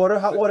hot water.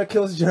 Hot water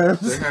kills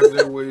germs. They have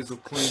their ways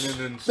of cleaning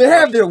and they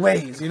have their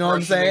ways, you know what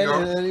I'm saying?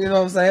 You know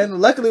what I'm saying?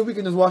 Luckily, we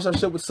can just wash our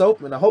shit with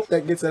soap, and I hope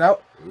that gets it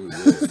out. Ooh,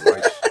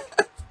 yeah,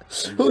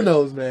 who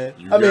knows, man?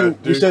 I mean,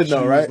 we should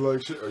know, right?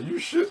 Are you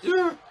shit?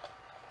 Yeah.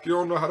 If you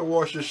don't know how to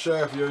wash your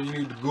shaft, yo, you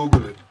need to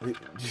Google it.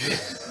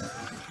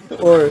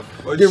 Or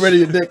Like get rid of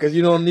your dick because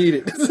you don't need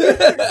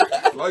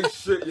it. Like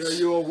shit, yeah,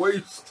 you a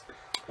waste.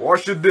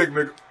 Wash your dick,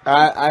 nigga.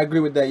 I agree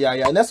with that,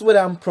 yeah. And that's what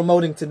I'm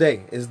promoting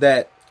today, is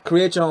that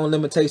create your own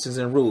limitations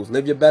and rules.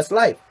 Live your best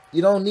life.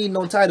 You don't need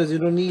no titles. You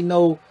don't need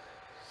no...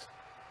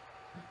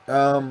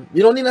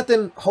 you don't need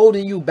nothing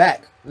holding you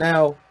back.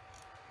 Now,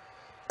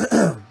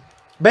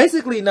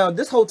 basically, now,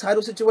 this whole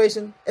title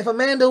situation, if a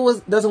man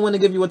doesn't want to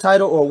give you a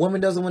title, or a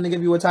woman doesn't want to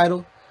give you a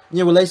title,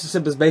 your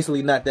relationship is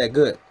basically not that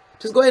good.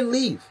 Just go ahead and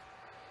leave.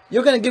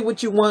 You're going to get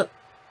what you want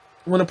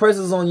when a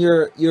person's on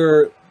your...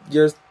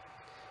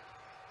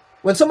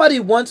 When somebody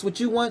wants what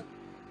you want...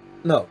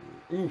 No.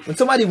 When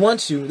somebody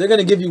wants you, they're going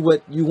to give you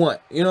what you want.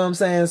 You know what I'm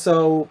saying?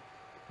 So,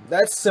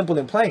 that's simple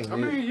and plain. I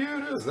mean,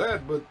 yeah, it is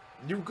that, but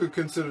you could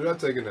consider that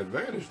taking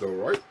advantage, though,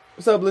 right?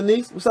 What's up,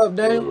 Lanice? What's up,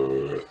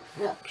 Daniel?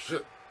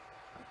 Shit.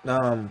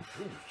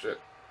 Shit.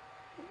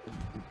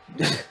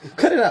 Shit.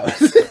 Cut it out.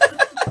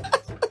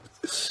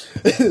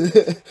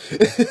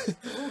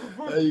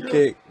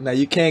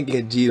 You can't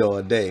get G'd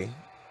all day.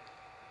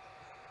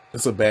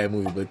 It's a bad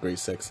movie, but great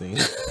sex scene.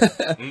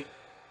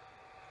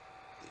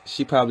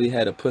 She probably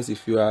had a pussy a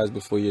few hours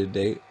before your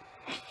date.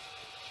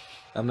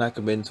 I'm not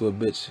committing to a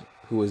bitch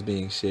who is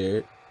being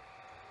shared.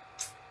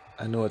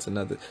 I know it's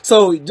another.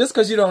 So just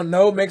because you don't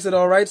know makes it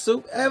all right,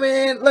 Soup. I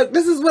mean, look,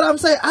 this is what I'm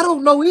saying. I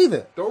don't know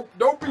either. Don't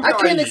be naive.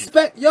 I can't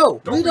expect. We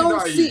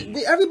don't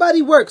see.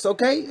 Everybody works,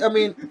 okay? I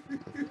mean,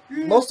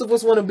 most of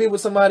us want to be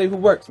with somebody who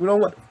works. We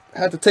don't want to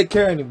have to take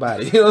care of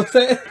anybody. You know what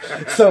I'm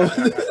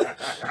saying?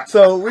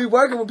 So we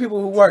working with people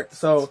who work.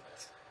 So,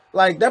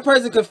 like, that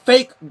person could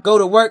fake go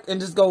to work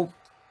and just go.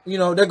 You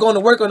know, they're going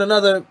to work on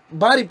another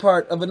body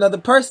part of another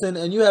person,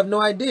 and you have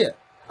no idea.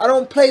 I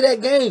don't play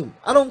that game.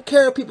 I don't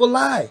care if people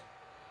lie.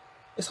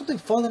 Is something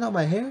falling out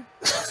my hair?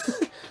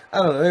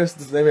 I don't know.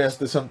 Maybe that's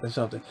the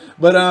something.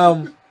 But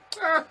I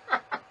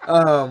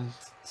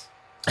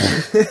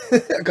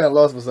kind of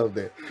lost myself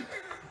there.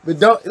 But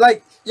don't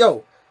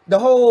the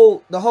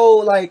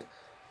whole like.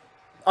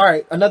 All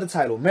right, another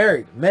title: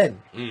 married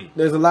men.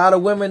 There's a lot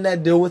of women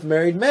that deal with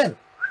married men,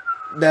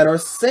 that are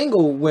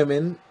single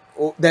women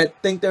that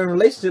think they're in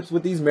relationships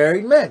with these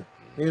married men.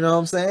 You know what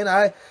I'm saying?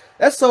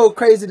 That's so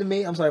crazy to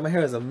me. I'm sorry, my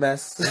hair is a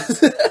mess.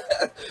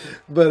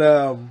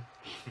 But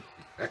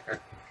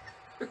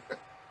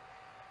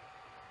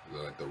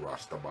Like the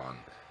Rastaman.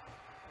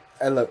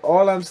 And look,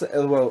 all I'm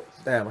saying, well,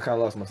 damn, I kind of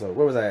lost myself.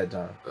 Where was I at,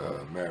 John?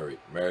 Married.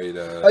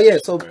 Oh yeah,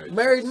 so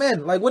married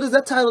men. Like, what does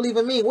that title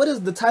even mean? What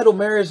does the title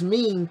marriage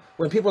mean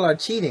when people are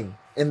cheating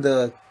in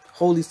the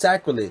holy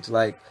sacrilege?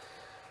 Like,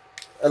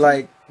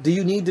 do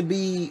you need to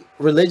be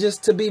religious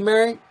to be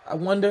married? I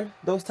wonder,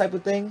 those type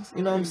of things.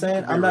 You know what I'm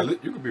saying?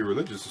 You could be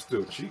religious and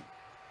still cheat.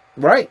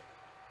 Right.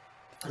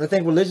 I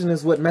think religion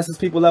is what messes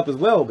people up as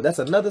well, but that's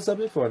another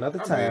subject for another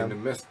time. I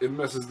mean, it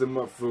messes them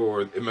up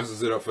it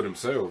messes it up for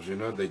themselves, you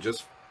know? They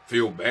just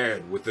feel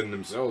bad within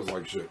themselves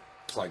like shit.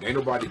 It's like, ain't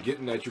nobody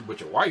getting at you but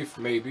your wife,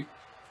 maybe.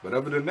 But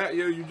other than that,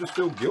 yeah, you just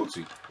feel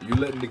guilty. You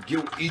letting the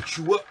guilt eat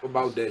you up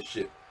about that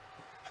shit.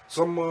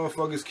 Some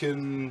motherfuckers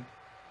can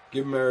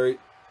get married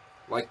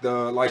like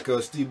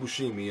Steve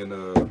Buscemi and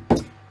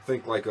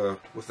think like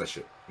what's that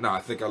shit? Nah, I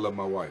Think I Love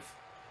My Wife.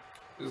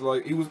 It's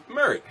like, he was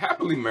married,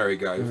 happily married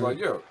guy. He was like,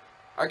 yo,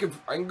 I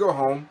can go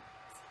home.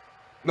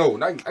 No,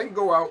 I can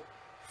go out,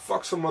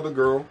 fuck some other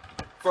girl,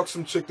 fuck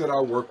some chick that I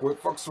work with,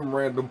 fuck some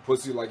random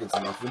pussy like it's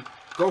nothing.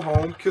 Go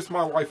home, kiss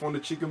my wife on the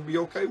cheek, and be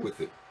okay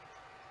with it.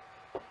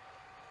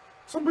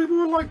 Some people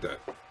are like that.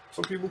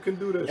 Some people can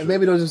do that. And shit.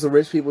 Maybe those are just the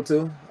rich people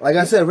too. Like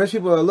I said, rich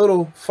people are a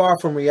little far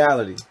from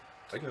reality.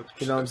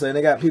 You know what I'm saying?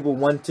 They got people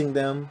wanting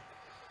them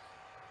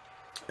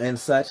and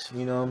such.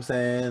 You know what I'm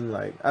saying?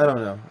 Like, I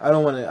don't know. I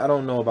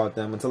don't know about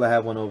them until I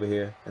have one over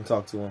here and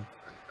talk to them.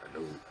 I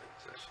know.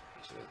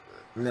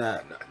 Nah.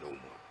 I know more.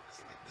 It's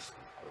like this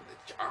on the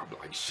job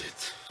like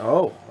shit.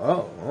 Oh,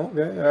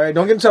 okay. All right,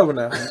 don't get in trouble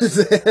now. and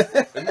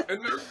they're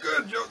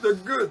good, yo. They're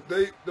good.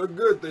 They're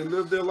good. They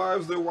live their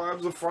lives. Their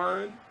wives are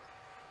fine.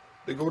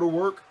 They go to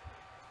work.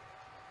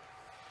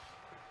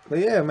 But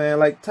yeah, man,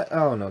 like, I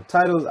don't know.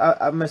 Titles,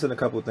 I mentioned a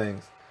couple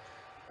things.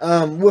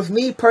 With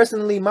me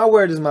personally, my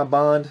word is my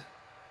bond.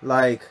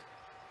 Like,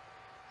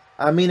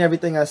 I mean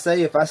everything I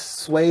say. If I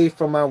sway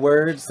from my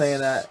word, saying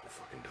that,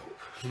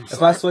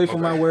 if I sway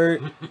from my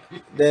word,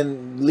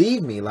 then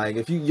leave me. Like,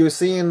 if you're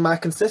seeing my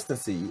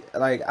consistency,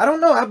 like, I don't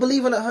know. I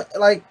believe in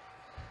like,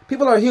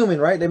 people are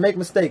human, right? They make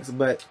mistakes,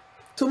 but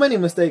too many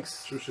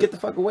mistakes. Sure. Get the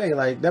fuck away.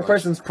 Like, that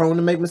person's prone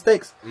to make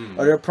mistakes,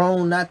 or they're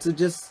prone not to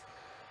just.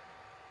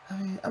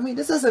 I mean,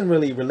 this doesn't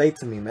really relate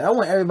to me, man. I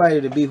want everybody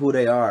to be who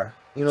they are.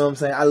 You know what I'm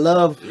saying? I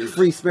love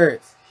free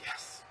spirits.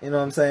 Yes. You know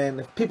what I'm saying?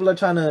 If people are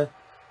trying to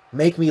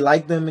make me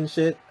like them and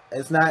shit,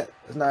 that's not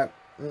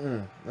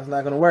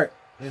gonna work.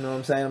 You know what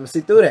I'm saying? I'm gonna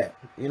see through that.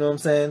 You know what I'm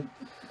saying?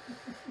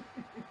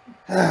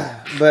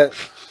 But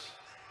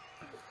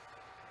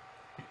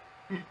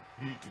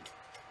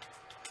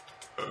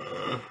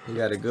you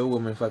got a good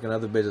woman fucking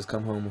other bitches,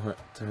 come home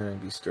to her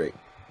and be straight.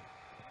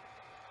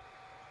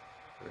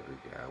 Every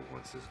guy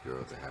wants his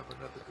girl to have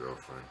another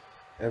girlfriend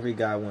Every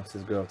guy wants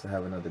his girl to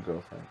have another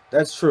girlfriend.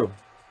 That's true.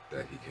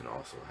 that he can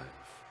also have.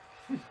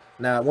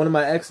 Now, one of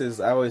my exes,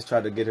 I always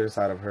tried to get her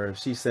side of her.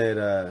 She said,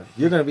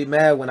 you're going to be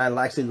mad when I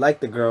actually like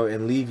the girl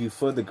and leave you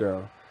for the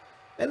girl.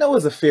 And that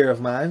was a fear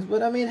of mine.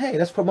 But, I mean, hey,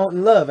 that's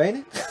promoting love, ain't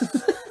it?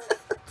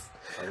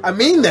 I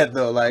mean that,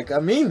 though. Like, I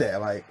mean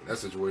that. Like, In that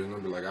situation, I'll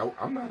be like,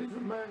 I'm not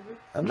even mad.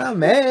 I'm not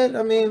mad.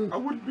 I mean, I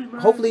wouldn't be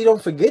mad. hopefully you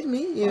don't forget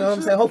me. You know what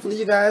I'm saying? Hopefully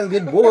you guys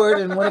get bored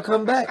and want to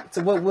come back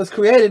to what was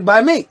created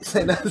by me.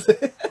 like,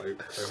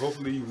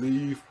 hopefully you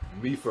leave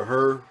me for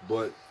her,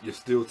 but you're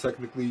still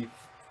technically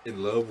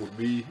in love with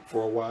me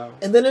for a while.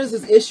 And then there's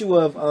this issue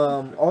of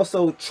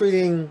also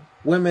treating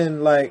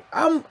women like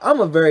I'm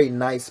a very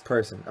nice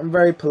person. I'm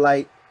very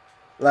polite.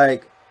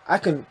 Like, I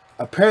can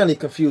apparently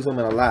confuse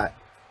women a lot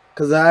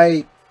because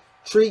I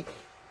treat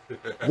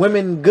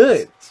women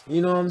good.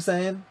 You know what I'm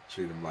saying?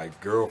 Treat them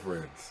like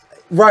girlfriends.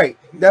 Right.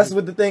 That's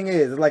what the thing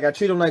is. Like, I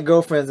treat them like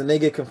girlfriends and they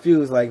get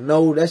confused. Like,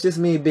 no, that's just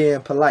me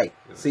being polite.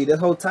 Yeah. See, this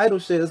whole title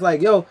shit is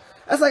like, yo,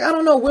 that's like, I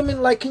don't know,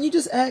 women, like, can you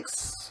just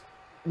ask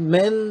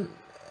men?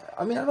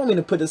 I mean, I don't mean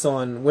to put this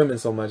on women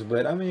so much,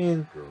 but I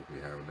mean, girls be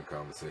having the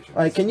conversation.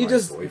 Like, can you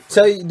just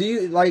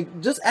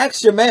just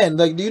ask your man,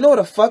 like, do you know what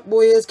a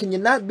fuckboy is? Can you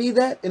not be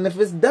that? And if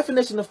his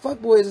definition of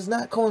fuckboy does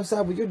not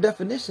coincide with your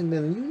definition,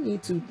 then you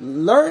need to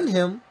learn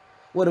him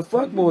what a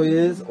fuckboy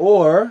is,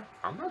 or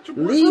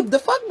leave the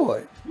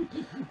fuckboy.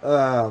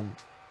 But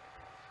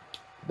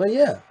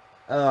yeah,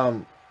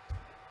 I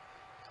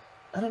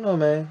don't know,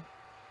 man.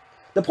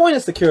 The point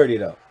is security,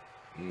 though.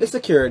 It's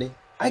security.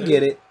 I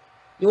get it.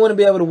 You want to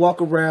be able to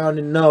walk around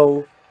and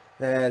know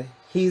that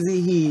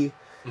he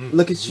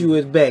look at you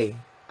as bae.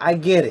 I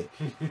get it.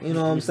 You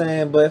know what I'm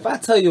saying? But if I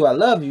tell you I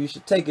love you, you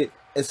should take it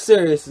as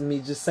serious as me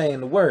just saying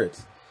the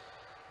words.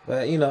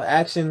 But, you know,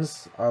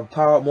 actions are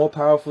more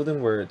powerful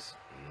than words.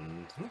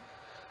 Mm-hmm.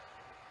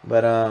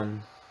 But,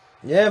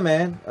 yeah,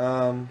 man.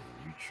 You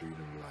treat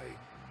them like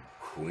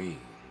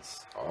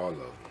queens. All of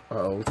them.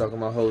 Uh-oh, we talking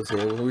about hoes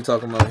here. What are we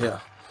talking about here?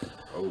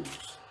 Hoes.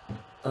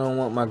 I don't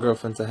want my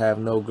girlfriend to have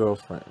no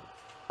girlfriend.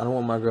 I don't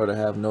want my girl to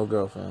have no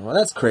girlfriend. Well,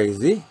 that's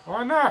crazy.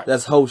 Why not?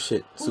 That's hoe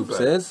shit, Who's Soup that?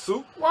 says.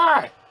 Soup?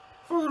 Why?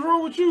 What is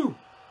wrong with you?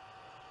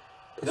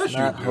 It's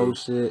not hoe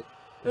shit.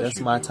 That's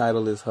my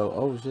title is hoe.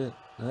 Oh, shit.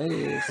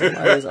 Hey,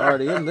 somebody's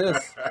already in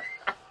this.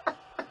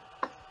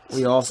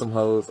 We all some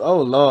hoes.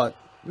 Oh, Lord.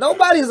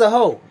 Nobody's a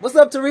hoe. What's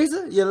up,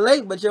 Teresa? You're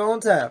late, but you're on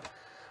time.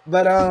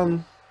 But,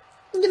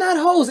 you're not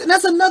hoes. And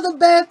that's another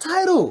bad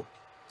title.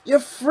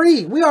 You're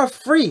free. We are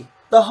free.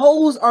 The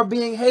hoes are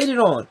being hated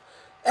on.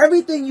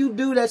 Everything you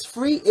do that's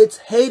free, it's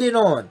hated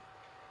on.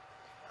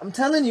 I'm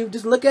telling you,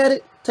 just look at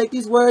it. Take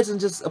these words and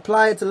just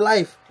apply it to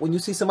life. When you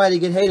see somebody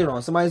get hated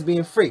on, somebody's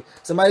being free,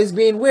 somebody's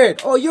being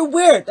weird. Oh, you're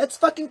weird. That's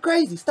fucking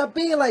crazy. Stop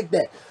being like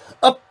that.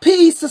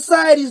 Appease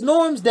society's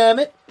norms, damn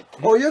it,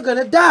 or you're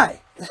gonna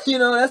die. You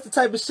know, that's the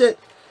type of shit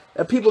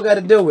that people got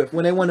to deal with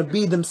when they want to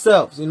be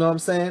themselves. You know what I'm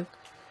saying?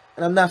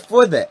 And I'm not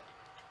for that.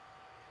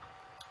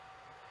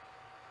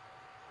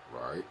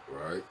 Right.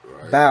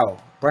 Bow.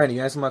 Brandy,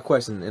 you answered my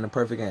question in a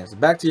perfect answer.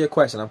 Back to your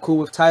question. I'm cool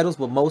with titles,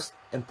 but most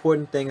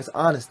important thing is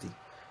honesty.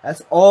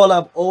 That's all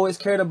I've always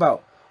cared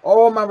about.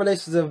 All my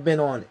relationships have been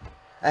on it.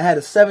 I had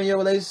a 7-year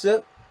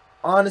relationship.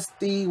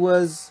 Honesty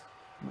was...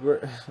 Well,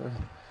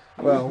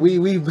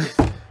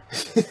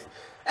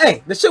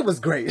 hey, the shit was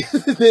great.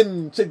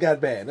 Then shit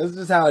got bad. That's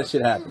just how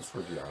shit happens.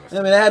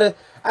 I mean,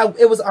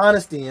 it was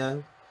honesty,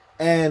 young.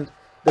 And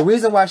the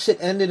reason why shit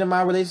ended in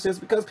my relationships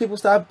because people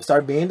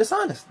start being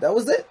dishonest. That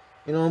was it.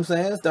 You know what I'm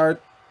saying?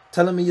 Start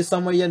telling me you're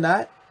somewhere you're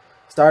not.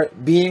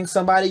 Start being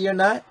somebody you're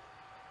not.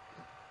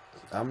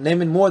 I'm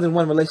naming more than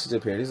one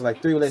relationship here. These are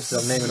like 3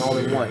 relationships I'm naming all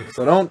in one.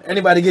 So don't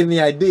anybody get any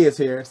ideas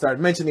here. Start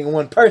mentioning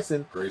one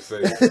person. Great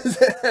save.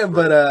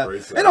 But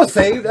they don't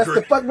save. That's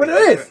the fuck what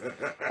it is.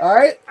 All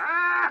right?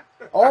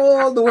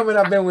 All the women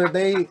I've been with,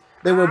 they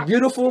were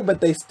beautiful, but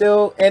they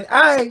still and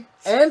I,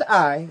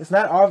 it's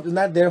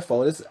not their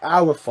fault. It's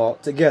our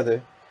fault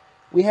together.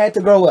 We had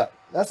to grow up.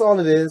 That's all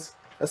it is.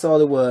 That's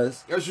all it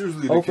was. That's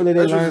usually hopefully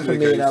they learn from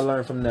me and I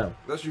learn from them.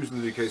 That's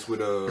usually the case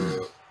with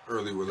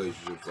early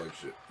relationships like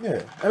shit.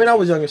 Yeah. I mean, I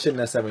was young and shit in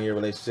that 7-year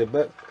relationship,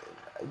 but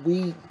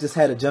we just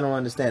had a general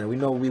understanding. We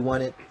know what we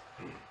wanted.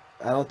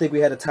 I don't think we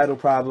had a title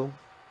problem.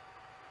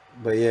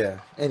 But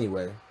yeah,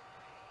 anyway.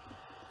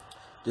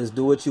 Just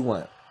do what you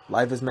want.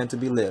 Life is meant to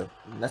be lived.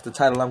 And that's the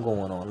title I'm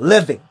going on.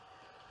 Living.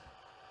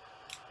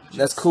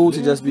 That's cool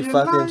to just be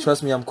fucking. Life.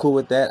 Trust me, I'm cool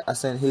with that. I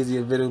sent Hazy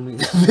a video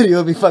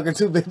of me fucking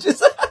 2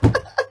 bitches.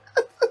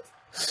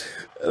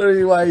 I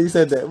don't know why you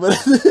said that, but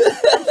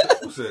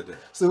who said that?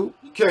 Soup.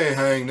 You can't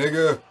hang,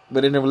 nigga.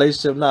 But in a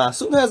relationship, nah.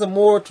 Soup has a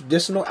more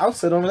traditional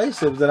outset on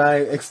relationships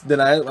than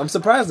I'm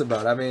surprised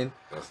about. I mean,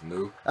 that's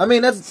new. I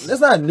mean, that's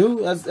not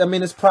new. I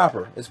mean, it's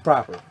proper. It's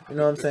proper. You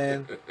know what I'm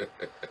saying?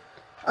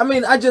 I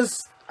mean,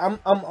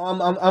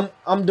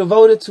 I'm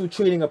devoted to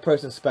treating a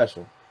person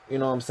special. You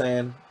know what I'm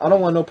saying? I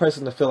don't want no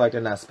person to feel like they're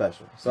not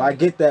special. So I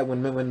get that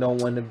when women don't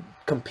want to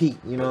compete.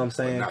 You know what I'm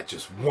saying? But not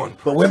just one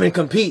person. But women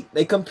compete.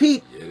 They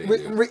compete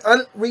Yeah,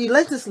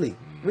 relentlessly.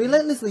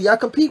 Relentlessly. Y'all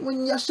compete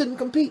when y'all shouldn't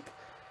compete.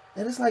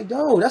 And it's like,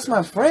 yo, that's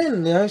my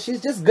friend. You know,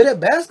 she's just good at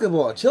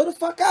basketball. Chill the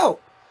fuck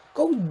out.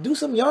 Go do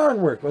some yarn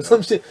work or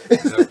some shit.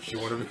 She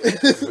want to be.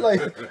 It's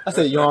like, I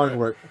said yarn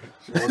work.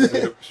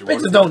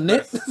 Bitches don't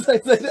knit.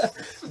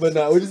 But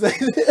no, what you say?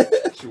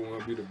 She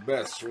want to be the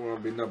best. She want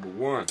to be number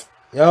one.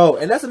 Yo,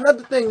 and that's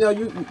another thing, yo.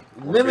 You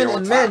women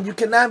and men, you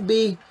cannot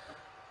be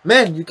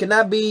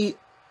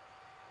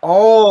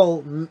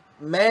all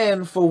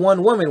man for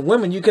one woman.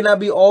 Women, you cannot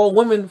be all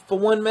women for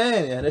one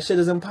man. And that shit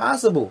is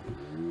impossible.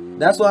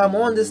 That's why I'm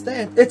on this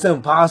stand. It's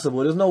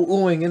impossible. There's no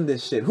oohing in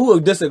this shit. Who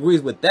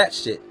disagrees with that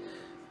shit?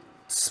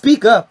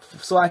 Speak up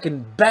so I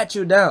can bat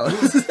you down.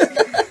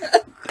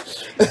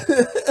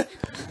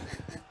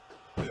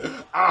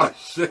 Ah,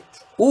 shit.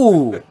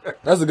 Ooh,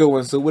 that's a good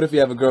one. So what if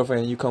you have a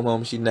girlfriend and you come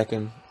home and she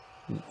necking?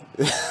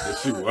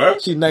 She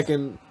what? She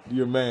necking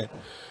your man.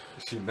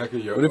 She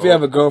necking your. What if you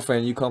have a girlfriend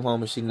and you come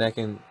home and she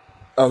necking?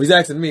 Oh, he's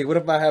asking me. What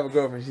if I have a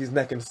girlfriend and she's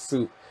necking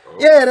soup? Oh.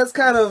 Yeah, that's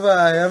kind of.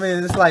 I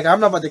mean, it's like I'm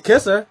not about to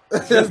kiss her.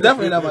 That's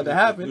definitely not about to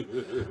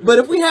happen. But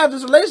if we have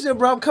this relationship,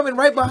 bro, I'm coming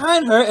right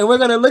behind her and we're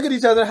gonna look at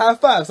each other, high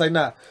five. It's like,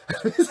 nah.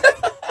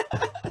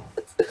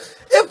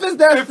 If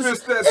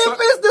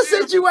it's the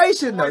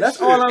situation, though,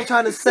 that's all I'm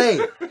trying to say.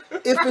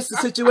 If it's the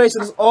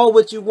situation, it's all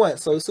what you want.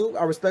 So, Soup,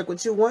 I respect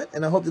what you want,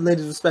 and I hope the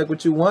ladies respect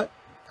what you want.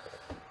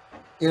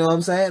 You know what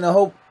I'm saying? I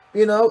hope,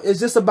 it's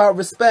just about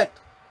respect.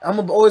 I'm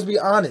going to always be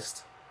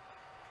honest.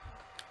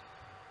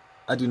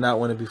 I do not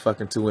want to be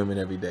fucking two women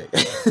every day.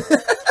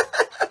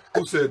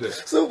 Who said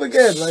that? Soup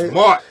again. Like,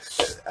 smart.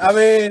 I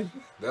mean,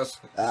 that's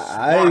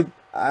smart.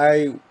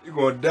 You're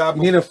gonna die.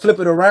 You need to flip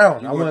it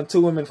around. I want two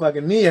women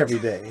fucking me every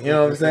day. You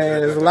know what I'm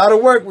saying? There's a lot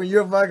of work when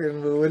you're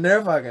fucking, but when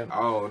they're fucking. I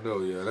don't know,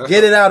 yeah.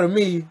 Get it out of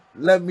me.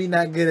 Let me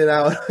not get it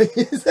out. I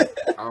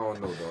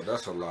don't know, though.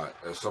 That's a lot.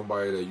 As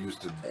somebody that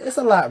used to. It's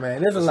a lot,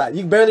 man. There's a lot.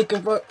 You barely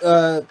can fuck.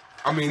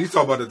 I mean, he's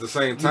talking about at the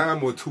same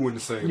time or two in the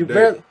same day? Two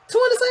in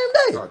the same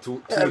day. No,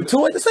 two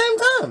at the same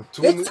time.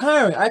 It's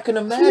tiring. I can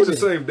imagine. 2 in the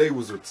same day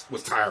was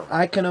tiring.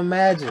 I can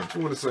imagine. 2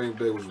 in the same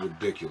day was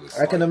ridiculous.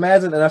 I can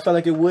imagine, and I felt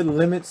like it would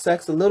limit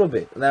sex a little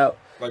bit. Now,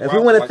 if we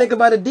want to think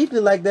about it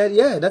deeply like that,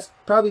 yeah, that's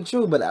probably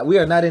true. But we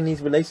are not in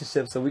these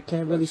relationships, so we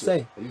can't really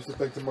say. I used to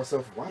think to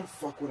myself, why the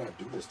fuck would I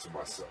do this to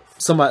myself?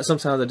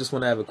 Sometimes I just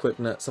want to have a quick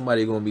nut.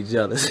 Somebody gonna be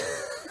jealous.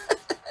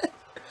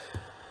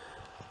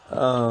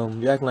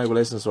 You acting like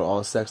relationships are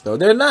all sex, though.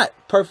 They're not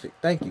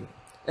perfect. Thank you.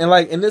 And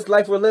like in this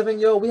life we're living,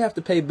 yo, we have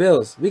to pay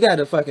bills. We got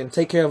to fucking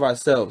take care of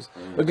ourselves.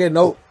 We're getting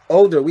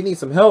older. We need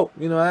some help.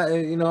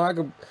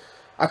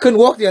 I couldn't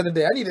walk the other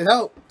day. I needed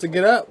help to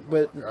get up,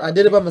 but I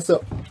did it by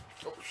myself.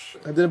 Oh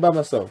shit! I did it by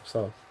myself.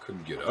 So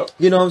couldn't get up.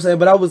 You know what I'm saying?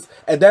 But I was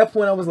at that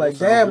point. I was like,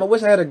 damn. I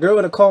wish I had a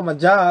girl to call my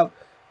job.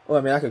 Well,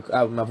 I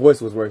mean, my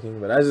voice was working,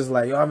 but I was just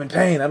like, yo, I'm in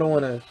pain. I don't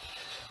want to.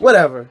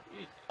 Whatever.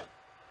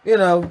 You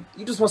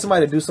just want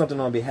somebody to do something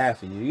on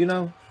behalf of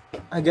you,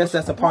 I guess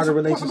that's a part of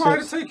relationships.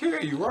 Somebody to take care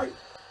of you, right?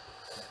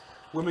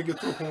 Women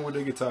get to a point where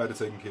they get tired of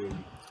taking care of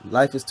you.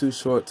 Life is too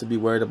short to be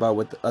worried about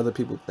what the other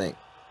people think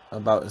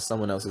about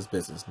someone else's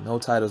business. No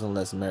titles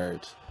unless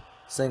marriage.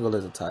 Single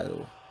is a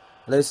title.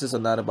 Relationships are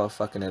not about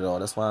fucking at all.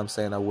 That's why I'm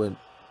saying I wouldn't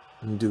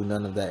do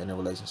none of that in a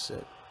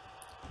relationship.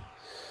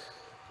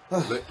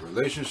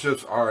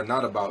 Relationships are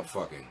not about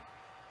fucking.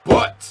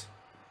 But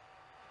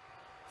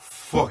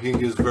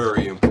fucking is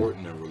very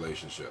important in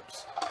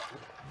relationships.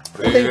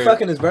 I think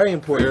fucking is very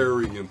important.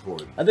 Very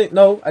important.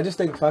 I just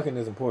think fucking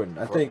is important.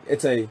 I think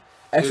it's a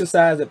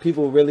exercise that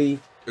people really...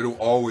 It'll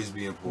always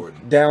be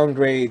important.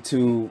 Downgrade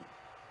to...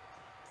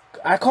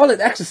 I call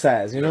it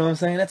exercise, you know what I'm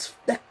saying?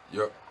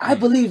 Yep. I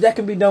believe that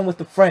can be done with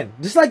a friend.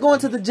 Just like going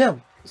to the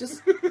gym.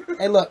 Just,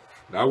 hey, look.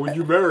 Now when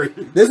you marry.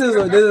 This is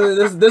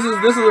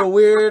a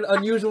weird,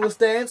 unusual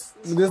stance.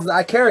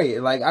 I carry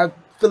it. Like, I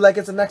feel like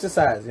it's an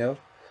exercise,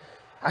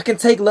 I can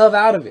take love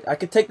out of it. I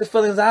can take the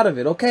feelings out of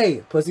it.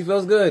 Okay, pussy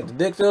feels good. The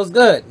dick feels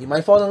good. You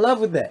might fall in love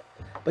with that.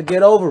 But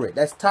get over it.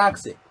 That's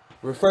toxic.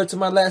 Refer to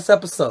my last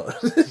episode.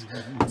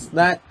 It's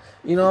not,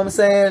 you know what I'm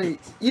saying?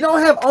 You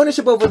don't have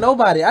ownership over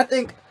nobody. I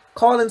think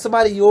calling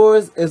somebody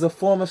yours is a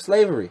form of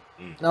slavery.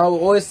 And I will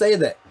always say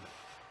that.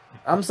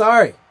 I'm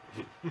sorry.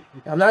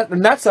 I'm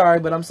not sorry,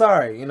 but I'm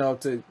sorry.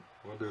 Wonder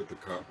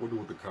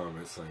what the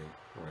comments saying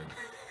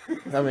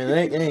right. I mean,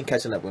 they ain't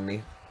catching up with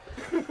me.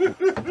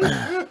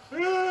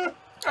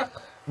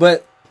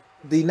 But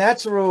the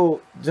natural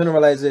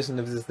generalization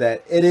is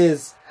that it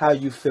is how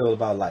you feel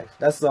about life.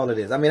 That's all it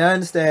is. I mean, I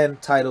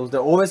understand titles. They're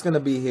always going to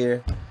be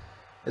here.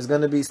 There's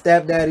going to be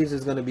stepdaddies.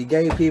 There's going to be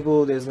gay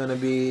people. There's going to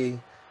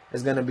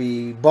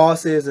be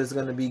bosses. There's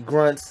going to be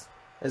grunts.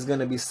 There's going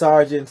to be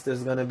sergeants.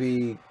 There's going to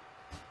be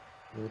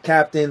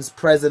captains,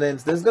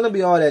 presidents. There's going to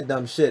be all that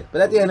dumb shit. But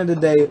at the end of the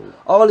day,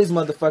 all these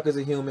motherfuckers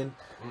are human.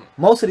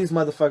 Most of these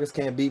motherfuckers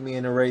can't beat me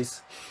in a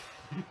race.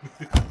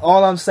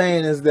 All I'm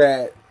saying is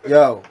that,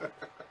 yo,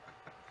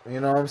 you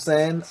know what I'm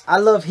saying? I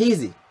love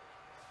Heezy.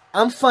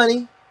 I'm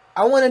funny.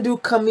 I want to do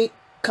comedy.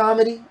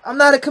 I'm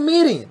not a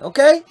comedian,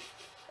 okay?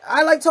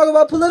 I like talking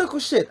about political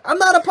shit. I'm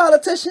not a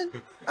politician.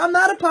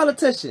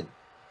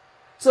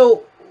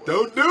 So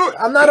Don't do it.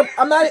 I'm not a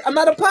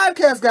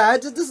podcast guy.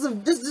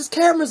 This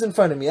cameras in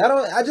front of me.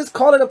 I just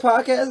call it a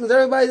podcast because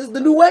everybody is the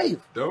new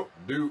wave. Don't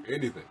do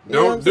anything. You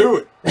know Don't do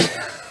it.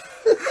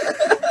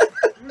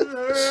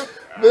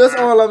 But that's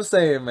all I'm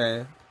saying,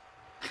 man.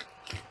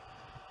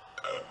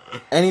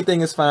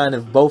 Anything is fine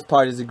if both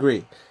parties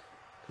agree.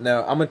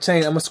 Now I'm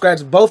gonna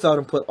scratch both out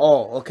and put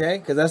all, okay?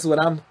 Because that's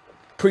what I'm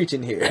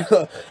preaching here.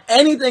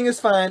 Anything is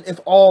fine if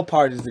all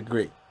parties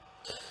agree.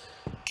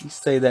 You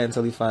say that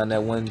until he find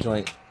that one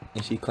joint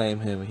and she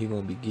claim him and he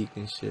gonna be geeked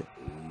and shit.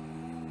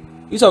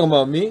 You talking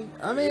about me?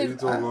 I mean,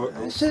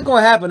 shit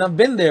gonna happen. I've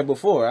been there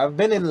before. I've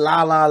been in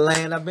La La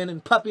Land. I've been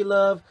in Puppy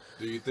Love.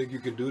 Do you think you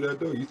can do that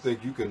though? You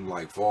think you can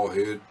like fall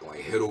head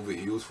over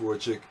heels for a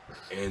chick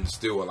and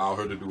still allow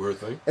her to do her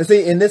thing? And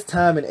see, in this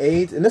time and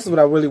age, and this is what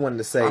I really wanted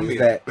to say, is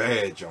that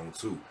bad John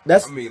too.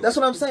 That's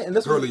what I'm saying.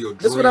 That's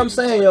what I'm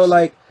saying, yo.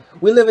 Like,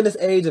 we live in this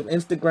age of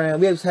Instagram.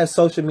 We have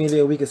social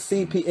media. We can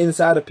see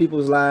inside of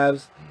people's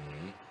lives.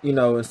 You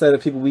know, instead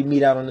of people we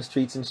meet out on the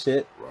streets and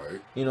shit.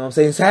 Right. You know what I'm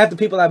saying? So half the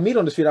people I meet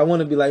on the street, I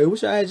want to be like, hey,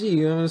 what's your IG?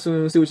 You know what I'm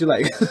saying? See what you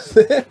like. And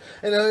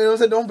you know what I'm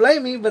saying? Don't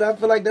blame me, but I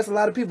feel like that's a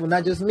lot of people,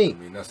 not just me. I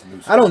mean, that's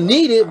I don't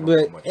need it,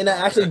 and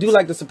I actually do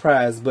like the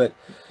surprise. But,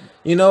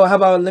 you know, how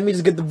about let me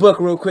just get the book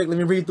real quick. Let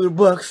me read through the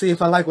book, see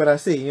if I like what I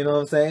see. You know what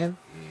I'm saying?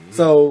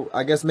 So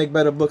I guess make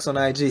better books on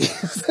IG.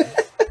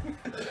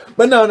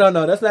 But no,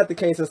 that's not the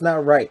case. That's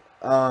not right.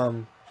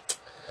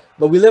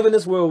 But we live in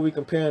this world where we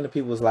comparing to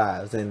people's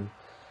lives, and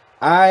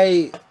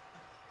I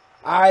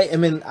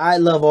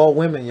love all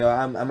women, yo.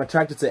 I'm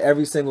attracted to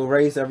every single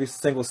race, every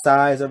single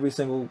size, every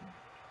single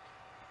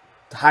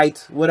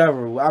height,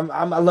 whatever.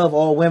 I love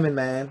all women,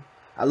 man.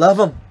 I love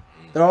them.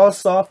 They're all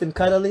soft and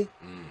cuddly,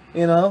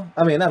 you know.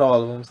 I mean, not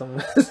all of them. Some,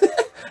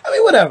 I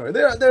mean, whatever.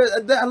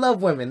 I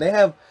love women.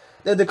 They're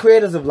the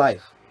creators of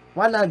life.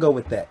 Why not go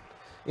with that?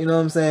 You know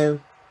what I'm saying?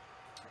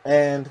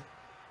 And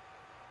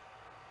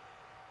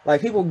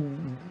like people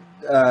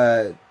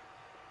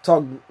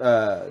talk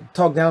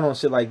down on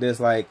shit like this.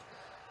 Like,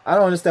 I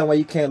don't understand why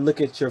you can't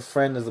look at your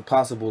friend as a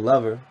possible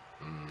lover.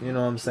 You know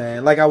what I'm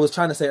saying? Like I was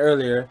trying to say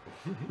earlier,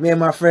 me and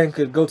my friend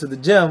could go to the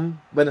gym,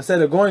 but instead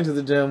of going to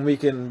the gym, we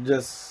can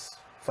just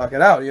fuck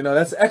it out. You know,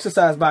 that's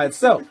exercise by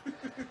itself.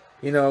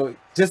 You know,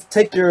 just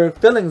take your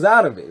feelings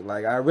out of it.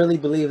 Like, I really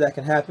believe that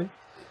can happen.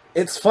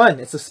 It's fun.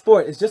 It's a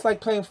sport. It's just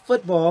like playing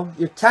football.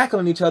 You're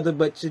tackling each other,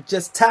 but you're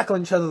just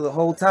tackling each other the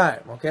whole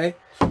time, okay?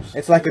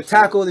 It's like a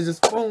tackle. It's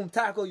just boom,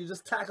 tackle. You're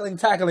just tackling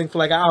for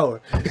like an hour.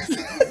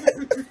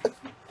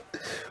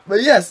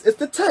 But yes, it's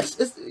the touch.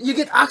 You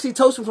get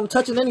oxytocin from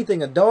touching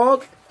anything. A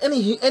dog,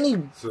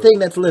 anything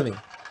that's living.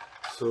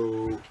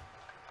 So,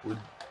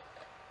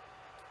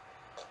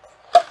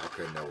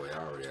 okay, no way. I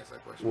already asked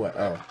that question. What?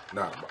 Oh.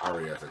 Nah, I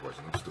already asked that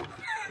question. I'm stupid.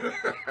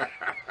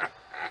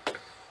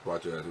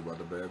 Watch your ass about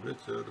the bad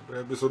bitch. The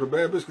bad bitch. So the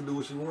bad bitch can do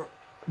what she want.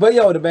 But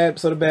yo, the bad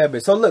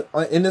bitch. So look,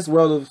 in this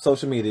world of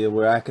social media,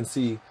 where I can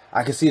see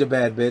the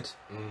bad bitch,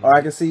 or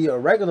I can see a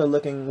regular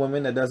looking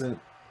woman that doesn't,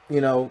 you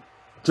know,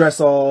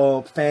 dress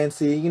all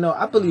fancy. You know,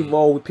 I believe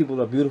all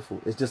people are beautiful.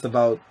 It's just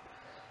about,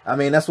 I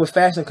mean, that's where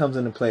fashion comes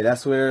into play.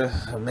 That's where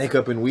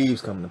makeup and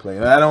weaves come into play.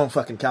 I don't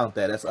fucking count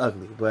that. That's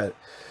ugly. But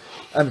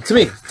to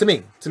me,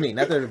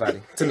 not to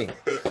everybody. To me.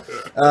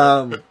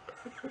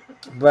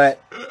 But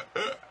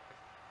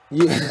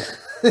you,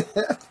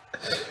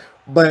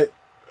 but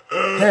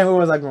damn, where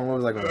was I going?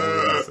 What was I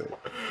saying?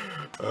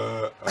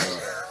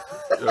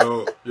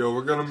 Yo,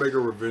 we're gonna make a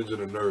Revenge of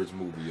the Nerds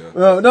movie. Yeah?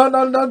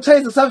 No,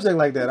 change the subject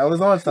like that. I was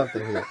on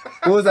something here.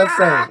 What was I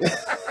saying?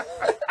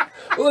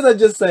 What was I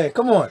just saying?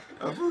 Come on.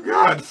 I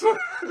forgot.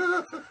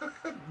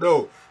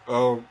 No,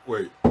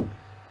 wait.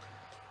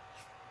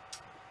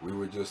 We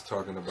were just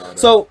talking about.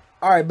 So,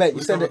 all right, bet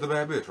you said that the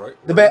bad bitch, right?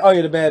 The bad. Oh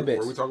yeah, the bad bitch.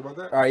 Were we talking about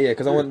that? All right, yeah,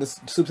 because I wanted to.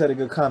 Soups had a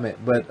good comment,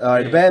 but all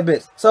right, the bad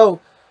bitch. So,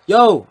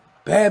 yo.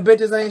 Bad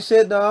bitches ain't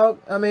shit, dog.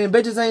 I mean,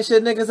 bitches ain't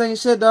shit, niggas ain't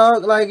shit,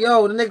 dog. Like,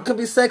 yo, the nigga could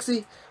be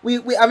sexy.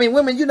 I mean,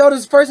 women, you know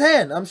this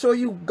firsthand. I'm sure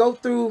you go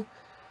through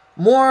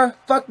more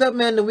fucked up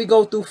men than we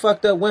go through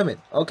fucked up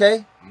women,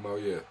 okay? Oh,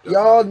 yeah. Definitely.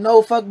 Y'all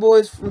know fuck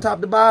boys from top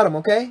to bottom,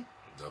 okay?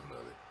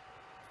 Definitely.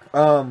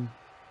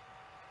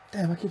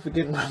 Damn, I keep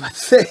forgetting what I'm about to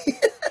say.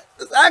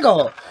 It's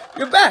alcohol.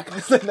 You're back. You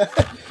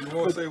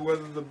want to say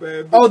whether the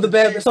bad bitches... Oh, the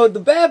bad... So the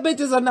bad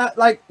bitches are not,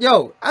 like,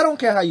 yo, I don't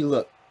care how you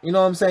look. You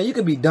know what I'm saying? You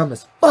could be dumb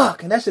as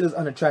fuck, and that shit is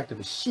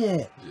unattractive as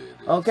shit.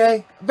 Yeah,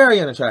 okay?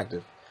 Very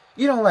unattractive.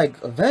 You don't like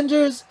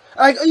Avengers?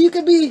 Like, you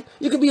could be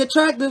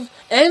attractive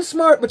and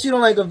smart, but you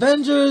don't like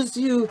Avengers.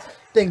 You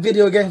think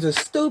video games are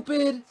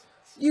stupid.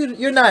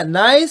 You're not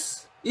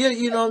nice.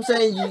 You know what I'm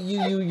saying?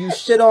 You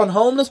shit on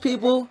homeless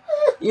people.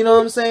 You know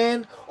what I'm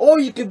saying? Or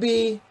you could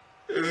be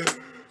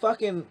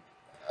fucking...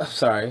 I'm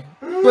sorry.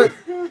 But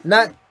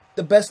not...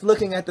 the best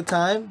looking at the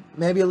time,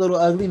 maybe a little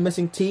ugly,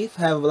 missing teeth,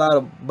 have a lot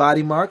of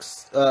body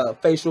marks,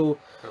 facial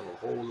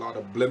whole lot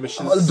of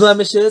blemishes.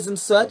 Blemishes and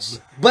such.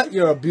 But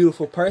you're a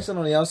beautiful person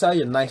on the outside.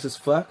 You're nice as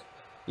fuck.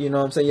 You know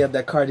what I'm saying? You have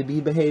that Cardi B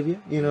behavior.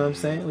 You know what I'm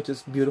saying? Which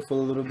is beautiful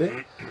a little bit.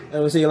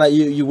 And we say like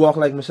you walk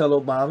like Michelle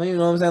Obama. You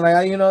know what I'm saying?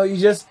 Like, you know, you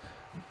just,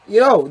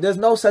 you know, there's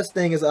no such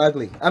thing as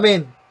ugly. I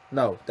mean,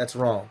 no, that's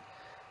wrong.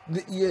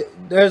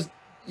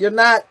 You're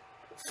not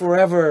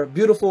forever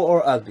beautiful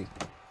or ugly.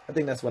 I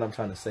think that's what I'm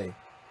trying to say.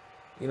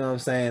 You know what I'm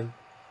saying?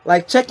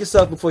 Like, check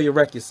yourself before you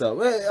wreck yourself.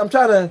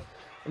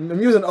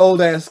 I'm using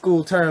old ass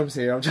school terms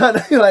here. I'm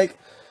trying to like,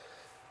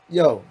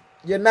 yo,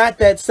 you're not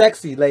that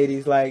sexy,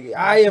 ladies. Like,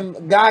 I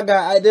am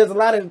gaga. There's a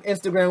lot of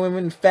Instagram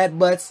women, fat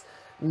butts,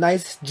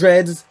 nice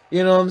dreads.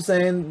 You know what I'm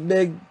saying?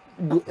 Big,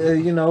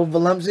 you know,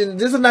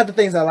 voluptuous. These are not the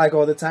things I like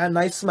all the time.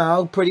 Nice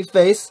smile, pretty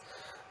face,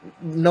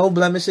 no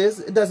blemishes.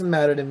 It doesn't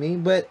matter to me,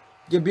 but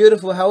you're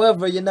beautiful.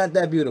 However, you're not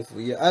that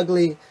beautiful. You're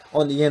ugly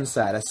on the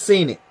inside. I've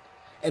seen it.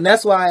 And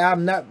that's why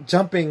I'm not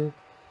jumping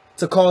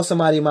to call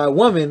somebody my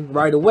woman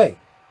right away.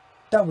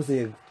 That was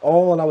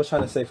all I was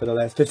trying to say for the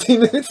last 15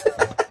 minutes.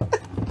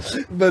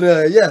 But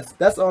yes,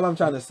 that's all I'm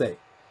trying to say.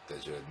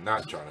 That you're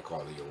not trying to call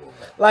her your woman.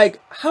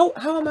 Like, how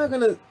am I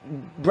gonna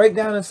break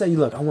down and say,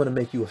 look, I want to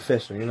make you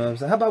official? You know what I'm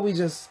saying? How about we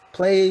just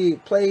play?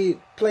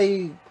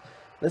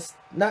 Let's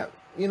not,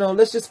 you know,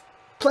 let's just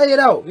play it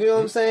out. You know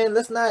what I'm saying?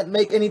 Let's not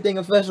make anything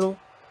official.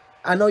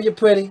 I know you're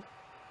pretty.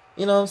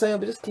 You know what I'm saying?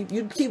 But just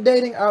keep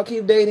dating. I'll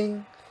keep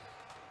dating.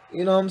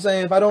 You know what I'm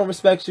saying? If I don't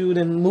respect you,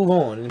 then move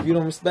on. And if you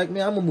don't respect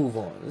me, I'm gonna move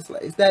on.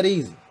 It's that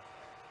easy.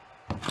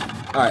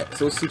 All right,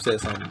 so Soup said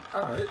something.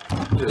 All right.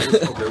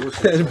 Yeah,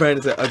 okay,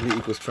 Brandon said ugly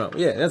equals Trump.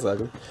 Yeah, that's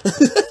ugly.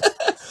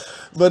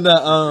 But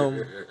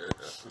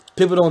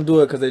people don't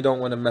do it because they don't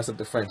want to mess up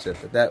the friendship.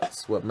 But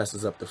that's what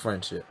messes up the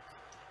friendship.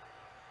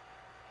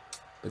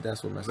 But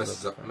that's what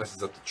messes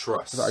up the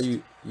trust. So are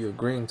you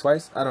agreeing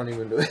twice? I don't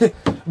even do it.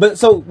 But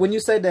so when you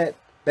say that,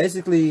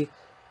 basically,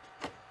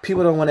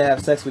 people don't want to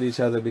have sex with each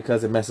other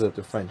because it messes up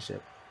the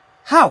friendship.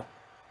 How?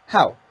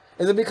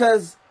 Is it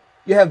because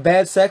you have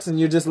bad sex and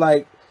you're just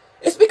like,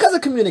 it's because of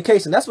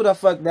communication. That's what I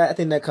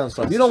think that comes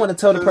from. You don't want to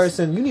tell the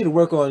person, you need to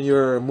work on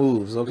your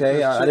moves,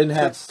 okay? I didn't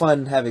have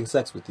fun having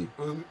sex with you.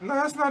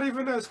 No, it's not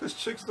even that. It's because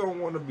chicks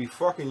don't want to be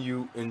fucking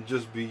you and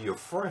just be your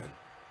friend.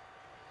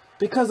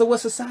 Because of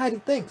what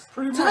society thinks.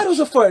 Pretty much. Titles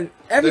are for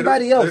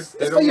everybody else.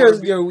 It's for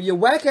your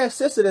whack ass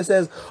sister that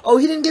says, oh,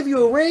 he didn't give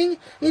you a ring?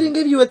 He didn't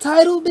give you a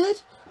title,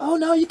 bitch? Oh,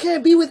 no, you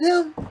can't be with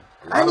him.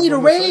 I need a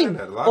ring.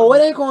 Oh, it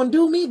ain't going to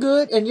do me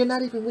good. And you're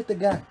not even with the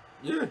guy.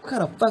 Yeah. What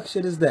kind of fuck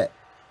shit is that?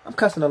 I'm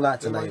cussing a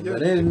lot tonight,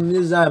 like, but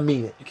I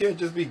mean it. You can't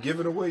just be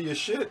giving away your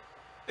shit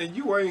and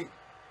you ain't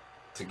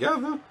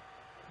together.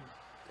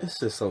 It's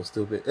just so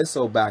stupid. It's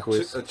so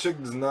backwards. A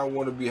chick does not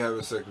want to be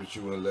having sex with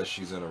you unless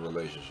she's in a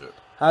relationship.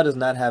 How does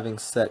not having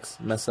sex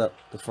mess up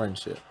the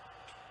friendship?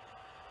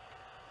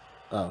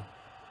 Oh.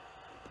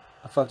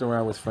 I fucked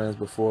around with friends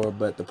before,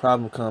 but the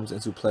problem comes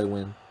into play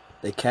when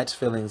they catch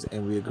feelings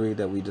and we agree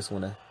that we just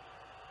gonna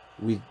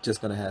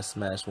have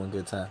smash one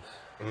good time.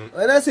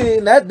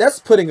 And that's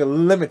putting a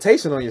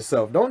limitation on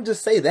yourself. Don't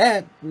just say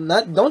that.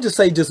 Don't just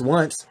say just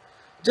once.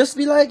 Just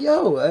be like,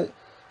 yo,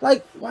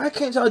 like, why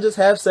can't y'all just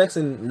have sex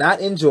and not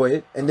enjoy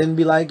it, and then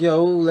be like,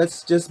 yo,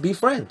 let's just be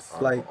friends?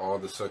 Like all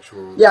the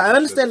sexual. Yeah, I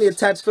understand the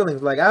attached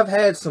feelings. Like, I've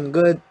had some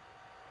good,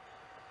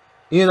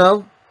 you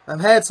know,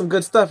 I've had some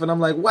good stuff, and I'm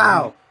like,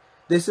 wow,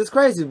 this is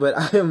crazy. But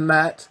I am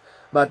not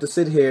about to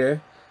sit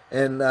here,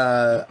 and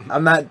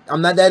I'm not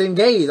that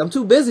engaged. I'm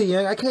too busy,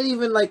 young. I can't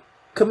even like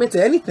commit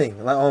to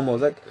anything. Like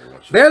almost like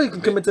barely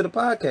can commit to the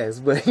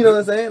podcast. But you know what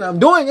I'm saying? I'm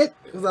doing it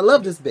because I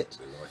love this bitch.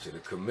 They want you to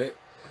commit.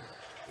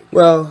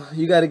 Well,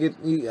 you got to get.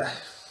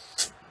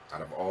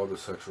 Out of all the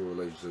sexual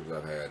relationships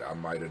I've had, I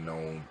might have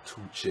known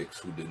 2 chicks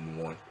who didn't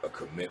want a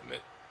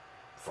commitment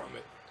from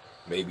it.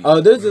 Maybe.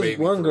 Oh, there's this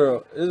one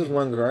girl. I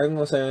ain't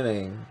gonna say her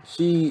name.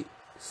 She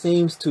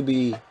seems to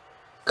be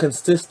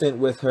consistent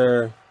with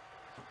her.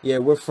 Yeah,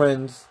 we're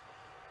friends.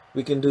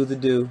 We can do the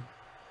do.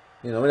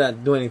 You know, we're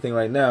not doing anything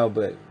right now,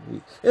 but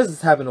this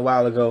has happened a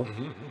while ago.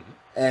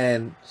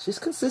 And she's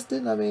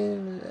consistent. I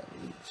mean,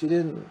 she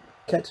didn't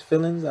catch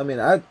feelings. I mean,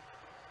 I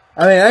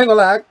ain't gonna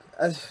lie.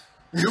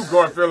 You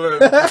got feelings.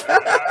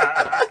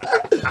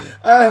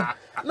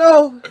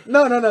 No.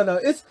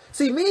 It's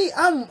me.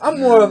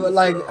 I'm more of a,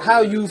 like how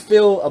you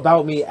feel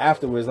about me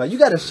afterwards. Like, you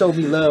got to show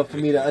me love for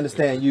me to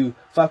understand you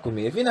fuck with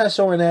me. If you're not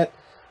showing that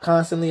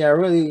constantly, I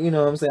really, you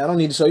know what I'm saying, I don't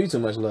need to show you too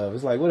much love.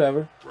 It's like,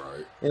 whatever.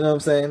 Right. You know what I'm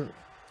saying?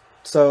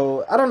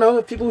 So I don't know,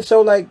 if people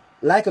show like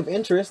lack of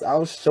interest,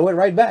 I'll show it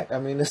right back. I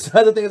mean, there's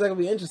other things I can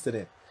be interested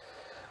in.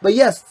 But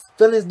yes,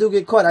 feelings do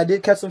get caught. I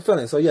did catch some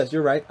feelings. So yes,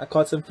 you're right. I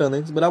caught some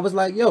feelings, but I was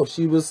like, yo,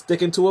 she was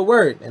sticking to a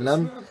word,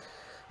 and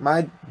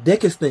my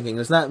dick is thinking.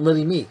 It's not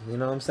really me. You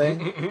know what I'm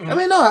saying? I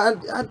mean, no,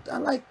 I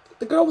like,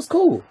 the girl was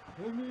cool.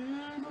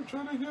 I'm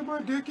trying to get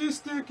my dicky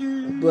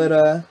sticky.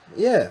 But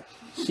yeah,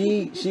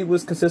 she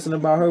was consistent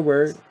about her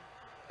word,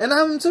 and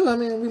I'm too. I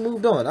mean, we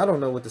moved on. I don't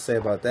know what to say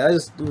about that.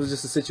 It was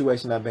just a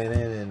situation I've been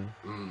in,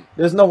 and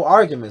there's no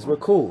arguments. We're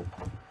cool.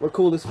 We're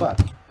cool as fuck.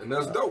 And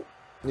that's dope.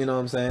 You know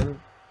what I'm saying?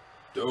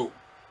 Dope.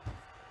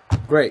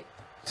 Great.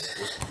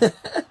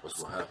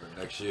 What's gonna happen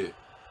next year?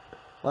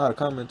 A lot of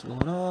comments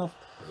going off.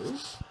 Ooh.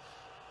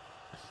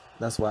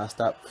 That's why I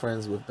stopped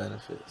friends with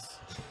benefits.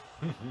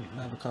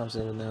 Have a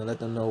conversation with them. Let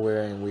them know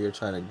where and where you're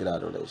trying to get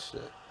out of a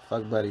relationship.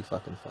 Fuck buddy,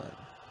 fucking fun.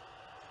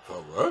 For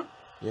what?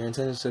 Your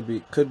intentions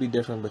could be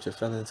different, but your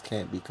feelings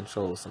can't be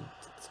controlled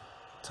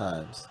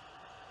sometimes.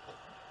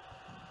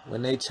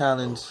 When they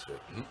challenge... Oh,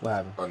 shit. What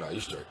happened? Oh, no,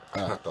 you straight.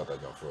 I thought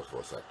that got froze for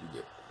a sec. You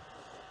get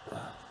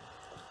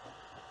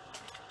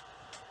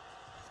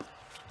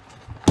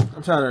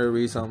I'm trying to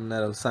read something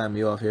that'll sign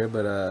me off here,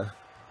 but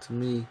to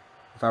me,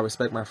 if I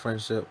respect my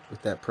friendship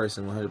with that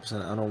person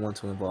 100%, I don't want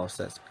to involve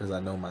sex because I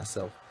know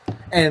myself.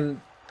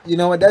 And you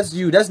know what? That's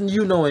you. That's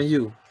you knowing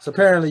you. So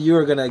apparently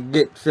you're going to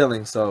get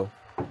feelings, so...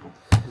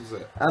 Who's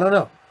that? I don't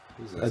know.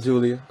 Who's that?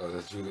 Julia. Oh,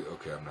 that's Julia?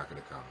 Okay, I'm not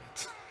going to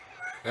comment.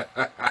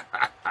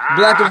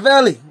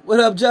 Blackavelli. What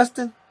up,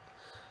 Justin?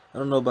 I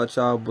don't know about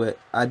y'all, but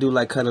I do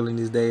like cuddling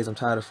these days. I'm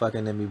tired of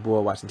fucking and be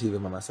bored watching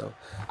TV by myself.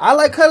 I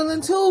like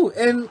cuddling too.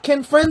 And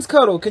can friends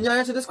cuddle? Can y'all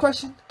answer this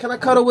question? Can I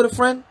cuddle with a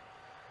friend?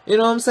 You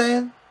know what I'm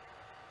saying?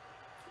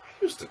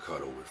 I used to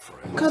cuddle with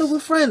friends. Cuddle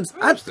with friends.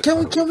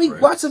 Can we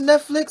watch some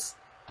Netflix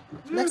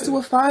next to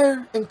a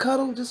fire and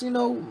cuddle? Just, you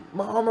know,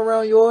 my arm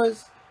around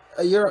yours.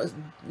 You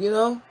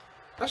know?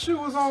 That shit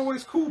was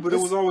always cool, but it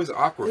was always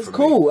awkward It's for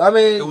cool. me. I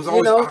mean, It was you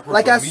always know, awkward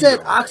like for I me, said,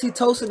 though.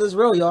 oxytocin is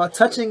real, y'all.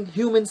 Touching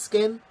human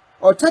skin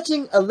or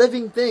touching a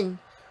living thing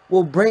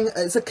will bring.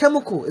 It's a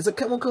chemical. It's a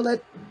chemical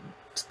that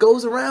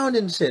goes around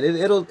and shit.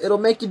 It'll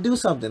make you do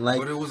something. Like,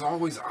 But it was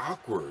always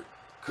awkward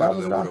Why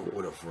was cuddling it awkward?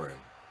 with a friend.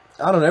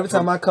 I don't know. Every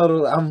time I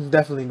cuddle, I'm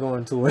definitely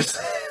going towards.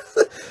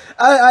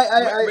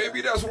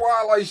 Maybe that's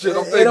why I like shit.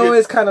 I'm It thinking,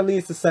 always kind of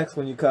leads to sex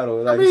when you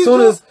cuddle. Like, mean,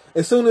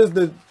 as soon as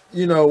the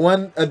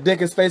a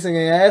dick is facing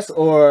an ass,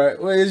 or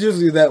well, it's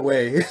usually that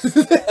way.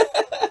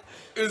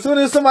 As soon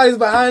as somebody's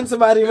behind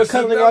somebody, we're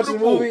cuddling watching the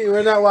movie.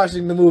 We're not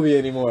watching the movie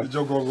anymore. the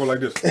joke gonna go like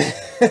this.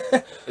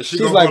 And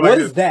She's like, go "What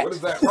this. is that?" What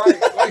is that?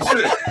 Right? Like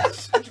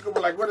shit. She gonna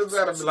be like, "What is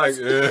that?" I'll be like,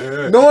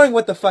 "Yeah." Knowing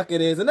what the fuck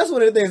it is, and that's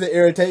one of the things that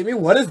irritate me.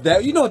 What is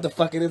that? You know what the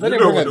fuck it is. I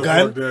didn't bring a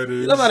gun.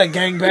 You know I'm not a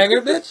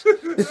gangbanger, bitch.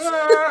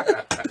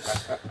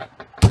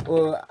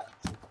 Well,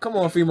 come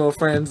on, female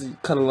friends, you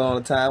cuddle all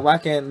the time. Why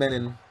can't men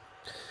and...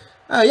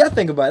 y'all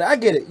think about it. I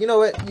get it. You know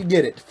what? You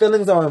get it.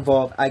 Feelings are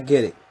involved. I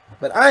get it.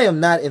 But I am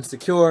not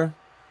insecure.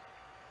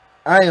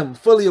 I am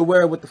fully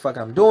aware of what the fuck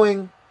I'm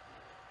doing.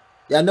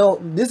 Yeah,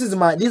 know these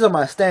are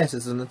my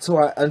stances, and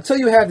until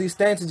you have these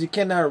stances, you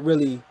cannot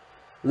really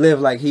live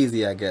like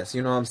Heezy, I guess.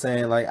 You know what I'm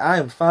saying? Like, I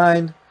am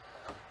fine.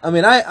 I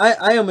mean,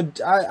 I am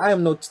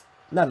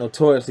not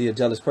notoriously a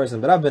jealous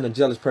person, but I've been a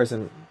jealous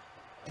person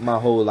my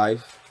whole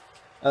life.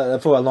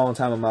 For a long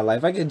time in my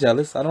life, I get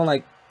jealous. I don't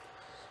like,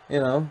 you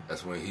know.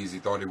 That's when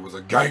Heezy thought he was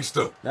a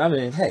gangster. I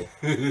mean, hey.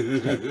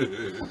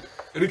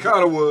 And he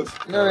kind of was.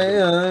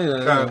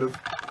 Kind of.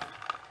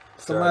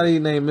 Somebody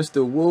named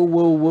Mr.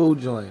 Whoa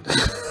joined.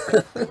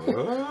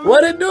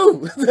 What it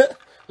do?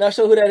 Not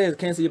sure who that is.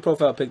 Can't see your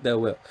profile pic that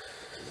well.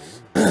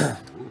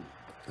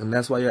 And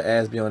that's why your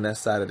ass be on that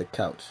side of the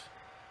couch.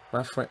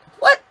 My friend.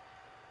 What?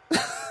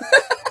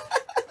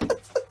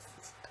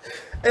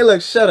 Hey,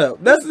 look, shut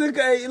up. That's the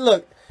guy.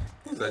 Look.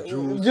 Is that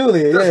Jules?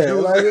 Julia, That's yeah.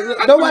 Jules.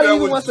 Like, nobody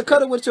even wants to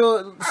cuddle with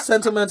your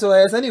sentimental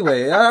ass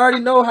anyway. I already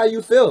know how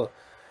you feel.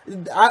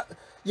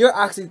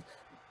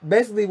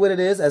 Basically what it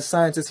is, as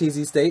scientist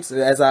Heezy states,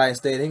 as I am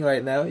stating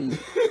right now, the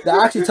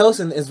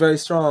oxytocin is very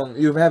strong.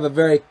 You have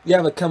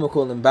a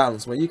chemical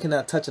imbalance where you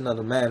cannot touch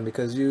another man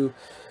because you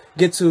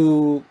get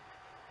to...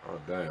 Oh,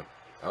 damn.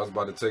 I was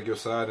about to take your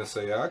side and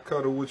say, I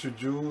cuddle with you,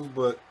 Jules,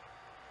 but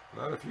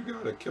not if you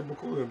got a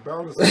chemical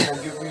imbalance. That's going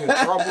to get me in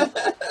trouble.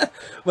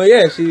 But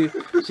yeah, she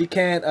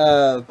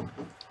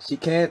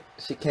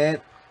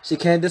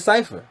can't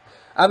decipher.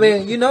 I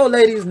mean, you know,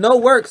 ladies, no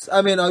works.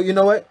 I mean, you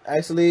know what?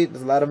 Actually,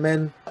 there's a lot of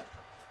men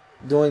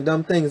doing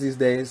dumb things these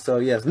days. So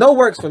yes, no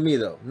works for me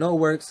though. No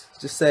works.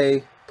 Just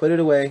say, put it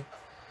away.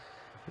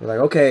 You're like,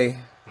 okay,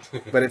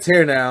 but it's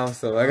here now.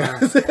 So I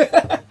got.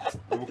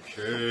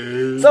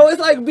 Okay. So it's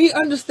like, be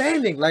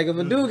understanding. Like, if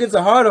a dude gets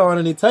a hard on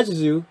and he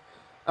touches you,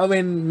 I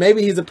mean,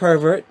 maybe he's a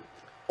pervert,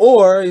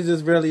 or he's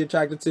just really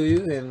attracted to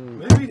you, and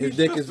maybe his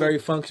dick is very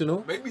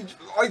functional. Maybe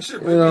like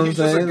shit. You know Maybe he's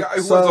just a guy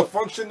who has a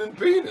functioning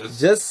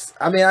penis.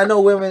 I mean, I know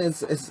women.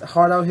 It's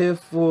hard out here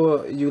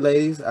for you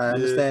ladies. I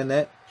understand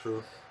that.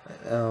 True.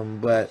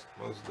 But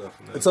most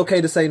definitely. it's okay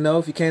to say no.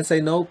 If you can't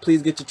say no,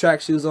 please get your track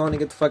shoes on and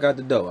get the fuck out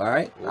the door. All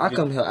right, I'll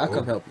come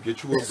help you.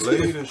 Get you a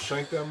blade and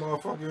shank that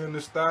motherfucker in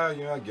the thigh.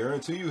 Yeah, I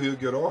guarantee you he'll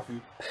get off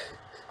you.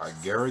 I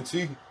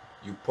guarantee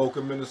you poke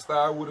him in the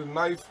thigh with a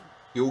knife,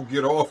 he'll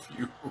get off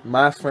you.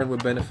 My friend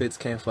with benefits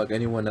can't fuck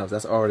anyone else.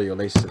 That's already a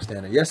relationship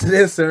standard. Yes, it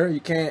is, sir.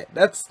 You can't.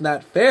 That's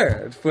not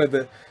fair for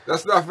the.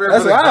 That's not fair for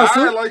the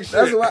guy. Like shit.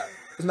 That's why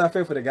it's not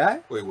fair for the guy.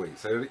 Wait.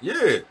 Say it.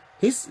 Yeah.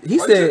 He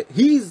said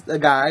he's a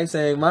guy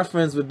saying my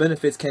friends with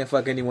benefits can't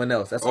fuck anyone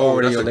else. That's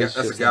already a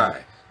relationship. That's a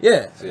guy.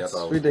 Yeah, See, it's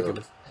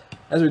ridiculous.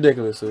 That's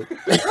ridiculous, sir.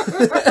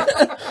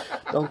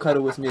 Don't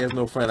cuddle with me as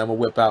no friend. I'm gonna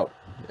whip out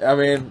I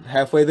mean,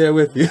 halfway there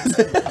with you.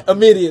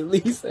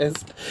 Immediately says.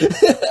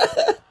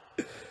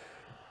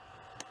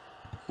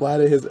 Why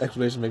did his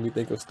explanation make me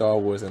think of Star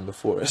Wars and the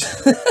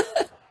Force?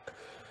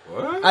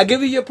 What? I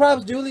give you your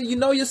props, Julie. You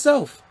know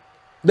yourself.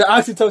 The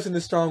oxytocin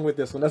is strong with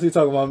this one. That's what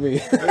you're talking about me.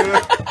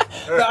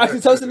 The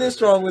oxytocin is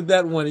strong with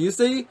that one. You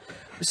see?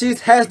 She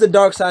has the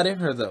dark side in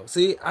her, though.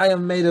 See? I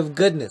am made of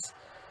goodness.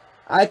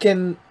 I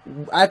can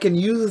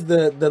use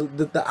the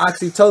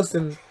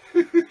oxytocin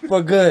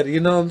for good. You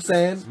know what I'm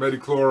saying? It's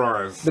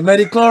Metachlorines. The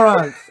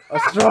Metachlorines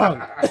are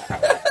strong.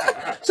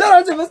 Shout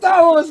out to my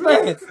Star Wars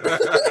fans.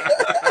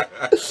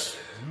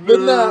 But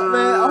nah,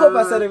 man, I hope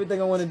I said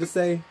everything I wanted to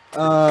say.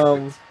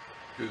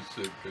 Good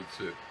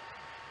shit.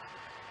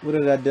 What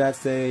did I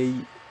say?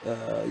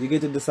 You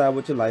get to decide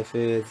what your life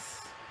is.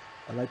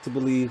 I like to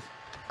believe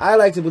I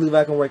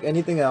can work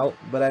anything out,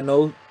 but I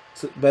know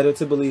better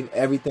to believe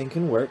everything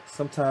can work.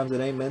 Sometimes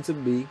it ain't meant to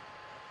be.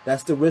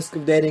 That's the risk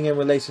of dating and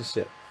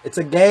relationship. It's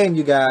a game,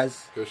 you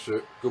guys. Good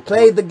shit. Good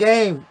Play point. the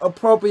game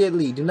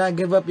appropriately. Do not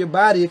give up your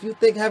body. If you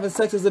think having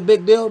sex is a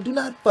big deal, do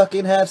not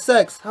fucking have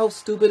sex. How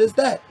stupid is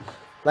that?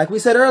 Like we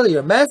said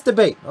earlier,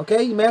 masturbate,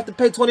 okay? You may have to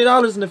pay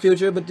 $20 in the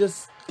future, but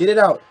just get it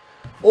out.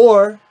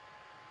 Or,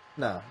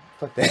 nah,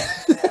 fuck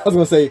that. I was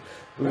going to say,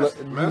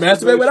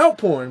 masturbate without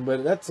porn,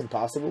 but that's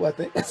impossible, I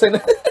think. It's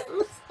not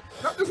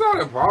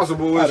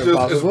impossible. It's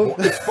impossible.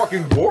 It's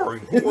fucking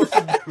boring. Who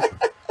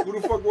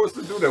the fuck wants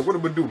to do that? What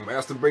am I do?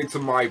 Masturbate to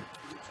my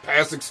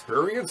past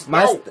experience?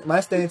 No. My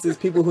stance is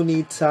people who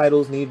need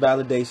titles, need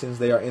validations,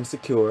 they are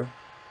insecure.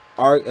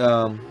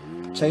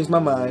 Change my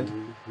mind.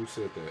 Who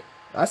said that?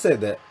 I said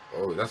that.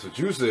 Oh, that's what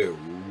you said. Ooh.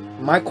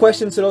 My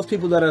question to those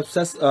people that are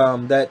obsessed,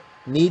 that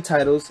need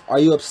titles: are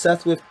you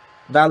obsessed with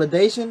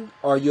validation,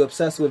 or are you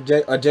obsessed with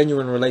a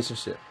genuine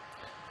relationship?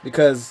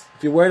 Because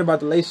if you're worried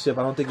about the relationship,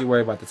 I don't think you're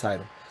worried about the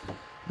title.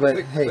 But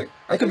it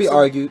could be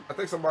argued. I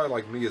think somebody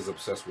like me is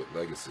obsessed with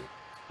legacy.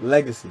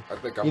 Legacy. I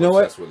think I'm you know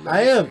obsessed what? with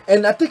legacy. I am,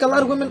 and I think a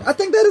lot of women. I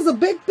think that is a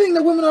big thing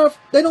that women are.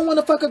 They don't want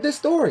to fuck up their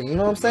story. You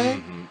know what I'm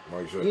saying? Mm-hmm.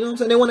 Like shit. You know what I'm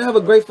saying? They want to have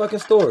a great fucking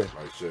story.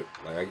 Like shit.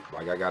 Like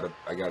I gotta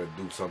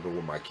do something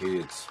with my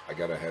kids. I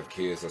gotta have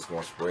kids that's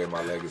gonna spread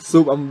my legacy.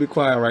 Soup, I'm gonna be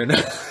quiet right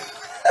now.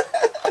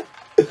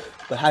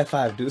 The high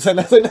five, dude. What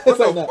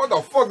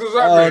the fuck does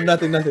that mean?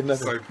 Nothing.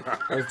 Like,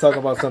 I was talking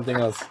about something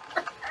else.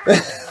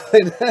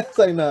 It's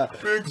like, nah.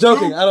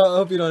 Joking. I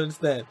hope you don't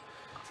understand.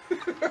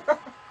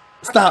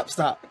 Stop.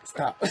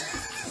 Stop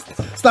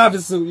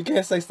it, Sue. You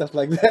can't say stuff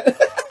like that.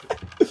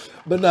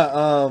 But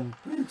nah,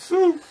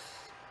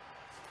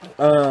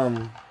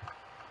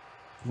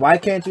 why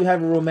can't you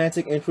have a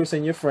romantic interest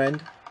in your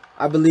friend?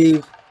 I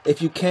believe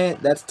if you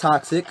can't, that's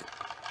toxic.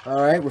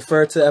 Alright,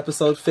 refer to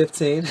episode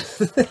 15. I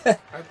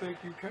think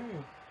you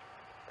can.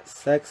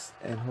 Sex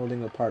and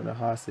holding a partner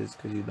hostage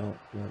because you don't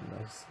want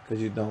those. Because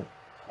you don't.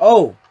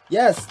 Oh,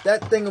 yes,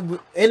 that thing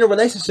in a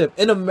relationship,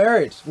 in a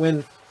marriage,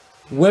 when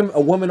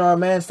a woman or a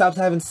man stops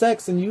having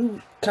sex and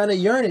you kind of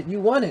yearn it, you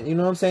want it, you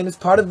know what I'm saying? It's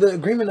part of the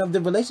agreement of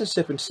the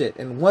relationship and shit,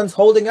 and one's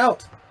holding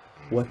out.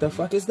 What the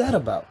fuck is that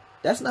about?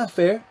 That's not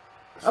fair.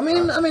 I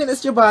mean,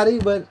 it's your body,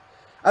 but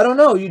I don't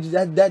know.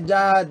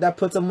 That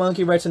puts a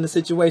monkey wrench in the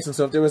situation.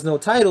 So if there was no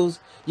titles,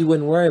 you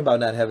wouldn't worry about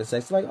not having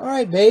sex. It's like, all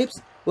right,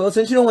 babes. Well,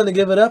 since you don't want to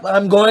give it up,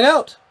 I'm going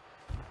out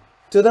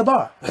to the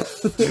bar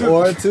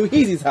or to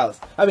Heezy's house.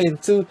 I mean,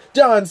 to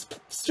John's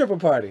stripper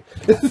party.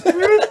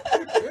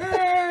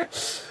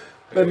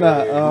 But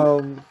nah,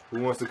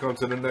 who wants to come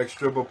to the next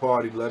stripper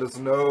party? Let us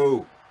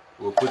know.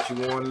 We'll put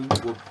you on.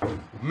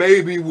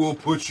 Maybe we'll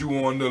put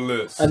you on the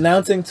list.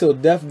 Announcing till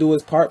death do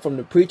us part from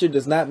the preacher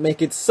does not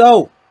make it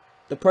so.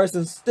 The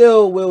person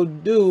still will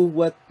do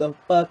what the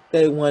fuck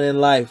they want in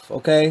life.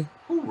 Okay.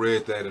 Who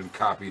read that and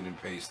copied and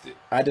pasted?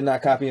 I did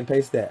not copy and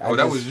paste that. Oh, I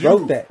that just was you.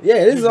 wrote that.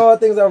 Yeah, this is all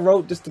things I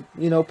wrote. Just to,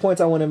 points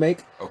I want to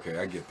make. Okay,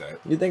 I get that.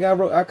 You think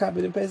I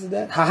copied and pasted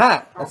that?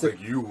 Haha. That's I think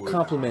you would.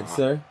 Compliment,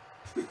 sir.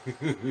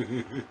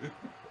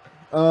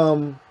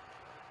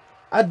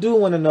 I do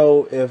want to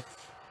know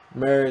if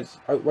marriage.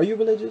 Were you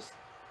religious?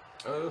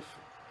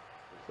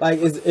 Like,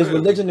 is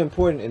religion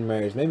important in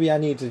marriage? Maybe I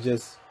need to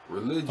just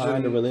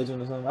find a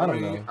religion or something. I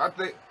don't know. I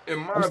think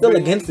I'm still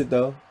against it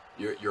though.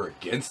 You're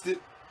against it?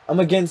 I'm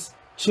against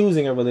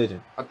choosing a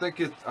religion. I think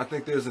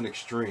there's an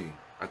extreme.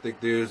 I think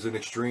there's an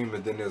extreme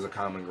and then there's a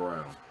common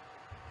ground.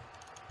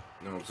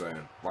 You know what I'm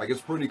saying? Like,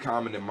 it's pretty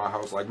common in my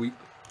house. Like, we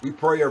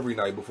pray every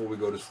night before we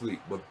go to sleep,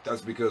 but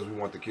that's because we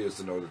want the kids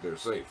to know that they're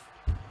safe.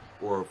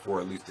 Or for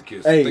at least the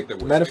kids to think that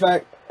we're matter of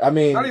fact, I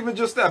mean, not even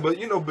just that, but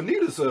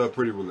Benita's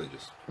pretty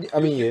religious. I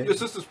mean, your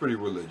sister's pretty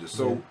religious.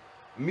 So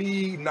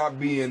me not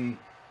being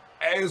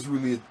as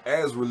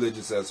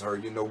religious as her,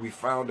 we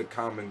found a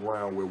common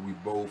ground where we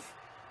both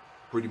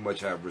pretty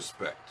much have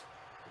respect.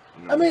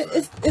 I mean,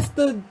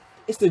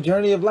 it's the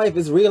journey of life.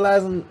 It's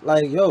realizing,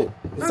 like, yo,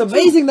 it's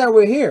amazing that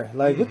we're here.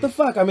 Like, what the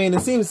fuck? I mean,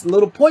 it seems a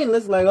little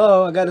pointless. Like,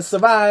 oh, I gotta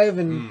survive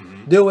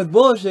and deal with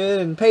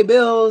bullshit and pay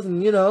bills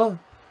and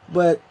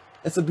but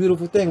it's a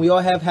beautiful thing. We all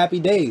have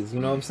happy days. You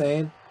know what I'm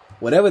saying?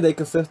 Whatever they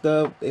consist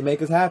of, they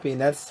make us happy, and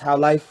that's how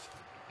life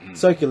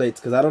circulates,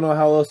 because I don't know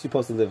how else you're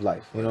supposed to live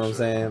life. You know what I'm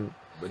saying?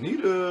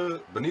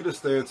 Benita's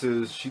stance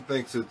is she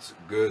thinks it's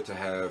good to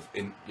have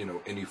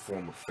any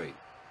form of faith.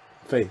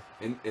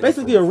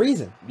 Basically a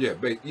reason. Yeah,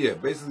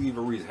 basically a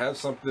reason. Have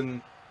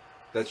something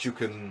that you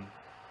can.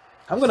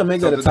 I'm gonna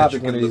make that a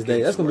topic one of these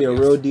days. That's gonna be a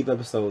real deep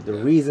episode. The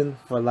reason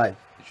for life.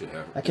 You should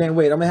have it. I can't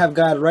wait. I'm gonna have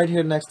God right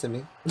here next to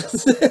me.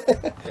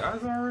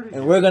 God's already and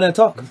here. we're gonna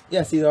talk.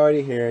 Yes, he's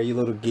already here, you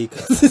little geek.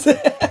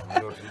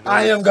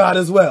 I am God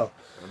as well.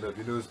 I don't know if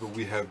you noticed, but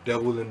we have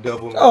devil and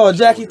devil. Oh,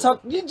 Jackie,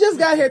 you just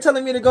got here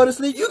telling me to go to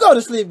sleep. You go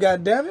to sleep,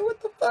 goddammit. What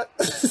the fuck?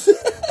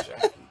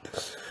 Jackie.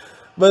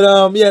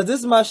 But yeah, this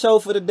is my show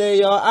for the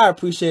day, y'all. I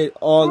appreciate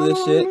all this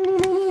shit.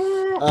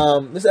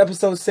 This is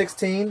episode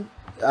 16.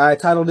 I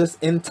titled this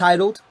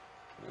 "Entitled,"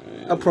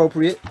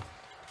 appropriate.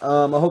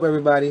 I hope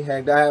everybody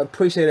had. I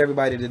appreciate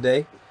everybody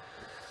today.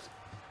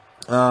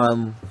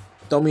 Don't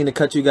mean to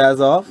cut you guys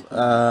off.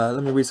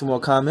 Let me read some more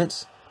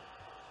comments.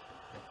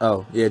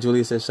 Oh yeah,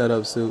 Julia said, "Shut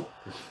up, Sue."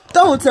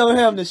 Don't tell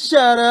him to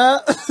shut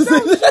up.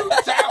 Don't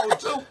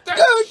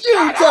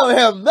you tell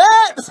him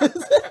that.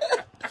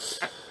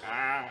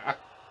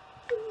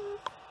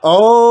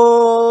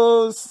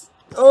 Oh.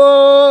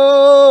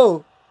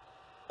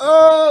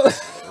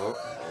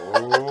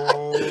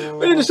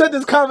 We need to shut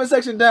this comment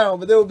section down,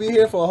 but they will be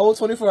here for a whole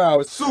 24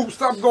 hours. Soup,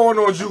 stop going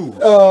on you.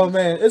 Oh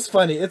man, it's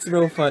funny. It's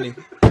real funny.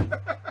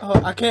 Oh,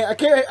 I can't.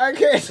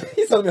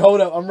 He's telling me, hold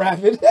up, I'm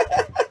rapping.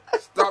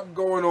 Stop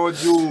going on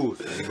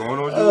Jules. You going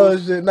on Jules? Oh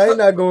shit, no, you're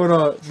not going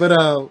on. But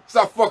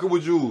stop fucking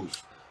with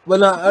Jules. But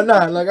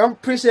nah. Like, I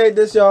appreciate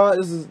this, y'all.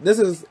 This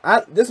is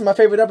my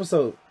favorite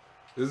episode.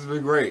 This has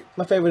been great.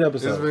 My favorite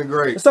episode. This has been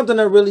great. It's something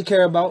I really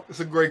care about. It's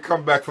a great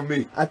comeback for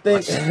me. I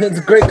think it's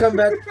a great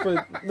comeback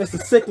for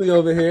Mr. Sickly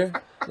over here.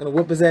 I'm gonna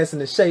whip his ass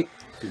into shape.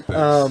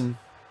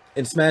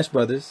 In Smash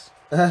Brothers.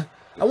 I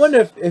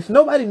wonder if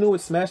nobody knew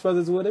what Smash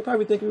Brothers were, they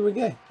probably think we were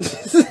gay.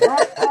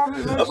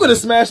 I'm gonna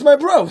smash my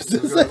bros.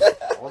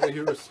 All they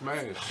hear is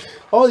Smash.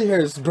 All you hear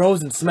is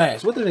bros and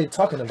Smash. What are they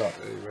talking about?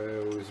 Hey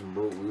man, we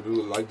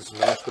do like to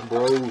smash the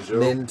bros,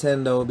 yo.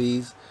 Nintendo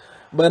bees.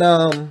 But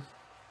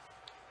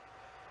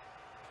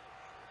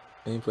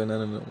ain't putting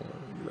none of them.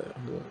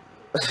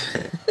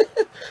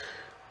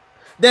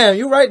 Damn,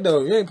 you right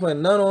though. You ain't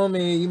putting none on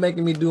me. You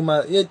making me do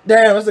my.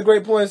 Damn, that's a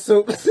great point,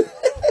 Soup.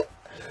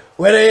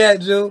 Where they at,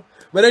 Jew?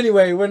 But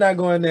anyway, we're not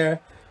going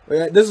there.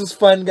 This was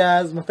fun,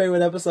 guys. My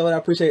favorite episode. I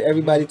appreciate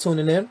everybody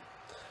tuning in.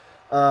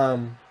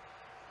 I'll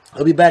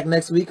be back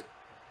next week.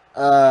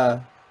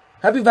 Happy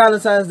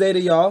Valentine's Day to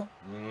y'all.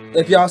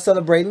 If y'all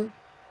celebrating.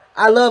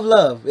 I love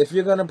love. If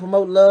you're gonna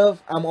promote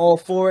love, I'm all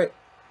for it.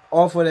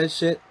 All for that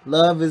shit.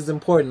 Love is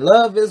important.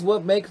 Love is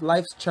what makes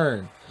life's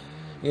churn.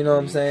 You know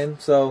what I'm saying?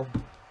 So,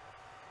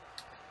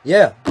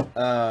 yeah.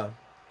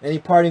 Any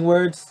parting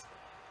words?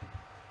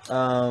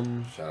 Shout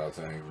out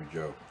to Angry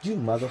Joe. You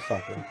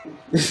motherfucker.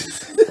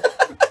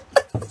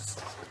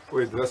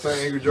 Wait, did I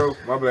say Angry Joe?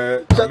 My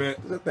bad.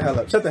 Shut the hell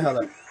up. Shut the hell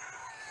up.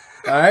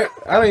 Alright?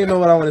 I don't even know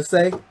what I want to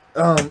say.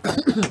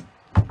 It's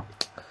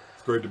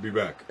great to be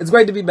back. It's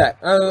great to be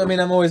back. I mean,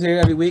 I'm always here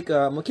every week.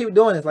 I'm going to keep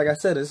doing this. Like I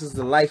said, this is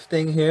the life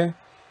thing here.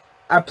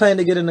 I plan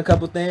to get in a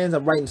couple things.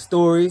 I'm writing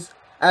stories.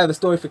 I have a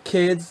story for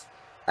kids.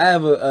 I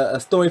have a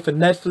story for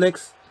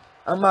Netflix.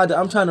 I'm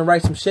trying to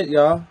write some shit,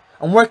 y'all.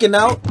 I'm working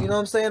out. You know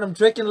what I'm saying? I'm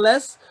drinking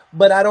less,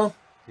 but I'm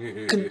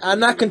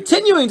not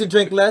continuing to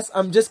drink less.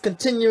 I'm just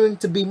continuing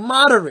to be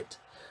moderate.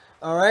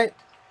 All right?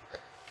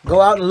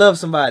 Go out and love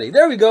somebody.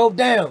 There we go.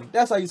 Damn.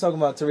 That's how you talking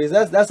about,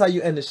 Teresa. That's how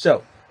you end the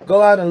show.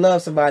 Go out and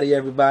love somebody,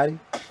 everybody.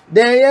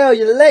 Danielle,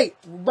 you're late.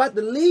 We're about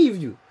to leave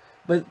you.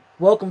 But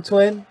welcome,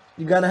 twin.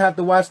 You're going to have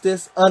to watch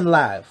this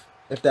unlive,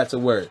 if that's a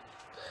word.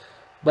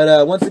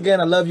 But once again,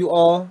 I love you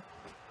all.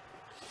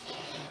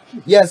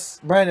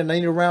 Yes, Brandon, I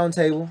need a round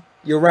table.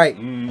 You're right.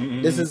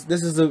 Mm-hmm. This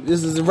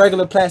is a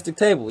regular plastic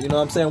table. You know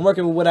what I'm saying? I'm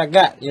working with what I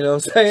got. You know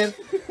what I'm saying?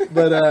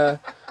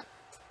 But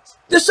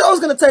this show's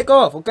going to take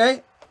off,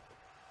 okay?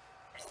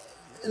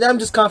 And I'm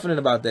just confident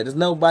about that. There's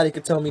nobody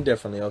could tell me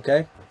differently,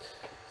 okay?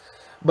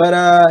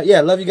 But yeah,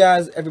 love you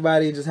guys,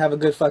 everybody. Just have a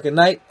good fucking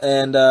night.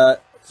 And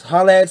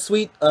holla at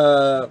Sweet...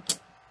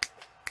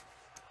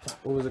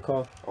 what was it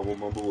called? Humble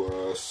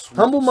Mumble.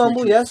 Humble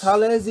Mumble, yes.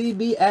 Holla at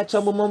ZB at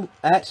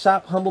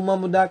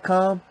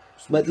shophumblemumble.com.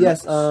 But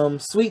yes,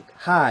 Sweet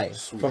High.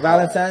 For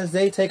Valentine's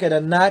Day, take it a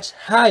notch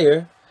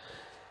higher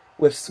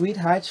with Sweet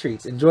High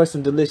treats. Enjoy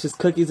some delicious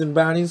cookies and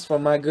brownies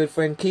from my good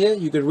friend Kia.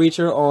 You can reach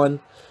her on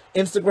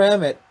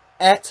Instagram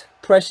at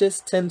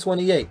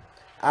Precious1028.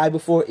 I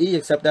before E,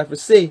 except after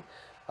C.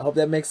 I hope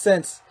that makes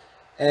sense.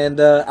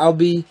 And I'll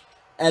be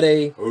at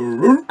a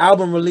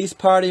album release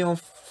party on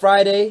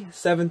Friday,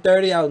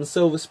 7:30 out in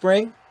Silver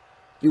Spring.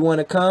 If you want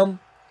to come,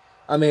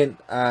 I mean,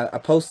 I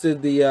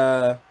posted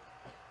the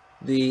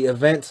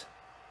event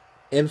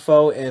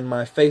info in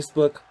my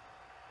Facebook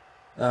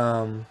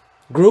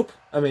group.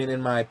 I mean,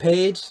 in my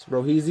page,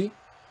 Roheezy.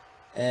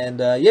 And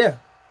yeah,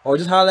 or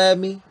just holler at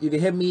me. You can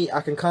hit me.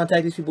 I can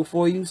contact these people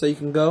for you so you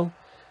can go.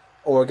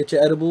 Or get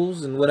your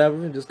edibles and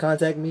whatever. Just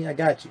contact me. I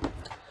got you.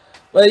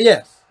 But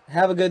yes,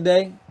 have a good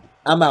day.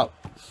 I'm out.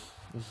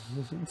 You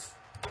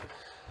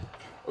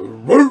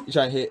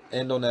trying to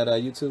end on that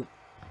YouTube?